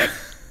that too.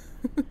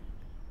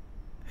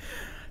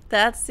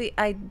 That's the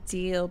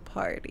ideal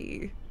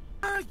party.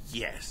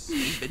 Yes,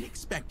 we've been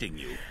expecting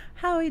you.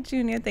 Howie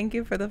Jr., thank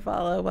you for the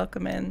follow.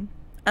 Welcome in.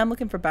 I'm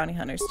looking for bounty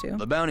hunters too.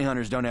 The bounty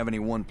hunters don't have any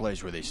one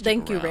place where they stick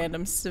Thank around. you,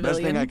 random civilian.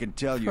 Best thing I can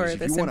tell you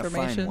is if you want to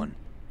find information. one,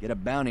 get a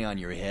bounty on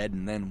your head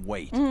and then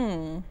wait.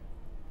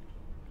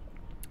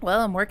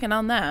 Well, I'm working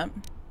on that.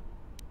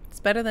 It's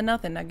better than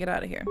nothing. Now get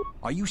out of here.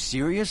 Are you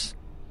serious?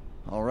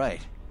 All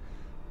right.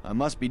 I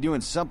must be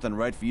doing something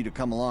right for you to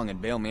come along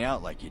and bail me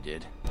out like you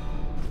did.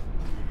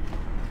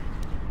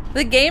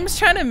 The game's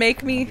trying to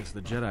make me... I guess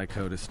the Jedi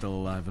Code is still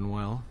alive and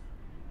well.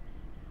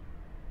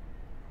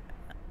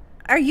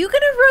 Are you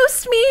gonna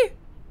roast me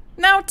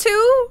now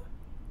too?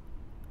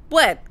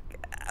 What?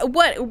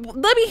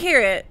 Let me hear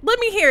it. Let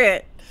me hear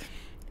it.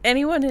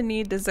 Anyone in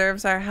need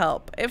deserves our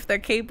help if they're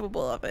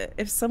capable of it.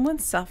 If someone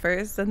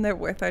suffers, then they're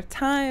worth our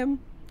time.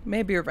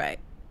 Maybe you're right.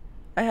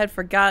 I had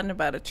forgotten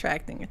about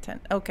attracting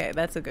attention. Okay,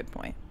 that's a good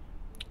point.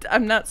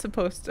 I'm not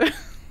supposed to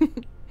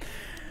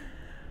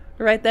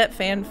write that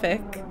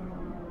fanfic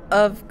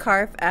of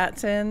Karth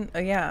Atten. Oh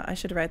yeah, I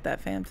should write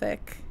that fanfic.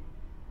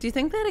 Do you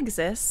think that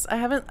exists?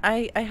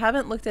 I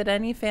haven't looked at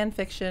any fan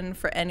fiction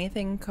for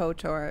anything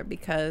KOTOR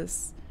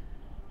because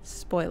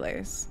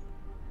spoilers.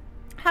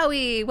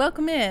 Howie,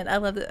 welcome in. I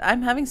love it.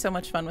 I'm having so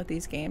much fun with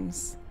these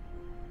games.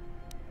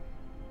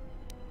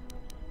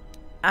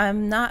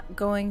 I'm not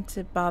going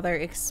to bother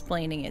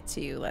explaining it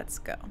to you. Let's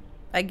go.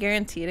 I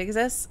guarantee it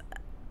exists.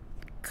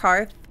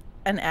 Karth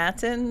and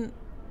Atten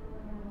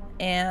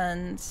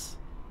and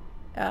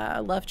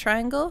love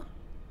triangle.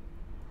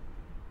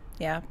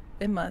 Yeah,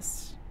 it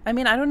must. I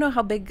mean, I don't know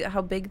how big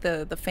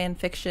the fan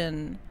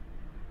fiction.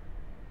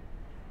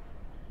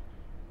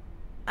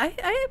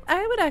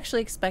 I would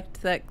actually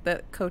expect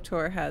that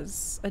KOTOR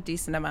has a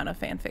decent amount of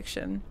fan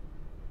fiction.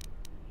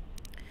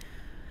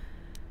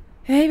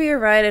 Maybe you're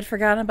right. I'd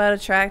forgotten about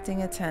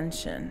attracting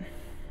attention.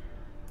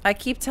 I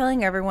keep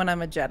telling everyone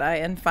I'm a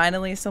Jedi, and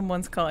finally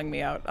someone's calling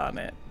me out on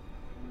it.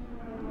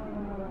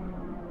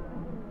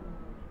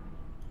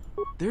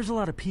 There's a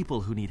lot of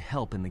people who need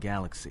help in the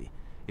galaxy.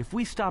 If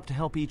we stop to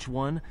help each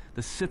one,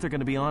 the Sith are going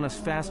to be on us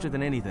faster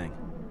than anything.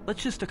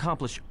 Let's just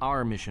accomplish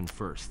our mission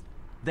first,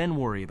 then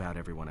worry about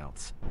everyone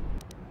else.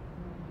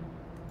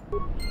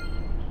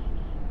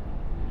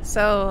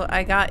 So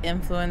I got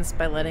influenced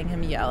by letting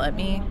him yell at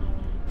me.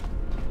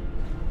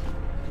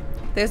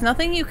 There's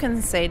nothing you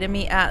can say to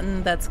me,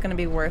 Atten, that's going to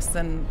be worse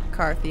than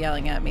Karth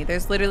yelling at me.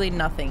 There's literally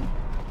nothing.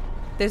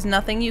 There's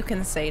nothing you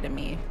can say to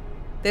me.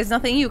 There's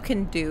nothing you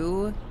can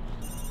do.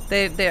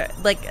 They're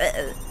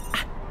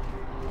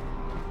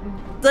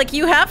like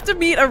you have to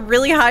meet a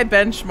really high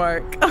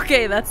benchmark.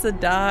 Okay, that's the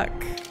dock.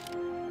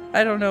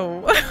 I don't know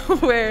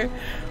where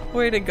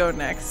to go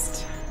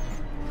next.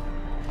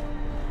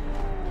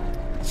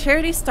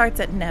 Charity starts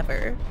at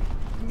never.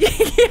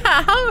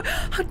 Yeah, how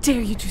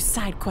dare you do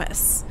side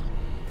quests?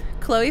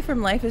 Chloe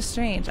from Life is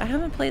Strange. I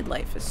haven't played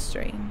Life is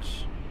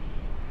Strange.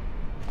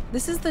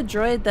 This is the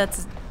droid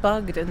that's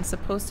bugged and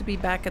supposed to be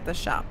back at the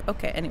shop.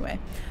 Okay, anyway.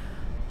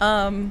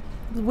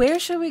 Where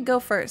should we go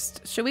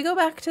first? Should we go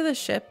back to the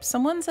ship?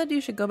 Someone said you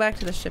should go back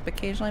to the ship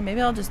occasionally. Maybe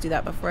I'll just do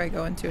that before I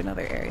go into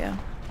another area.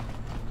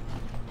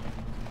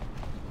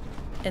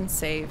 And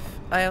save.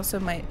 I also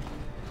might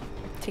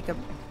take a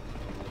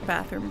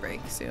bathroom break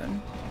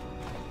soon.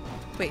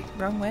 Wait,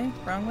 wrong way?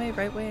 Wrong way?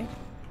 Right way?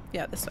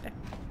 Yeah, this way.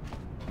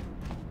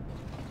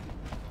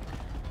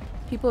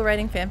 People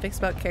writing fanfics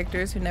about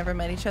characters who never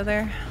met each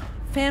other.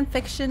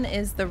 Fanfiction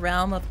is the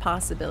realm of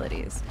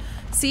possibilities.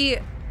 See,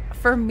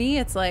 for me,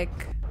 it's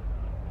like,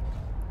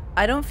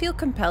 I don't feel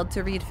compelled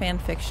to read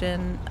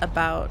fanfiction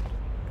about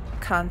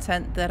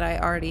content that I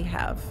already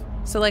have.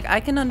 So like, I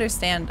can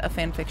understand a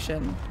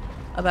fanfiction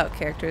about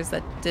characters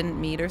that didn't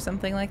meet or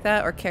something like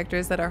that, or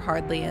characters that are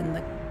hardly in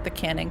the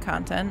canon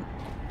content.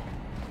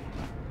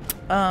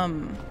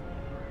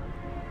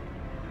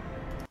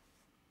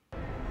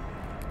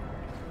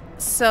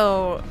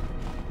 So,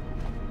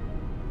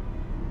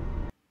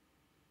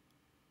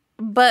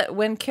 but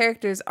when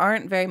characters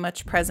aren't very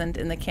much present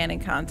in the canon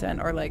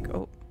content, or like,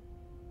 oh,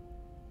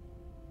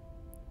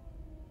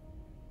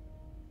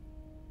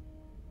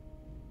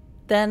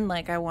 then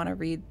like I want to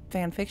read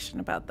fan fiction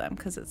about them,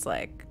 because it's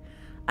like,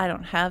 I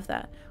don't have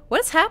that.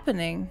 What's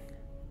happening?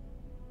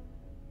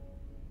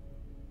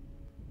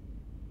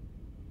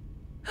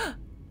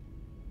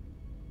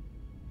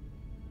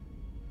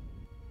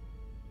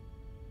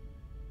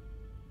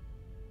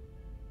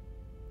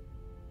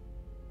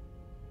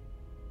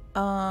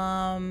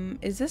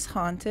 Is this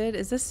haunted?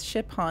 Is this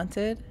ship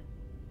haunted?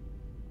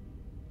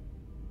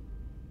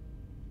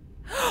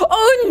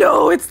 Oh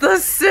no, it's the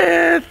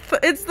Sith!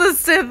 It's the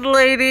Sith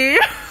lady!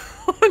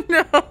 Oh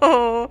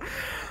no!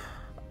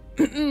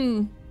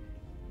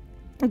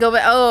 Go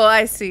back. Oh,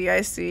 I see,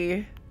 I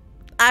see.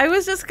 I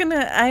was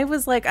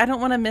like, I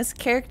don't want to miss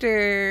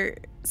character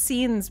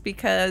scenes,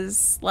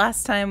 because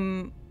last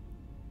time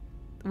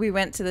we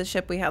went to the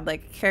ship, we had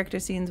like character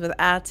scenes with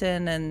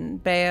Aten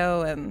and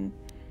Bao, and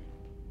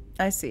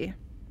I see.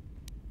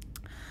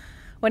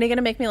 When are you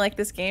gonna make me like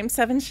this game?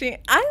 7She?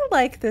 I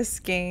like this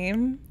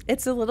game.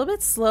 It's a little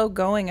bit slow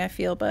going, I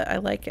feel, but I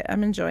like it.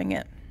 I'm enjoying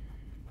it.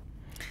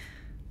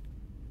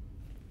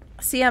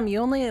 CM, you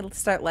only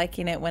start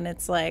liking it when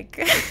it's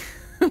like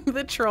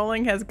the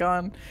trolling has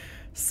gone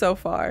so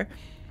far.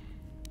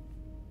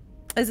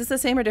 Is this the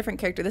same or different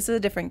character? This is a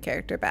different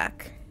character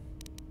back.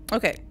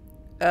 Okay.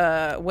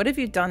 What have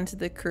you done to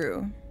the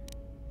crew?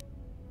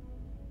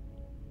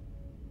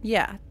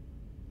 Yeah.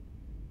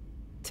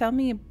 Tell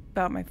me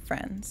about my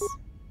friends.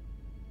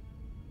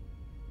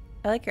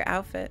 I like your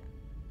outfit.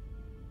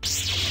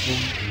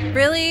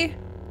 Really?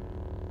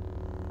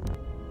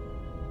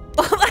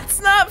 Well, that's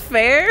not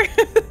fair.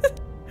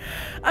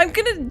 I'm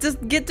gonna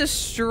just get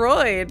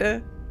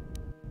destroyed.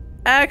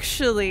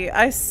 Actually,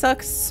 I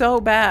suck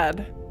so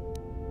bad.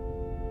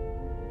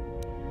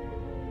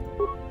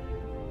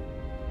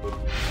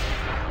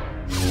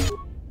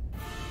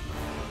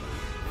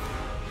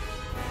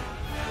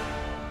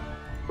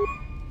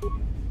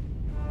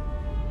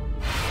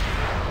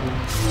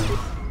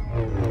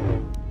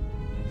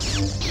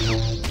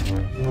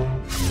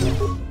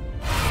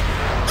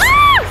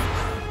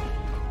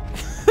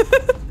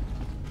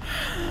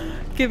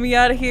 Get me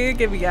out of here,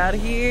 get me out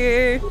of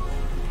here.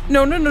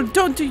 No, no, no,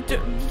 don't do,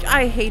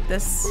 I hate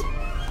this.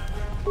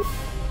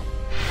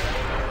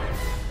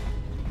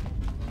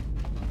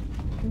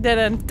 Dead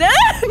end. Dead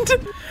end!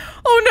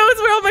 Oh no,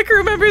 it's where all my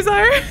crew members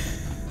are.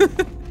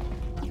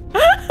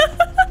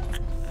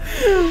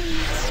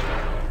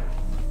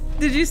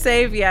 Did you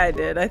save? Yeah, I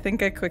did. I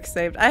think I quick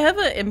saved. I have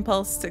an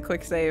impulse to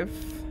quick save.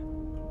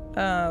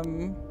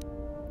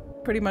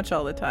 Pretty much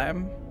all the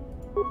time.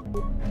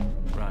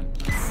 Run.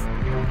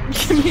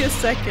 Give me a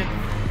second.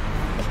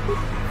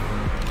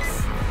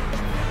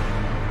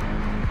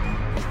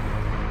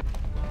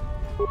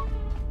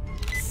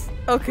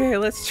 Okay,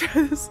 let's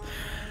try this.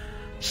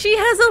 She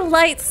has a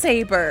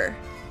lightsaber.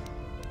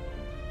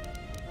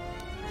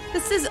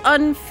 This is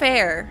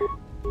unfair.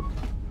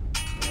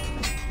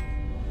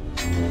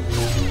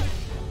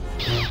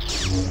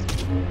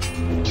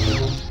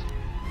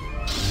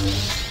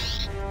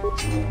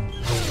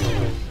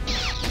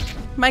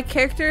 My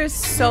character is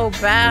so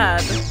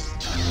bad.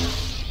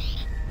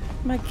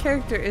 My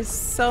character is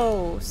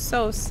so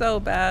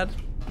bad.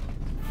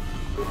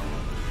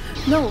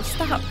 No,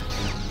 stop.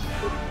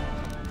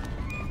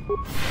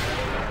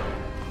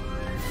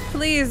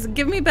 Please,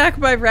 give me back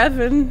my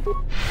Revan.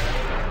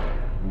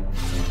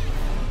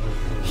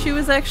 She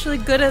was actually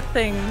good at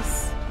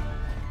things.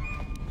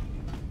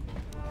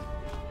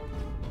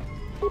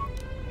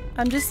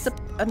 I'm just a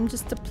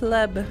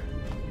pleb.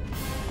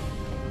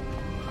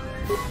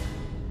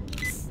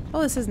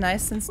 Oh, this is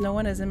nice since no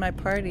one is in my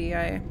party.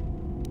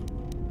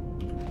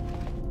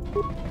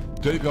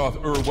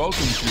 Dagoth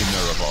welcomes you,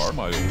 Nerevar,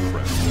 my old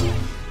friend.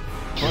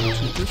 But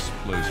to this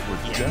place where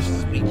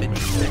guests we've been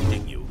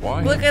expecting you.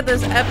 Why? Look at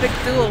this epic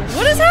duel.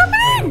 What is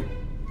happening?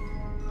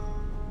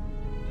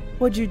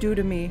 What'd you do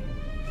to me?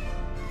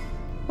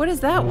 What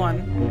is that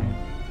one?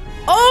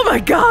 Oh my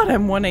god,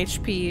 I'm 1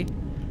 HP.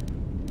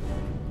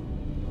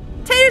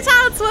 Tater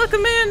Tots,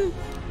 welcome in!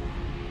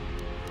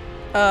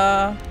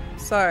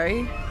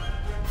 Sorry.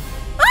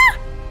 Ah!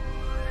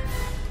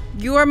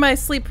 You are my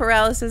sleep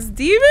paralysis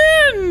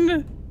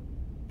demon!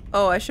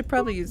 Oh, I should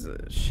probably use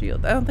a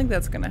shield. I don't think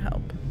that's gonna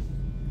help.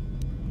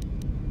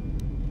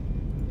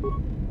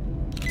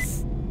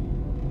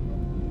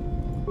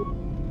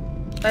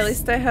 At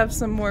least I have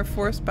some more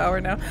force power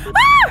now.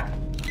 Ah!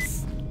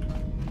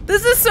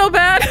 This is so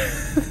bad!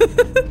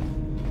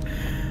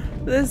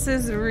 This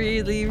is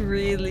really,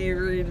 really,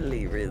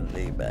 really,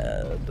 really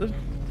bad.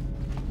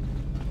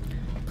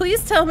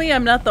 Please tell me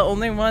I'm not the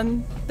only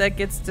one that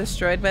gets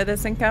destroyed by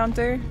this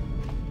encounter.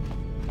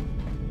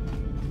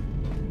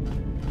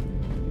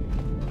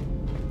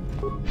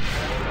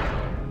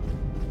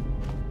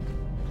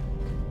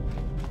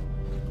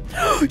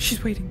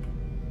 She's waiting.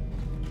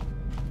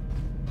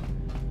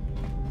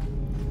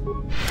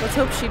 Let's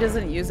hope she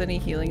doesn't use any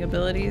healing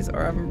abilities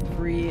or I'm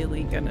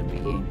really gonna be...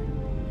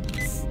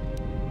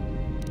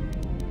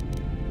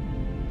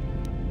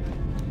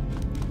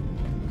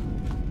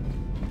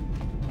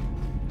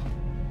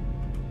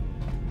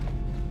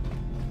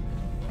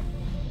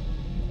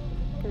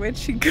 Where'd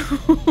she go?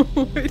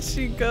 Where'd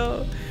she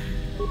go?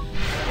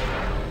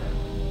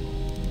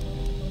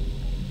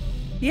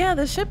 Yeah,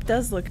 the ship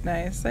does look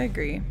nice. I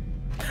agree.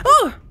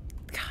 Oh!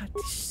 God,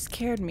 she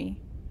scared me.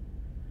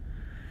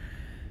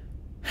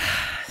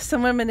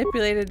 Someone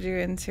manipulated you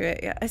into it.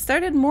 Yeah, I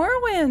started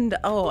Morrowind.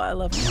 Oh, I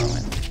love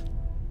Morrowind.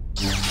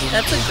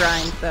 That's a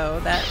grind, though.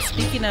 That,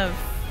 speaking of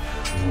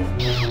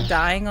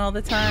dying all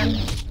the time.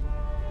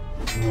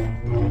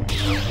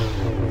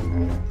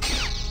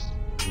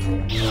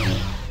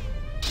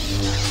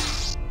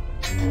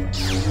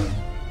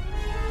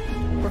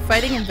 We're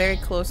fighting in very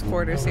close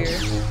quarters here.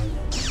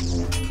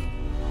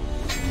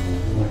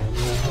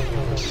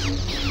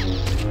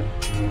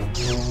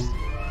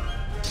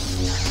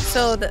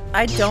 So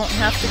I don't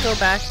have to go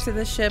back to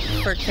the ship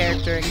for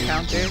character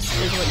encounters,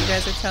 is what you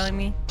guys are telling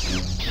me?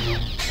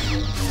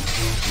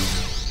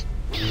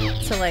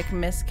 To like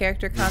miss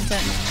character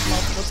content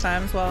multiple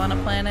times while on a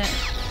planet?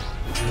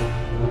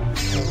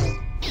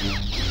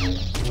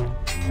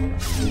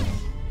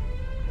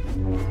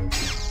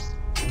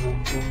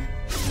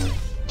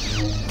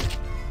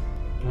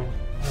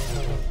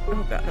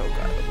 Oh god, oh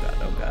god, oh god,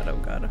 oh god, oh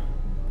god.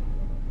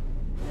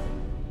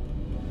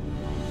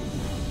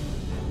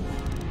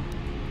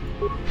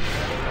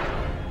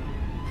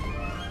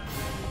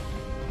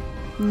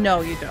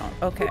 No, you don't.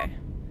 Okay.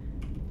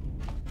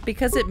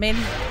 Because it made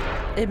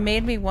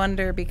me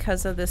wonder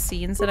because of the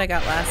scenes that I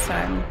got last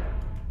time.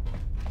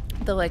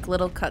 The like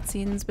little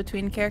cutscenes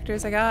between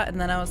characters I got,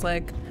 and then I was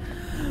like,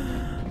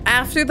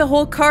 after the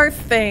whole Karth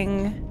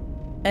thing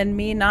and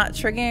me not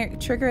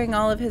triggering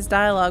all of his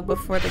dialogue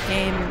before the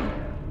game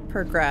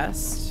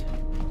progressed,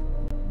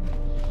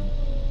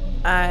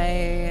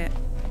 I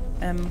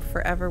am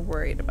forever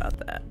worried about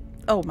that.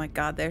 Oh my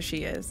god, there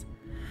she is.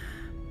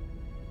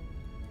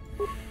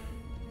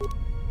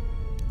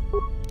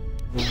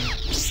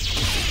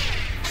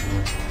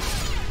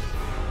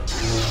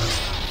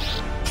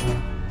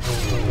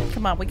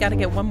 Come on, we gotta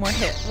get one more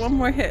hit. One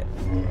more hit.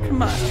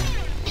 Come on.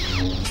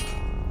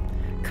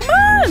 Come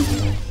on!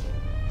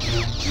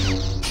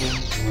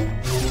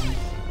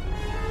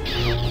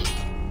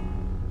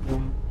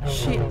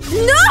 She...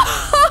 No!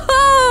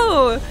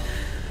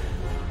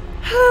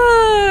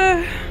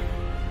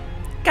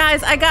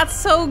 Guys, I got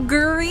so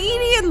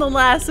greedy in the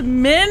last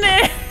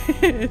minute.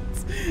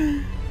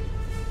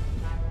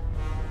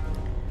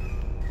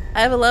 I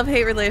have a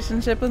love-hate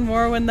relationship with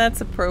Morrowind. That's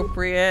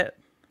appropriate.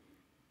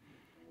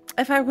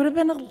 If I would have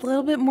been a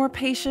little bit more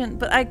patient,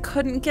 but I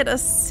couldn't get a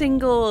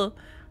single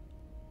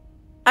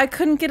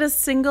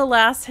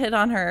last hit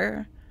on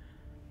her.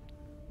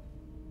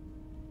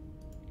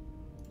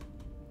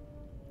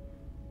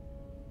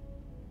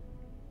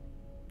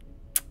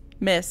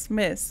 Miss,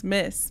 miss,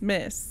 miss,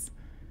 miss.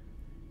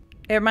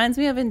 It reminds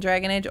me of in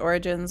Dragon Age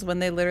Origins when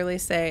they literally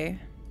say,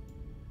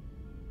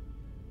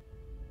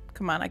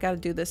 come on, I gotta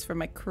do this for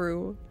my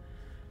crew.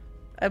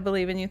 I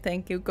believe in you.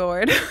 Thank you,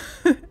 Gord.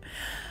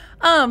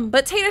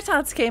 But Tater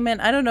Tots came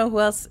in. I don't know who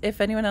else, if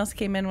anyone else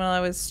came in while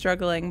I was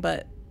struggling,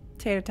 but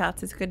Tater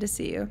Tots, it's good to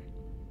see you.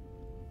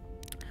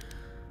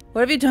 What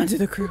have you done to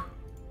the crew?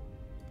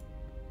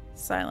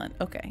 Silent.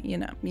 Okay, you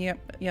know.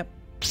 Yep, yep.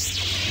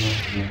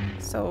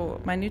 So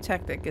my new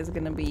tactic is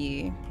gonna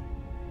be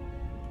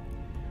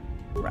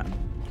run.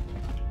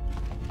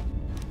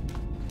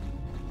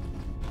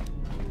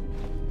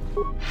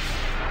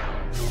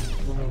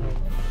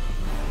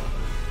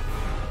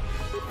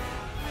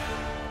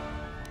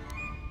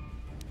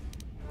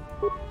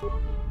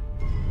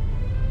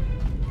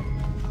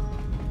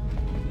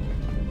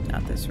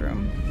 Not this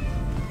room.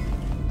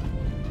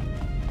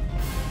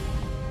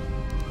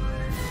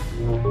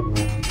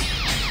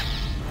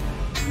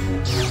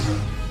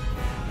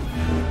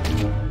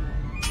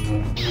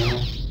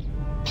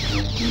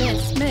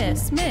 Miss,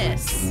 miss,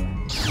 miss.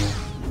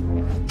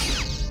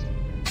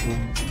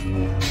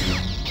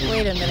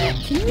 Wait a minute.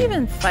 Can you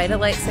even fight a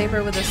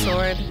lightsaber with a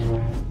sword?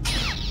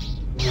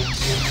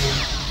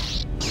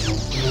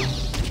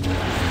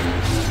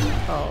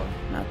 Oh,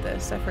 not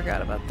this. I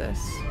forgot about this.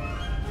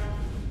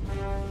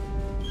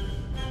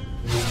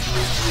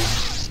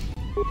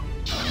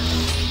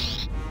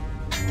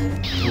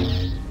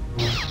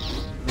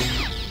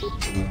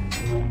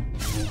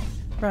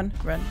 Run,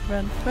 run,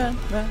 run, run,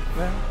 run,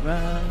 run,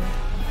 run.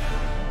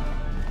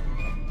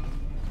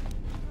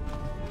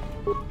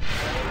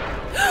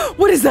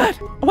 What is that?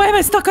 Why am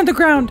I stuck on the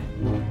ground?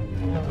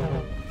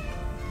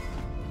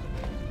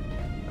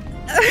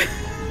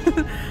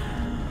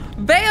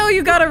 Bao,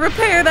 you gotta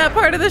repair that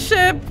part of the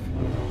ship!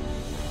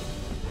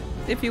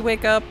 If you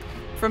wake up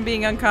from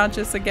being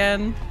unconscious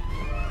again.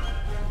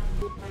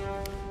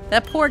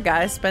 That poor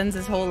guy spends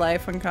his whole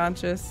life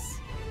unconscious.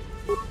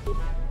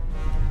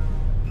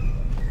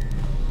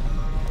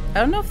 I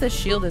don't know if this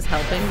shield is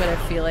helping, but I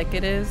feel like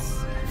it is.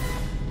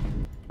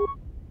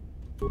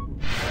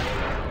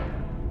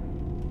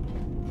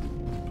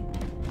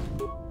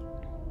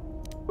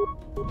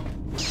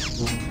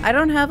 I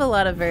don't have a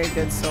lot of very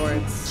good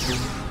swords.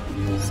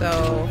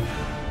 So...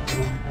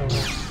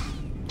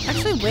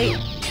 Actually, wait.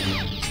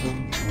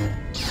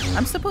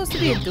 I'm supposed to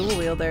be a dual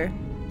wielder.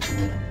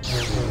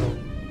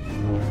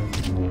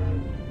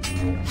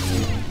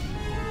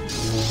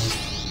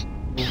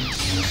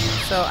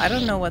 So I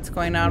don't know what's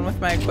going on with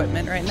my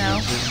equipment right now.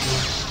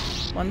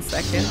 1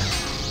 second.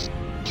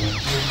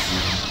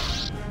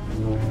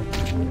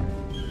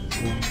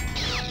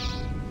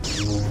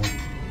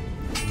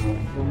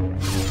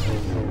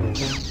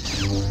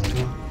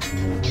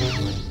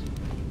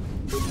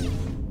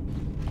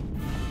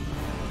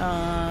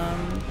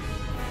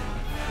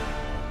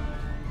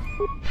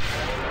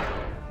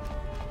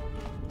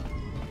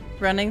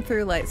 Running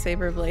through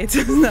lightsaber blades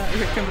is not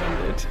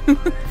recommended.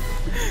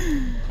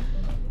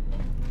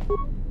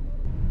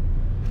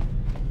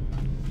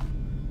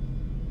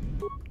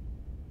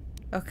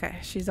 Okay,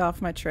 she's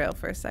off my trail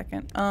for a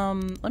second.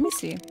 Let me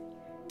see.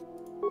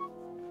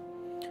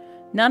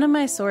 None of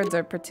my swords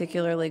are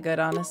particularly good,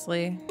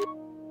 honestly.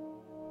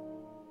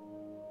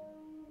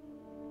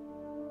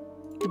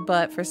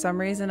 But for some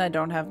reason, I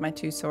don't have my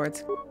 2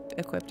 swords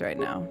equipped right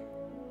now.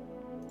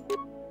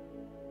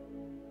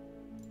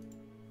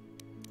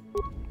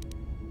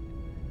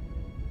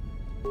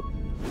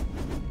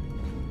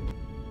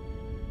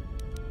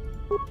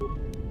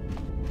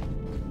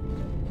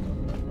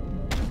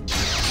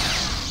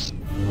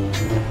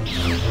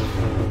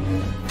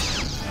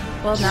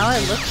 Well, now I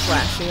look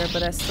flashier,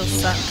 but I still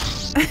suck.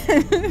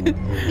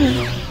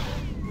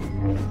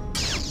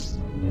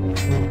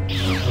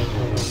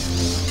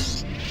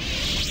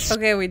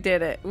 Okay, we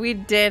did it. We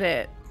did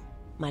it.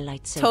 My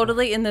lightsaber.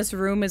 Totally in this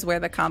room is where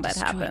the combat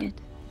happened.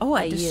 Oh,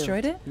 I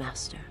destroyed it?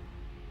 Master.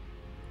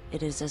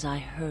 It is as I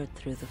heard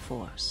through the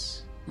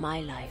Force.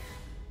 My life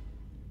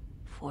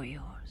for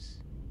yours.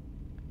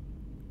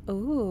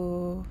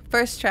 Ooh.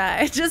 First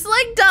try. Just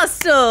like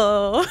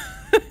Dustle!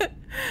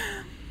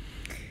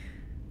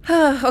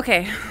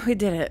 Okay, we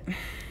did it.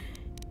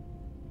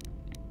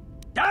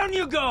 Down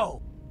you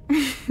go!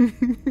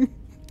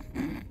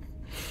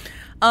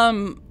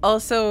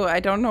 Also,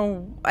 I don't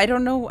know,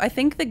 I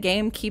think the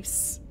game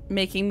keeps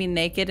making me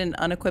naked and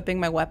unequipping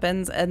my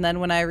weapons, and then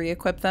when I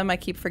re-equip them, I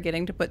keep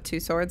forgetting to put 2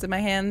 swords in my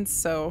hands,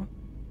 so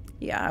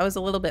yeah, I was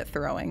a little bit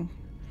throwing.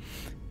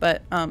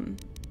 But,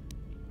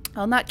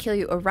 I'll not kill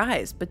you.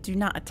 Arise, but do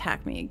not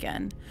attack me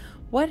again.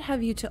 What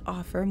have you to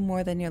offer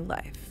more than your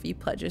life? You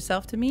pledge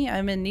yourself to me?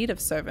 I'm in need of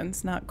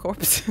servants, not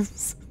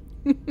corpses.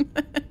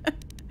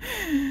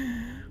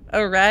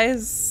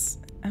 Arise.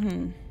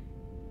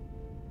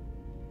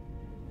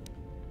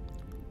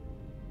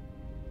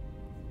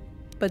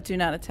 But do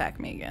not attack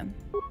me again.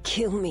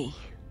 Kill me.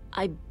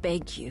 I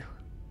beg you.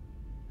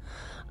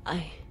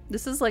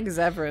 This is like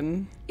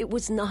Zevran. It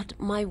was not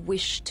my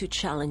wish to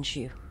challenge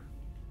you.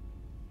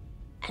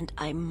 And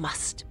I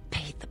must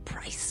pay the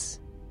price.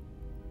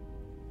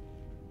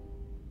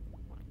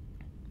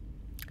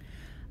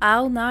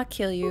 I'll not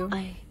kill you.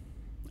 I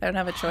don't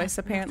have a choice,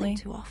 apparently.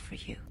 To offer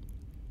you.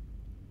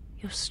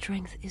 Your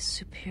strength is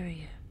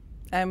superior.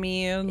 I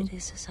mean, it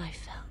is as I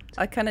felt.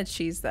 I kind of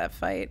cheesed that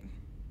fight.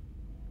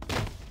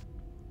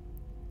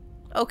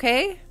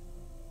 Okay.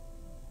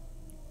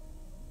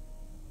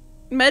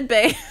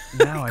 Medbay.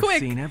 Now I've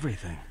seen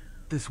everything.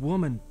 This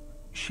woman,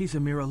 she's a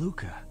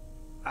Miraluka.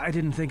 I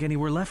didn't think any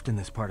were left in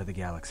this part of the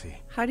galaxy.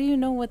 How do you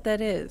know what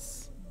that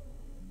is?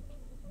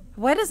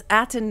 Why does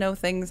Aten know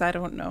things I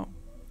don't know?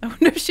 I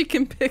wonder if she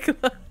can pick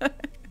up.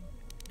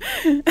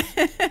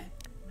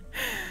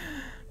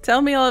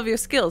 Tell me all of your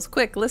skills.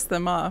 Quick, list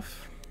them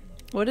off.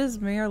 What is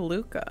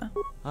Miraluka?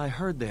 I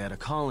heard they had a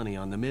colony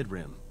on the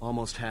Mid-Rim,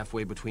 almost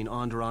halfway between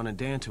Onderon and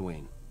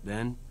Dantooine.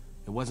 Then,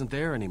 it wasn't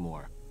there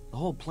anymore. The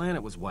whole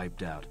planet was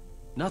wiped out.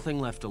 Nothing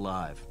left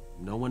alive.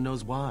 No one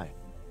knows why.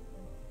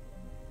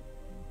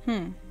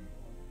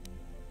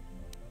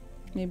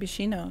 Maybe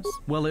she knows.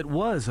 Well, it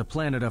was a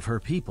planet of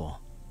her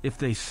people. If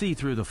they see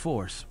through the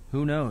Force,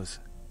 who knows?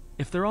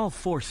 If they're all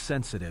Force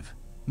sensitive,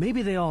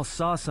 maybe they all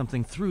saw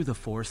something through the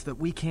Force that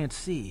we can't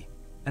see,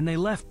 and they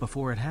left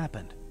before it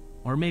happened.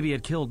 Or maybe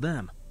it killed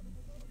them.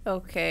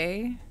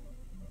 Okay.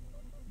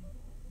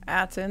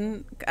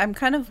 Aten, I'm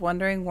kind of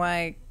wondering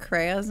why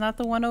Krea's not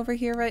the one over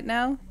here right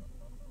now.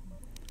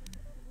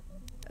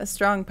 A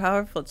strong,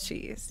 powerful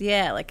cheese.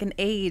 Yeah, like an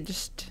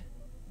aged,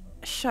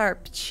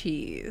 sharp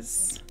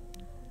cheese.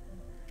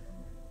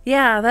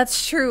 Yeah,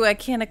 that's true. I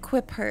can't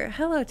equip her.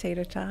 Hello,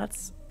 Tater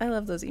Tots. I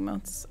love those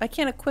emotes. I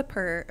can't equip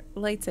her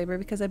lightsaber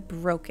because I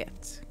broke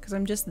it. Because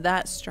I'm just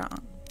that strong.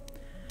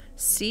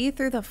 See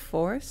through the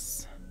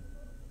Force?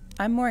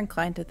 I'm more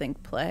inclined to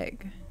think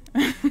plague.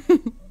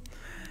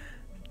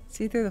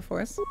 See through the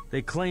Force?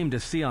 They claim to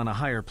see on a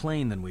higher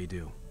plane than we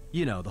do.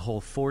 You know, the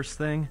whole Force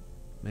thing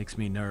makes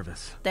me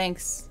nervous.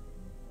 Thanks.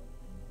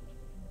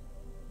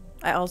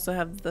 I also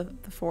have the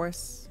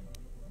Force.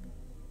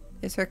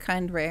 Is her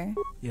kind rare?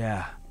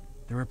 Yeah,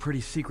 they're a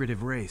pretty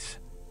secretive race.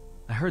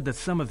 I heard that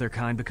some of their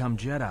kind become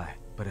Jedi,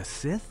 but a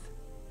Sith?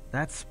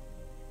 That's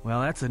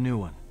a new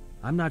one.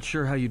 I'm not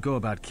sure how you'd go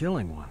about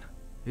killing one.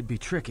 It'd be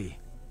tricky.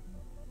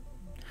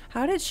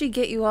 How did she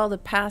get you all to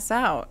pass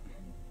out?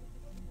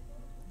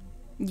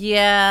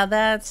 Yeah,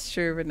 that's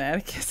true,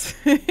 Renaticus.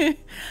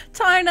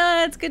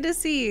 Tarna, it's good to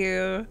see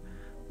you.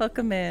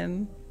 Welcome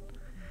in.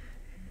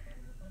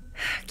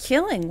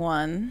 Killing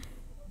one?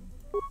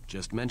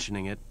 Just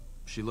mentioning it.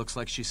 She looks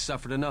like she's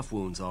suffered enough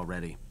wounds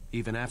already,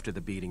 even after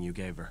the beating you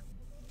gave her.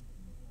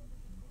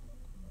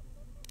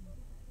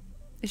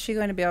 Is she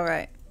going to be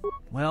alright?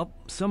 Well,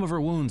 some of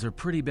her wounds are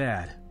pretty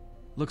bad.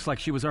 Looks like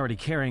she was already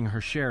carrying her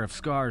share of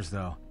scars,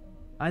 though.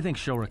 I think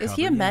she'll recover. Is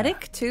he a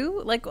medic,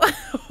 too? Like,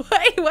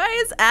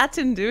 why is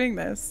Atten doing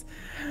this?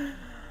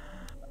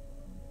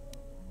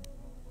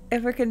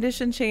 If her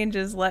condition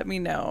changes, let me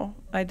know.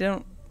 I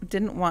didn't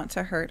want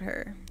to hurt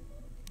her.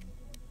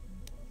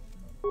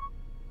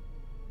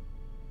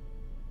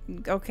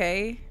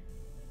 Okay.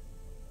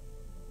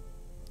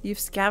 You've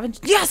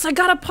scavenged. Yes, I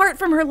got a part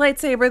from her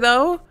lightsaber,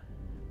 though.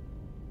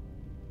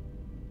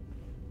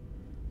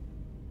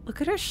 Look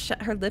at her.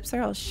 Her lips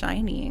are all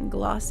shiny and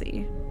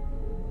glossy.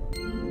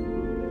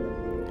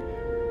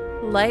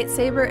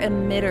 Lightsaber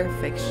emitter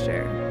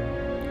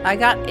fixture. I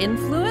got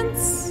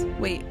influence?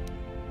 Wait.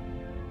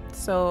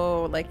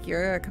 So, like,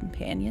 you're a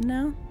companion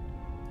now?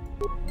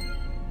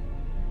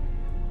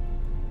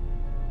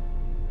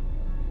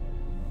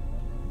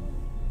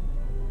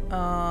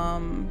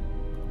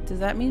 Does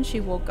that mean she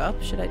woke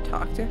up? Should I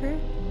talk to her?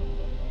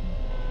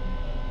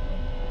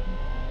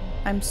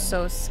 I'm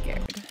so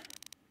scared.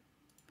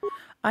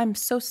 I'm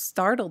so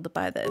startled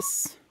by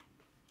this.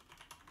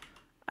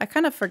 I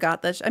kind of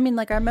forgot that. I mean,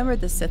 like, I remember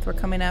the Sith were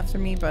coming after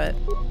me, but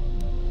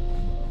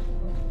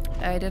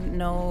I didn't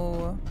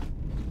know.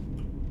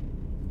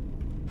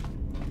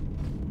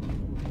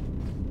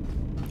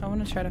 I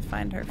want to try to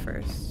find her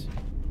first.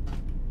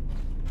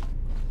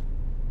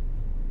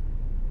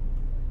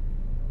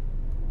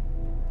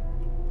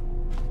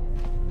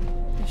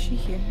 Is she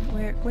here?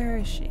 Where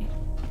is she?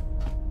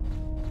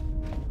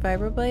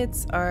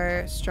 Vibroblades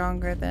are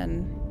stronger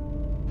than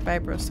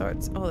vibro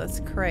swords. Oh, that's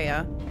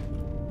Kreia.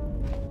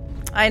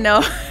 I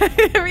know.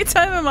 Every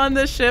time I'm on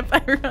this ship,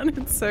 I run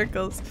in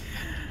circles.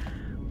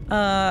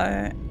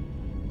 I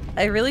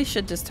really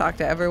should just talk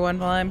to everyone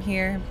while I'm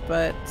here,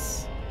 but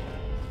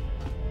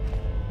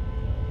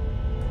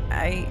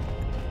I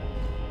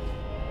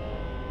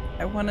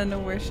want to know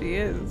where she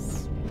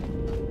is.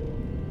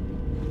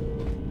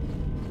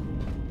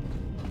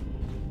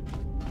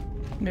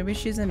 Maybe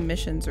she's in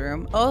missions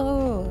room.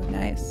 Oh,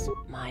 nice.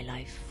 My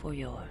life for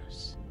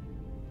yours.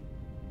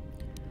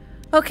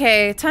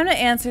 Okay, time to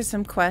answer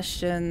some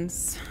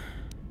questions.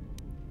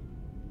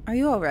 Are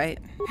you alright?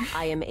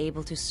 I am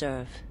able to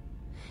serve.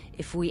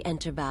 If we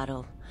enter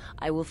battle,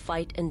 I will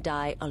fight and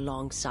die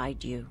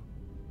alongside you.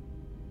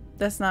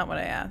 That's not what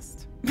I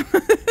asked. I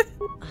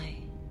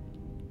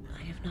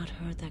have not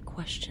heard that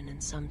question in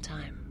some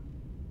time.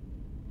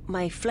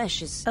 My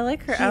flesh is I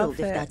like her healed,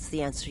 outfit. if that's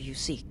the answer you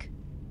seek.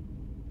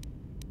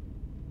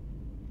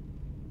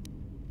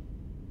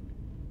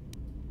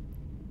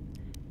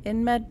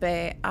 In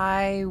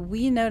medbay,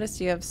 we noticed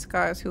you have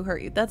scars. Who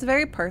hurt you? That's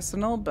very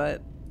personal,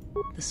 but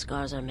the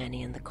scars are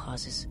many and the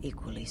causes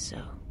equally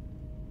so.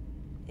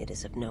 It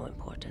is of no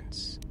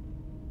importance.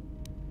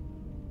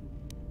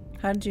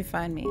 How did you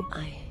find me?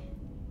 I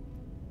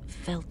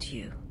felt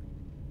you,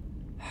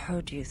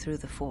 heard you through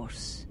the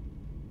Force.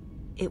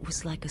 It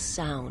was like a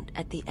sound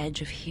at the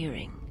edge of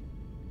hearing.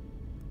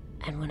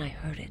 And when I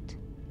heard it,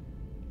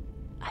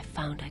 I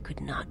found I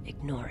could not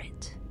ignore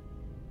it.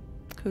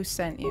 Who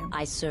sent you?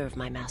 I serve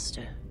my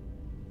master.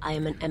 I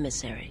am an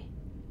emissary,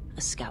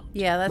 a scout.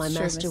 Yeah, that's true, my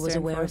master Mr. was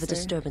aware of a Enforcer.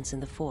 disturbance in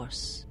the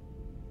Force,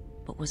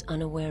 but was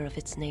unaware of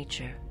its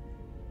nature,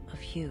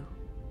 of you.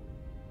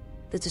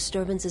 The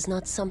disturbance is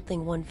not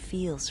something one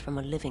feels from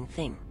a living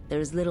thing. There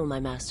is little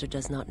my master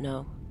does not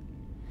know,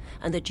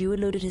 and that you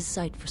eluded his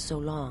sight for so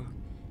long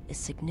is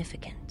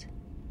significant.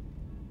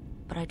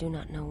 But I do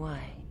not know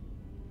why.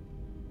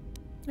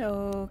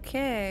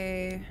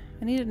 Okay.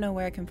 I need to know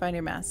where I can find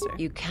your master.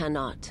 You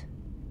cannot.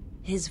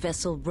 His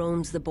vessel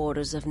roams the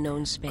borders of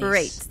known space.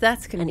 Great,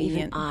 that's convenient. And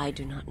even I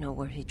do not know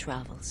where he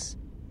travels.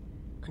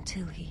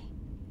 Until he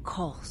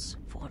calls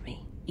for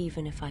me.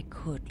 Even if I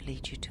could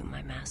lead you to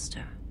my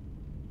master,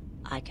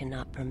 I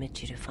cannot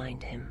permit you to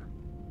find him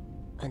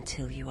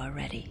until you are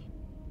ready.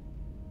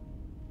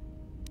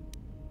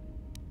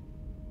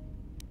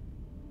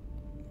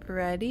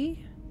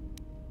 Ready?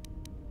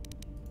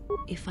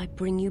 If I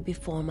bring you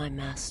before my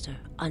master,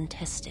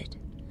 untested,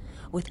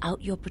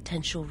 without your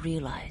potential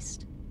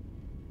realized,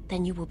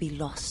 then you will be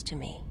lost to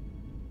me.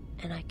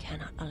 And I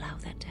cannot allow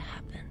that to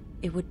happen.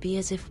 It would be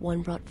as if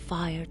one brought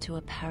fire to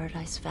a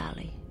paradise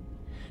valley,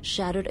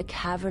 shattered a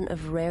cavern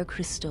of rare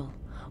crystal,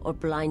 or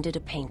blinded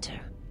a painter.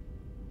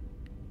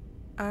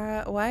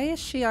 Why is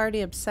she already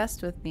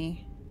obsessed with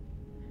me?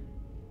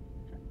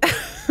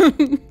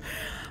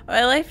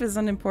 My life is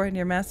unimportant.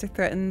 Your master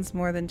threatens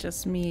more than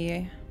just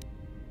me.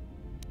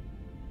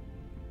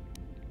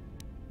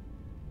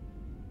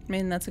 I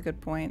mean, that's a good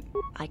point.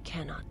 I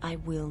cannot. I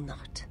will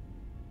not.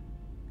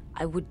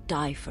 I would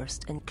die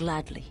first, and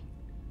gladly,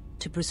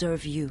 to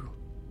preserve you,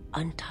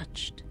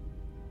 untouched,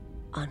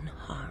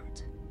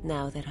 unharmed.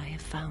 Now that I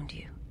have found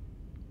you,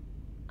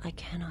 I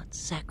cannot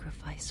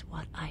sacrifice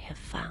what I have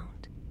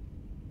found.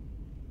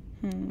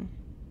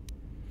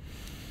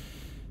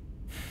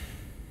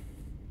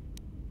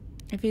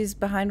 If he's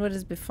behind what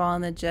has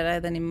befallen the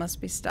Jedi, then he must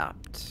be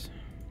stopped.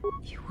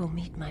 You will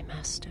meet my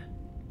master.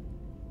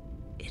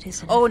 It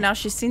is Oh, now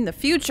she's seen the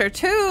future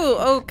too!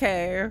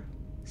 Okay.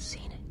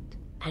 Seen it.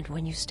 And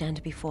when you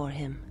stand before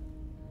him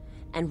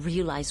and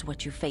realize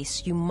what you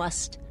face, you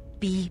must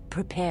be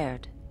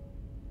prepared.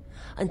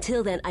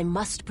 Until then, I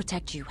must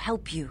protect you,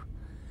 help you,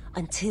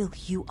 until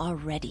you are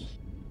ready.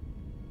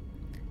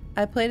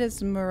 I played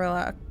as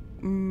Melaxle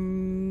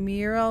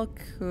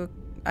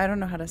I don't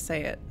know how to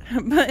say it,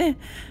 but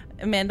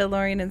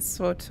Mandalorian and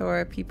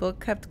SWTOR, people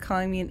kept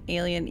calling me an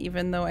alien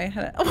even though I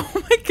had oh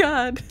my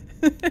god.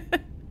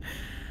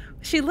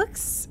 She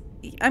looks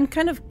I'm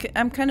kind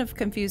of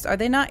confused. Are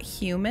they not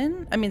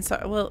human? I mean,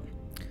 so well,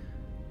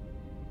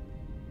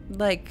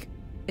 like,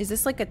 is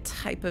this like a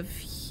type of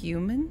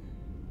human?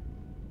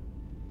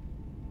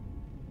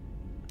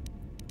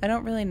 I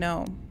don't really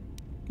know.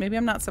 Maybe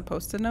I'm not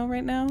supposed to know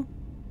right now.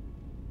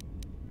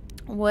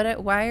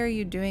 Why are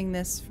you doing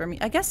this for me?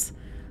 I guess,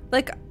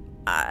 like,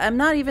 I'm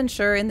not even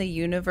sure in the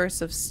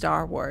universe of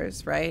Star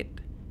Wars, right?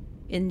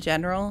 In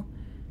general,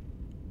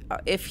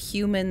 if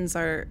humans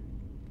are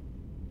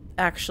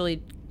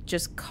actually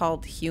just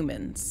called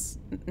humans,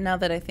 now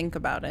that I think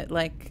about it.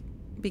 Like,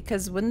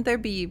 because wouldn't there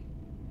be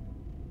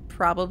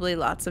probably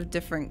lots of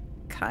different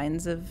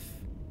kinds of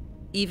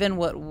even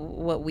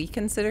what we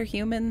consider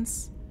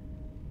humans?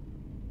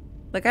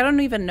 Like, I don't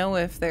even know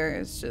if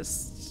there's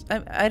just...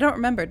 I don't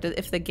remember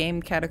if the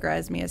game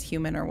categorized me as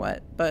human or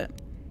what, but...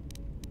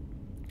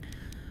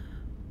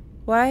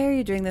 Why are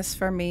you doing this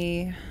for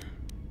me?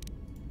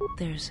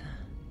 There's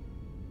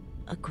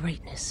a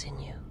greatness in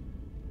you.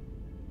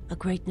 A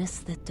greatness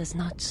that does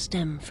not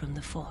stem from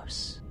the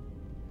Force.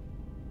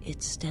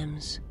 It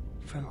stems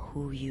from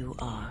who you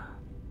are.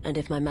 And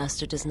if my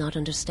master does not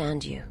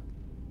understand you,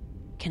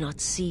 cannot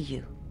see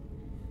you,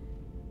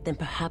 then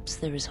perhaps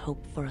there is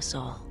hope for us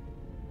all.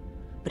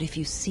 But if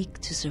you seek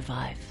to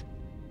survive,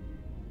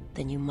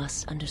 then you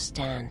must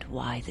understand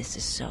why this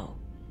is so.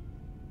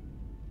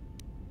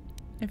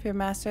 If your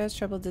master has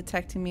trouble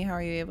detecting me, how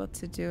are you able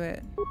to do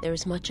it? There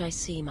is much I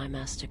see my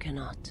master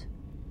cannot.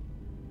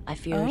 I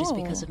fear it is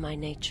because of my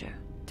nature.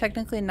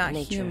 Technically not the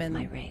nature human.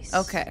 Of my race.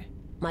 Okay.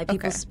 My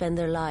people spend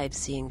their lives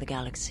seeing the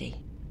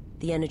galaxy,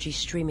 the energy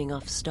streaming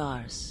off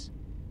stars,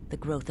 the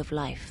growth of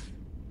life,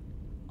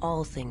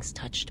 all things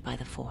touched by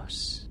the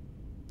Force.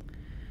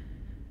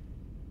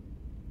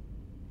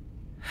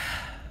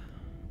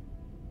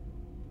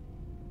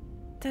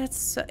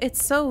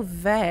 It's so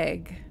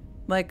vague.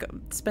 Like,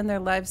 spend their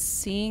lives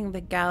seeing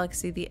the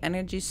galaxy, the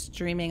energy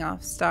streaming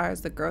off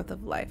stars, the growth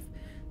of life.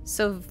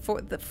 So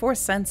Force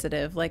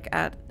sensitive, like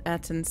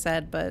Atten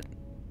said, but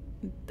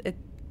it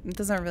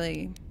doesn't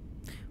really...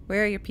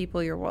 Where are your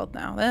people, your world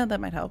now?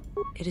 That might help.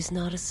 It is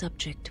not a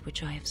subject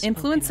which I have spoken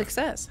Influence of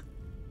success.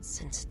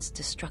 Since its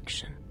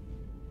destruction.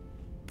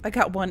 I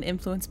got 1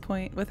 influence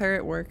point with her.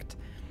 It worked.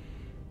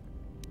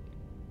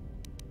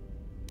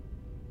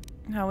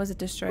 How was it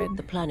destroyed?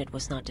 The planet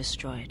was not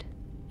destroyed.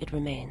 It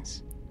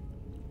remains.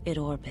 It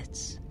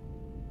orbits,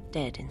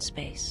 dead in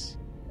space.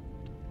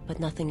 But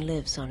nothing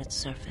lives on its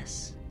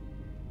surface.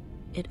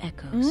 It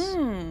echoes.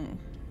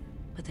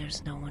 But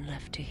there's no one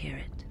left to hear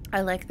it.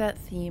 I like that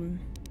theme.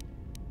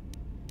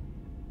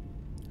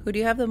 Who do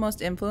you have the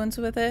most influence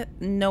with it?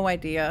 No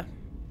idea.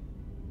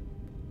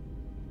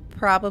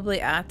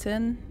 Probably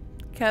Atten,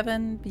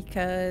 Kevin,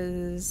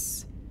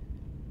 because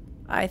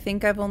I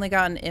think I've only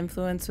gotten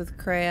influence with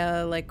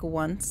Kreia like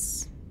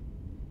once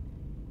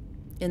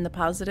in the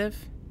positive.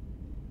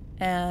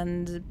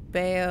 And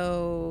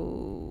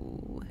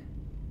Bao...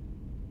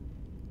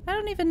 I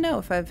don't even know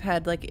if I've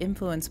had like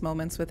influence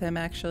moments with him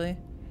actually.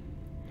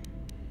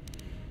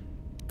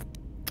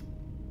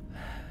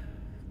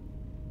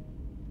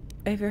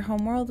 If your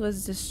homeworld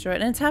was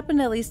destroyed, and it's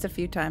happened at least a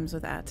few times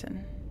with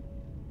Atten.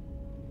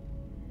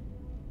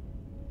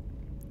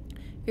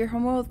 If your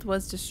homeworld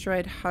was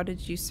destroyed, how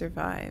did you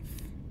survive?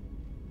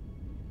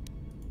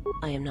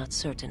 I am not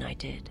certain I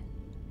did.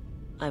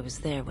 I was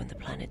there when the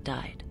planet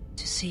died.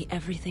 To see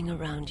everything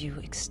around you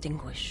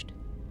extinguished.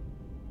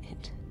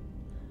 It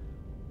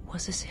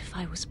was as if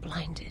I was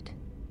blinded.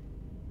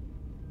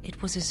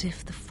 It was as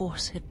if the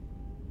Force had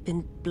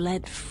been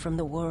bled from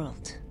the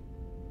world.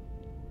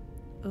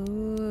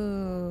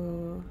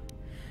 Ooh.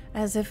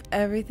 As if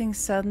everything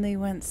suddenly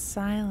went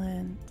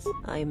silent.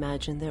 I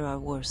imagine there are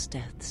worse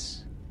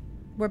deaths.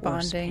 We're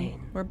worse bonding.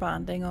 Pain. We're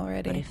bonding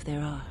already. But if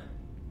there are,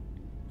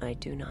 I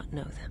do not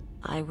know them.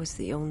 I was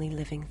the only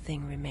living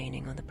thing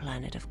remaining on the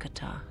planet of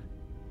KOTOR.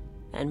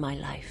 And my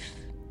life,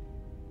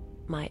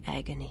 my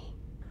agony,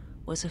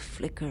 was a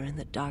flicker in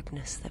the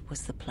darkness that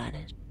was the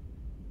planet.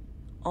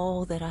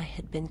 All that I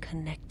had been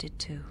connected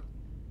to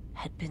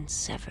had been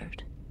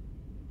severed.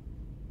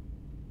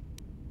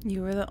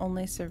 You were the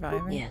only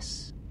survivor?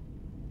 Yes,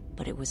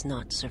 but it was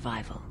not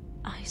survival.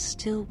 I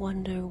still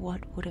wonder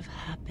what would have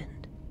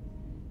happened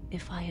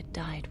if I had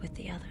died with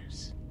the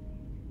others.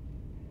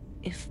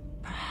 If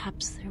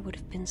perhaps there would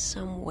have been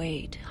some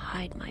way to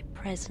hide my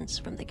presence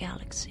from the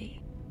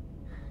galaxy.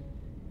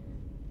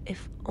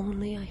 If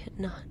only I had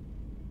not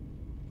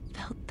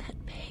felt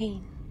that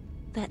pain,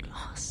 that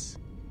loss,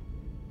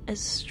 as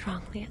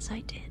strongly as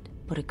I did.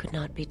 But it could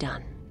not be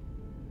done.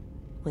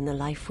 When the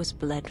life was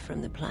bled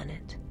from the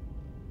planet,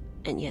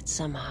 and yet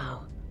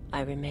somehow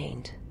I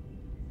remained.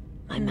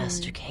 My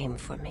master came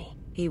for me.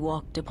 He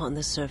walked upon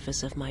the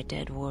surface of my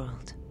dead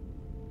world,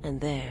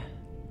 and there,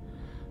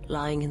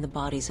 lying in the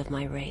bodies of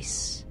my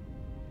race,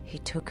 he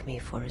took me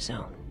for his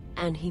own,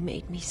 and he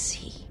made me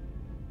see.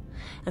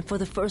 And for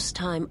the first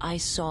time, I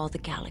saw the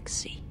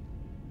galaxy,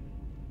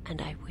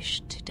 and I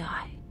wished to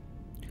die.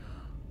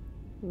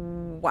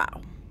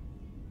 Wow.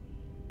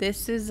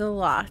 This is a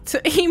lot.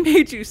 He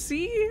made you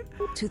see?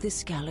 To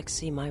this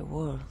galaxy, my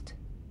world,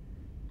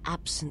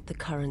 absent the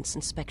currents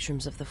and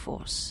spectrums of the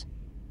Force,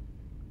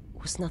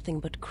 was nothing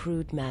but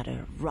crude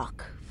matter,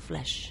 rock,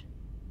 flesh,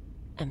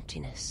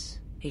 emptiness.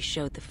 He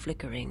showed the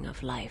flickering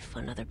of life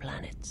on other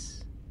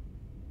planets.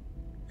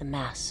 The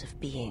mass of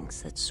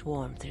beings that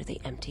swarm through the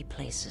empty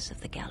places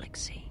of the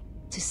galaxy.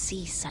 To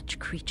see such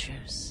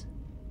creatures,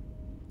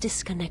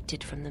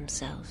 disconnected from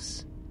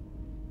themselves,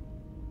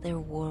 their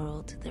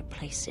world, their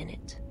place in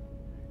it,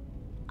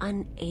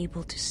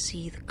 unable to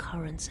see the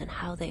currents and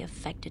how they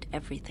affected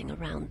everything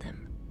around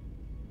them.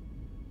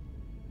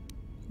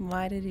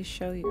 Why did he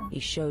show you? He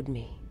showed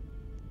me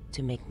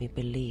to make me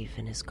believe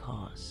in his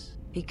cause.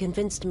 He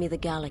convinced me the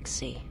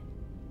galaxy,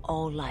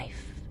 all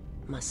life,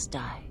 must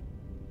die.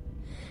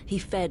 He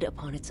fed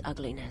upon its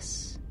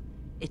ugliness,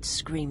 its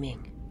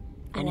screaming,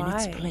 and in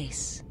its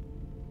place,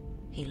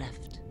 he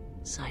left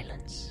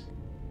silence.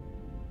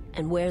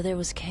 And where there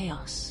was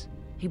chaos,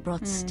 he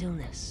brought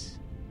stillness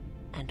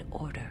and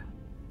order.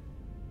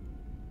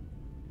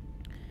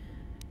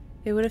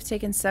 It would have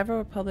taken several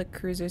Republic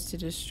cruisers to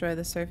destroy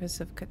the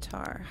surface of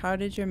KOTOR. How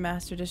did your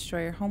master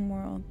destroy your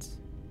homeworld?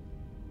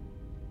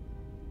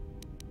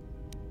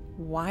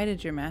 Why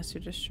did your master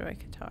destroy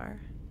KOTOR?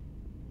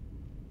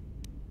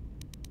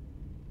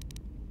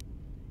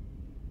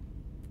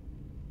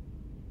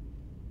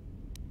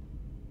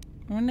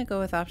 I'm gonna go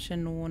with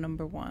option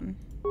number 1.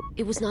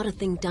 It was not a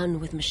thing done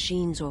with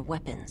machines or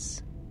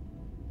weapons.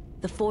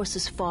 The Force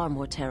is far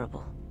more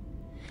terrible,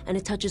 and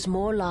it touches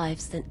more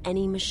lives than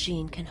any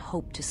machine can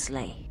hope to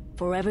slay.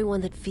 For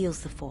everyone that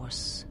feels the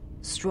Force,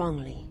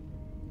 strongly,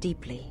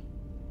 deeply,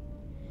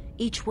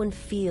 each one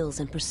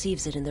feels and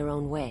perceives it in their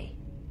own way.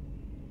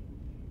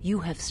 You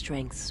have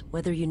strengths,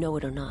 whether you know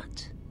it or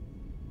not.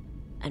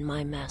 And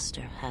my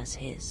master has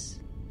his.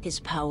 His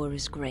power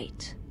is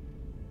great,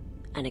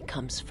 and it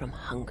comes from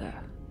hunger.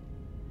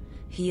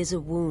 He is a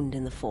wound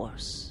in the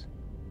Force,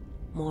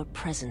 more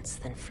presence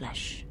than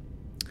flesh.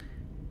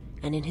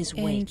 And in his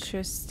wake,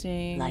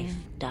 life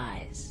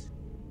dies,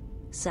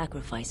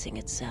 sacrificing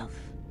itself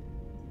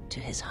to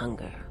his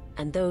hunger.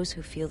 And those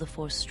who feel the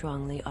Force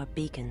strongly are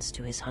beacons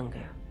to his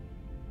hunger.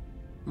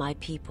 My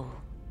people,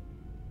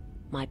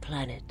 my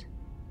planet,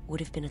 would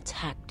have been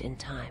attacked in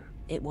time.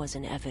 It was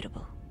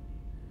inevitable.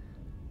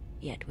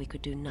 Yet we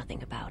could do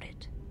nothing about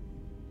it.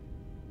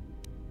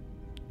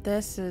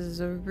 This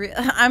is a real...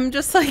 I'm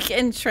just like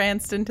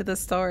entranced into the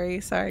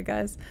story. Sorry,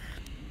 guys.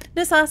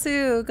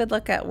 Nisasu, good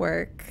luck at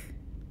work.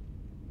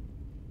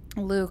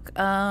 Luke,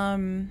 I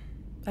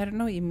don't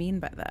know what you mean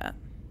by that.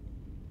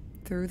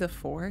 Through the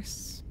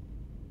Force?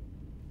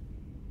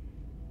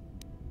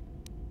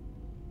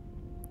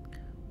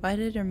 Why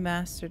did your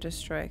master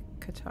destroy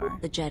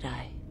KOTOR? The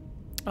Jedi.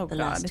 Oh the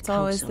god, it's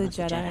always the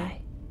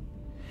Jedi.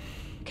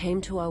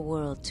 Came to our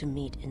world to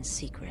meet in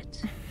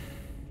secret.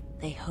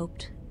 They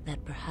hoped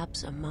that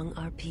perhaps among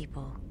our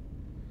people,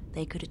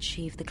 they could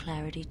achieve the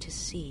clarity to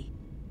see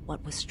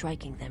what was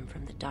striking them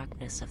from the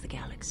darkness of the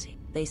galaxy.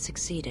 They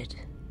succeeded,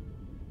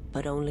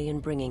 but only in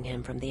bringing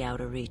him from the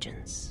outer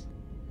regions.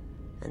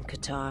 And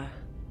KOTOR,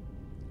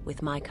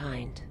 with my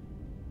kind,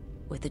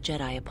 with the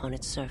Jedi upon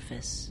its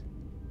surface,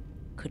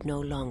 could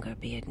no longer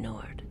be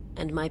ignored.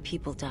 And my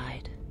people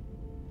died,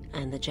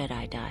 and the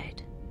Jedi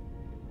died,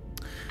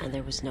 and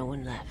there was no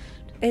one left.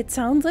 It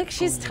sounds like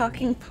she's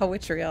talking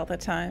poetry all the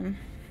time.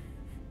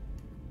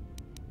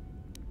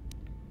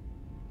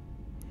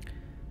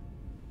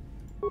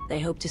 They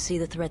hoped to see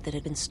the threat that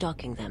had been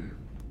stalking them,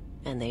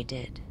 and they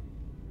did.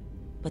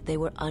 But they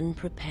were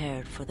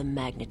unprepared for the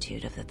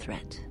magnitude of the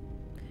threat.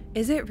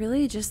 Is it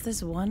really just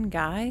this one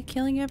guy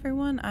killing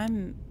everyone?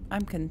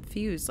 I'm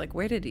confused. Like,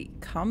 where did he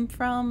come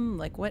from?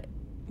 Like, what?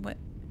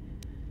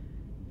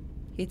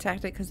 He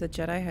attacked it because the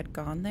Jedi had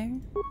gone there?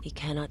 He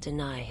cannot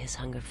deny his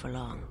hunger for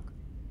long.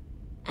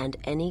 And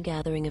any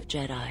gathering of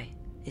Jedi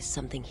is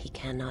something he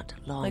cannot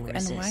long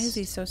resist. And why is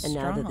he so strong?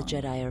 And now that the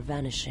Jedi are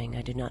vanishing,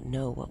 I do not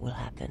know what will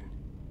happen.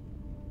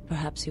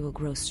 Perhaps he will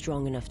grow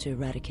strong enough to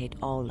eradicate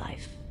all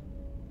life,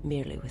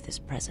 merely with his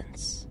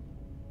presence.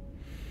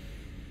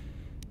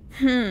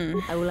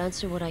 I will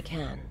answer what I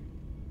can,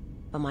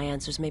 but my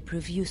answers may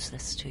prove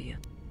useless to you.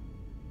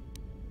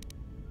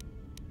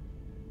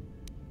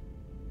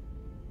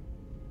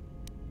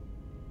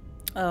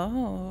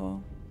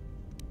 Oh.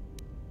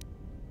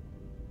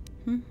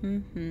 Tell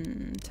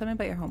me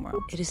about your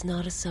homeworld. It is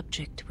not a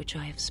subject which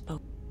I have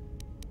spoken.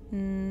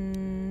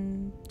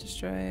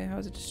 Destroy. How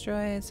is it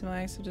destroyed? Some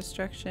acts of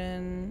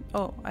destruction.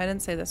 Oh, I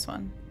didn't say this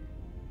one.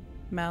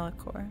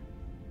 Malachor.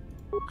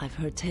 I've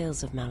heard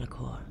tales of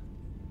Malachor.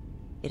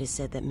 It is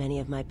said that many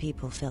of my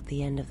people felt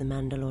the end of the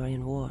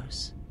Mandalorian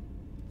Wars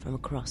from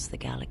across the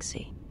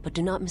galaxy. But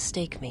do not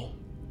mistake me.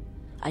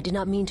 I did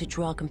not mean to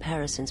draw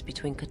comparisons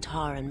between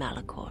KOTOR and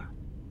Malachor.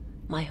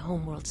 My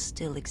homeworld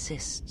still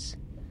exists.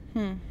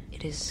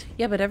 It is.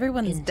 Yeah, but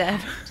everyone's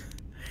intact.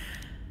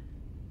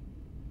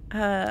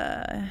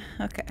 Dead.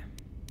 Okay.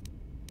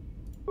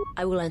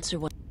 I will answer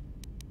what.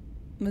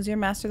 Was your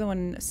master the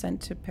one sent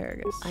to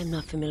Paragus? I'm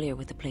not familiar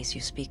with the place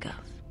you speak of.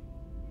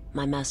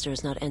 My master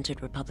has not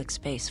entered Republic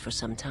space for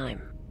some time,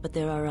 but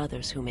there are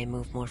others who may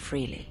move more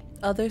freely.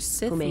 Other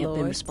Sith Lords who may have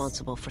been Lords?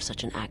 responsible for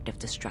such an act of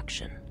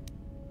destruction.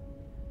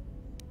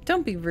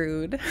 Don't be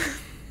rude.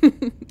 I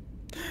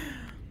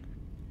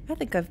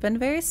think I've been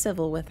very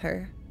civil with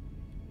her.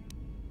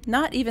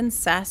 Not even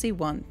sassy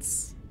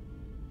once.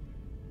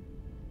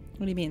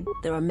 What do you mean?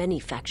 There are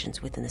many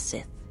factions within the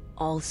Sith,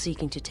 all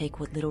seeking to take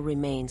what little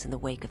remains in the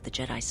wake of the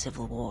Jedi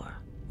Civil War.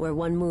 Where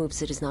one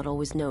moves, it is not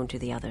always known to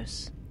the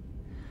others.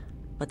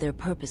 But their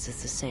purpose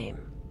is the same.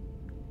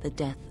 The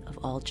death of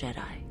all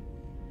Jedi,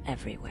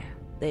 everywhere.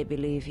 They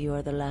believe you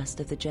are the last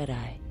of the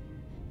Jedi,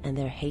 and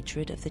their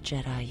hatred of the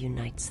Jedi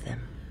unites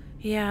them.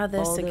 Yeah,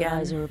 this all again. All their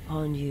eyes are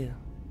upon you,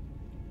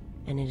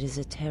 and it is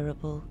a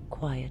terrible,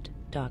 quiet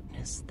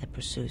darkness that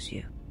pursues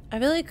you. I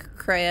feel like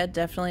Kreia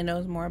definitely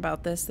knows more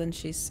about this than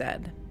she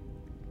said.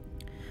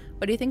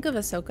 What do you think of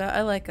Ahsoka?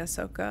 I like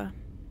Ahsoka.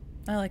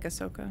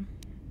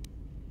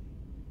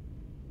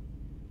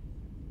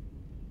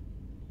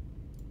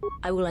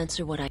 I will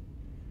answer what I...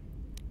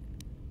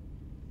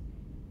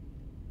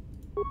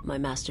 My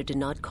master did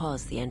not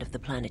cause the end of the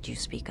planet you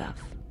speak of.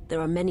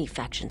 There are many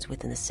factions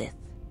within the Sith,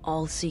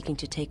 all seeking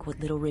to take what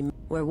little remains.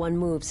 Where one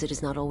moves, it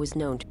is not always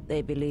known.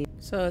 They believe...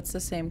 So it's the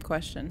same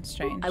question.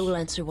 Strange. I will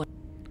answer what...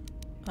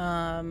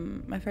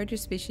 I've heard your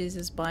species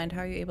is blind.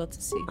 How are you able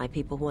to see? My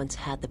people once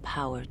had the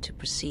power to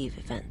perceive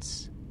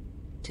events,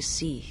 to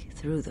see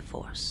through the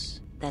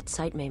Force. That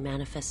sight may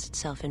manifest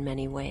itself in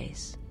many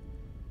ways,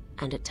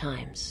 and at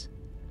times,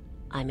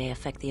 I may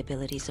affect the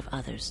abilities of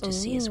others to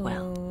see as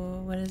well.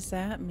 What does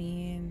that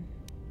mean?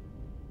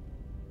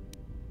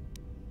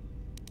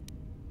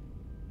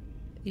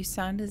 You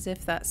sound as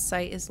if that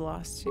sight is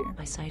lost here.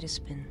 My sight has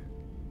been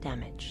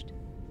damaged.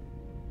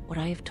 What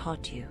I have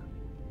taught you,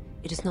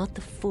 it is not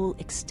the full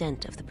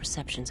extent of the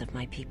perceptions of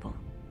my people.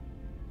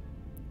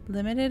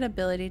 Limited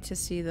ability to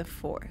see the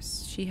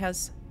Force. She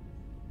has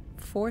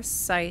Force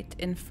sight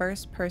in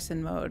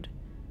first-person mode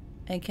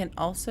and can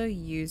also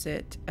use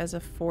it as a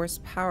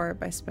Force power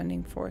by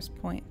spending Force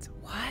points.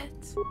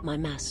 What? My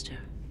master,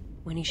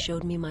 when he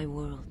showed me my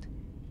world,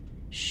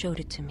 showed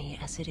it to me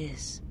as it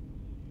is.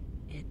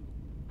 It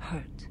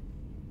hurt.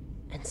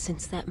 And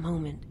since that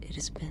moment, it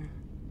has been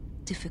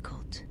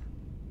difficult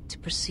to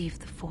perceive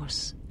the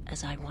Force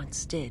as I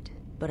once did.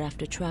 But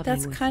after traveling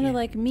with you... That's kind of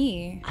like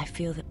me. I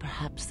feel that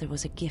perhaps there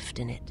was a gift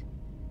in it,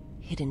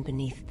 hidden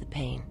beneath the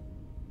pain.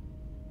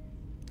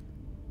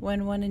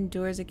 When one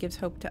endures, it gives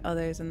hope to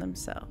others and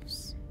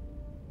themselves.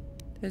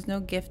 There's no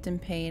gift in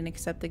pain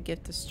except the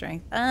gift of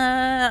strength.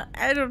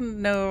 I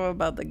don't know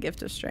about the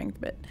gift of strength,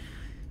 but...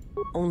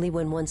 Only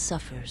when one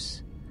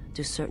suffers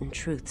do certain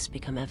truths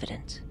become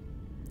evident.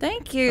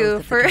 Thank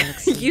you for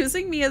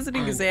using me as an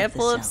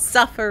example of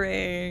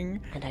suffering.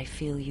 And I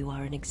feel you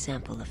are an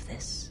example of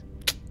this.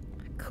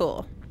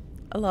 Cool.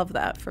 I love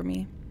that for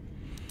me.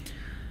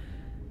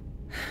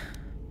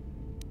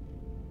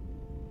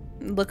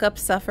 Look up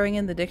suffering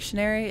in the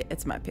dictionary.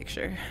 It's my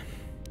picture.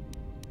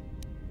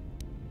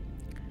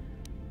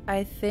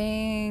 I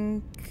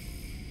think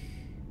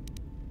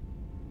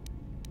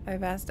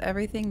I've asked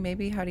everything.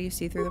 Maybe how do you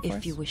see through the Force?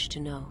 If you wish to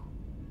know,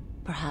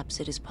 perhaps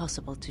it is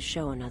possible to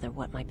show another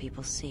what my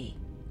people see.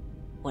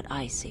 What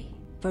I see.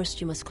 First,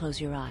 you must close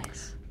your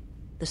eyes.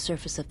 The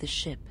surface of the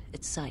ship,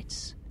 its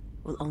sights,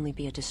 will only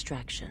be a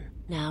distraction.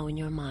 Now, in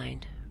your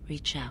mind,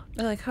 reach out.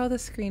 I like how the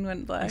screen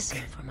went black.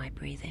 Listen for my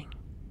breathing.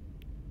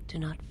 Do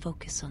not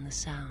focus on the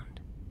sound,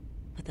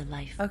 but the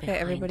life Okay,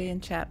 behind everybody it.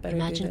 in chat better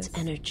Imagine do its this.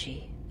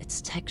 energy,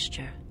 its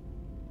texture,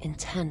 in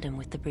tandem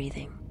with the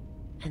breathing.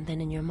 And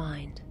then in your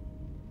mind,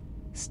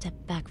 Step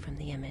back from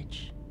the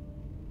image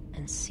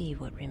and see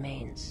what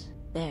remains.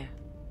 There.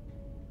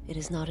 It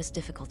is not as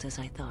difficult as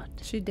I thought.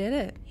 She did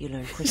it. You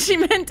learn quickly. She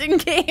meant in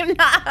game,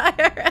 not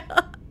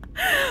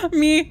IRL.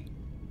 Me.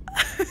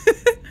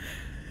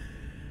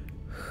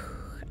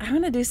 I'm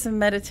gonna do some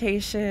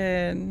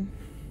meditation.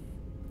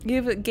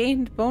 You've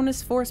gained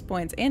bonus force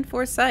points and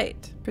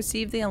foresight.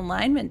 Perceive the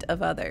alignment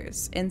of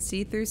others and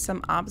see through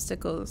some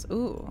obstacles.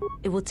 Ooh.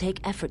 It will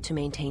take effort to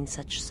maintain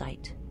such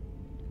sight,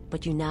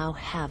 but you now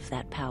have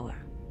that power.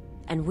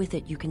 And with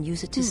it, you can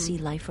use it to see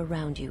life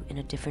around you in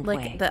a different way.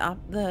 Like the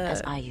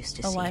as I used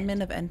to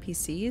alignment of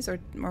NPCs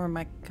or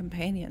my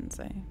companions.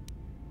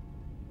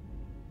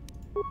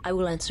 I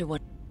will answer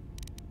what.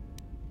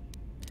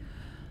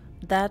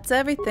 That's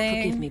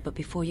everything. Forgive me, but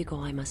before you go,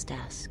 I must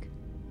ask.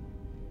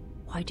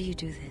 Why do you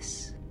do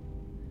this?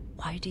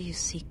 Why do you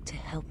seek to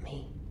help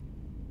me?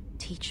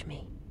 Teach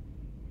me.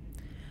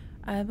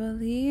 I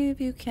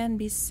believe you can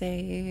be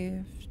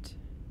saved.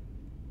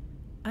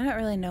 I don't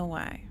really know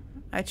why.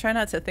 I try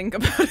not to think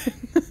about it.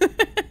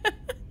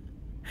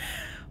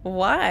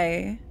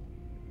 Why?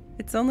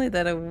 It's only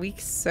that a weak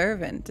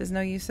servant is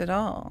no use at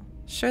all.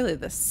 Surely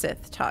the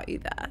Sith taught you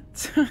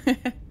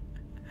that.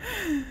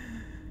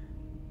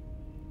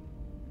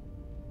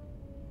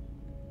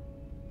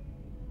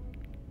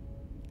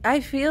 I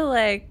feel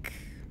like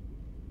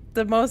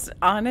the most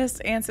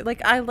honest answer,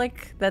 like I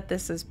like that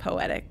this is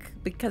poetic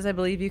because I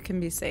believe you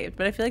can be saved,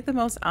 but I feel like the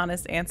most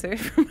honest answer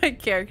for my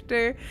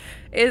character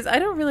is I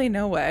don't really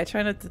know why. I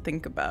try not to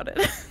think about it.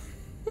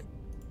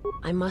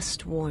 I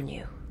must warn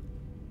you,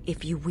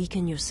 if you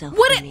weaken yourself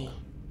for me,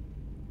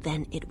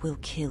 then it will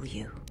kill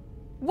you.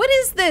 What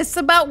is this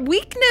about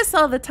weakness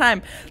all the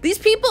time? These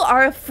people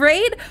are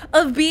afraid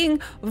of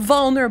being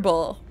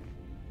vulnerable.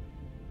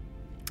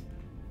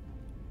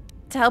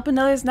 To help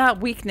another is not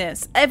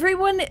weakness.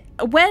 Everyone,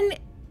 when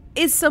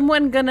is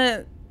someone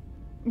gonna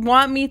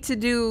want me to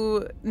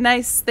do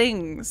nice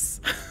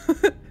things?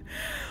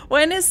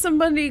 When is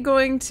somebody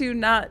going to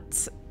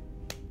not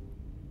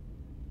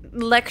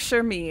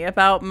lecture me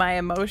about my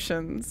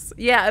emotions?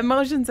 Yeah,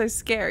 emotions are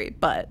scary,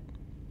 but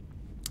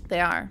they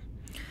are.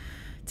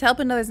 To help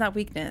another is not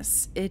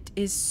weakness. It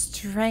is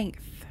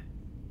strength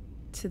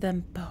to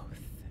them both.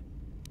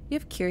 You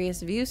have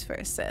curious views for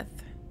a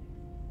Sith.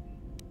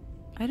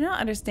 I do not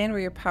understand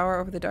where your power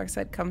over the dark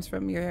side comes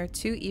from. You're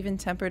too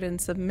even-tempered and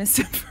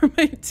submissive for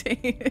my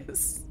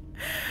taste.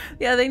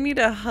 Yeah, they need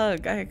a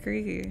hug. I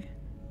agree.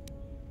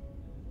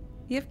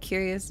 You have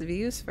curious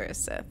views for a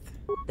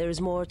Sith. There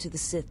is more to the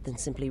Sith than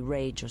simply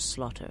rage or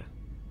slaughter.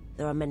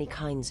 There are many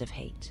kinds of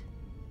hate,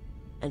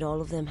 and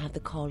all of them have the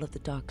call of the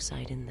dark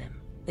side in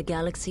them. The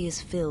galaxy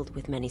is filled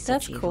with many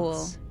such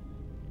evils. Cool.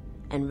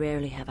 And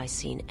rarely have I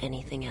seen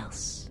anything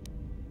else.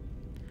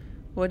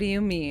 What do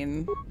you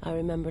mean? I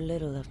remember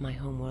little of my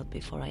homeworld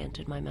before I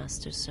entered my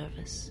master's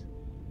service.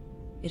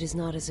 It is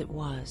not as it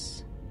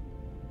was.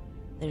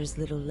 There is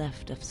little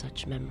left of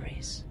such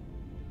memories.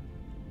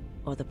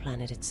 Or the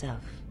planet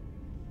itself.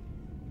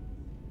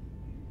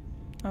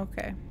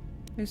 Okay.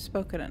 We've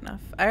spoken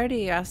enough. I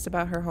already asked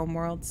about her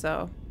homeworld,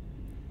 so...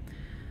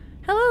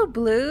 Hello,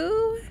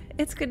 Blue!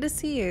 It's good to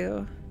see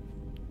you.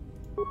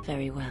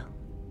 Very well.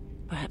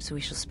 Perhaps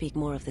we shall speak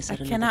more of this at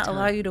another time. I cannot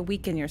allow you to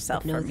weaken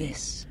yourself for me.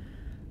 This.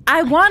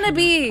 I want to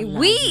be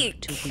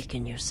weak! To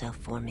weaken yourself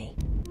for me.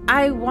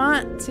 I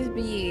want to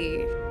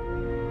be...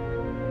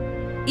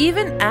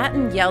 Even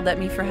Atten yelled at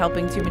me for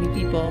helping too many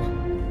people.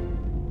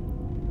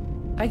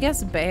 I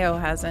guess Bao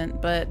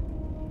hasn't, but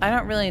I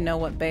don't really know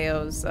what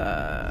Bao's,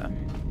 I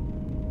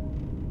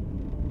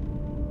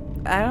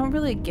don't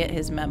really get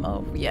his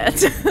memo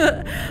yet.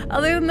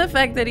 Other than the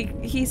fact that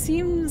he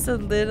seems a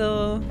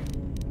little...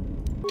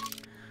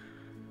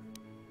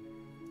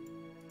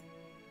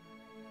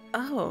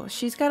 Oh,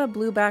 she's got a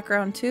blue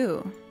background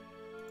too.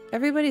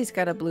 Everybody's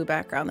got a blue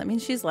background. That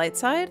means she's light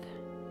side?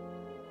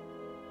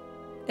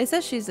 It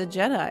says she's a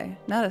Jedi,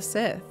 not a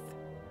Sith.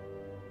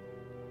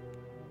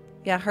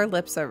 Yeah, her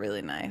lips are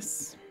really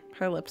nice.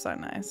 Her lips are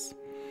nice.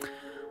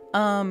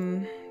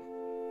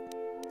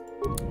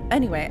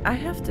 Anyway, I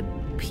have to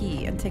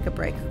pee and take a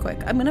break quick.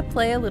 I'm gonna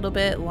play a little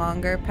bit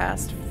longer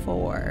past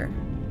 4.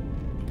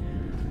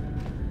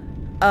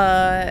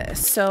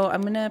 So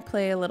I'm gonna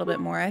play a little bit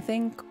more, I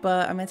think,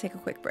 but I'm gonna take a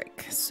quick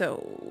break.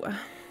 So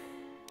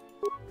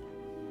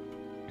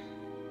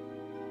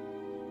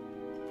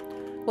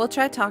we'll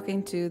try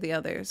talking to the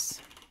others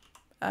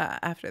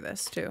after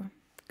this too.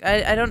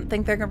 I don't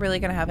think they're really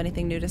gonna have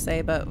anything new to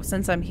say, but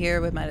since I'm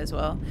here, we might as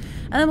well.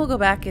 And then we'll go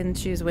back and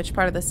choose which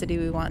part of the city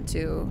we want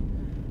to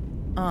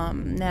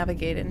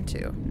navigate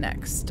into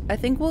next. I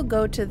think we'll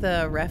go to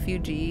the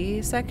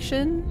refugee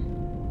section,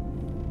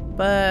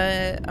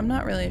 but I'm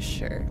not really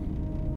sure.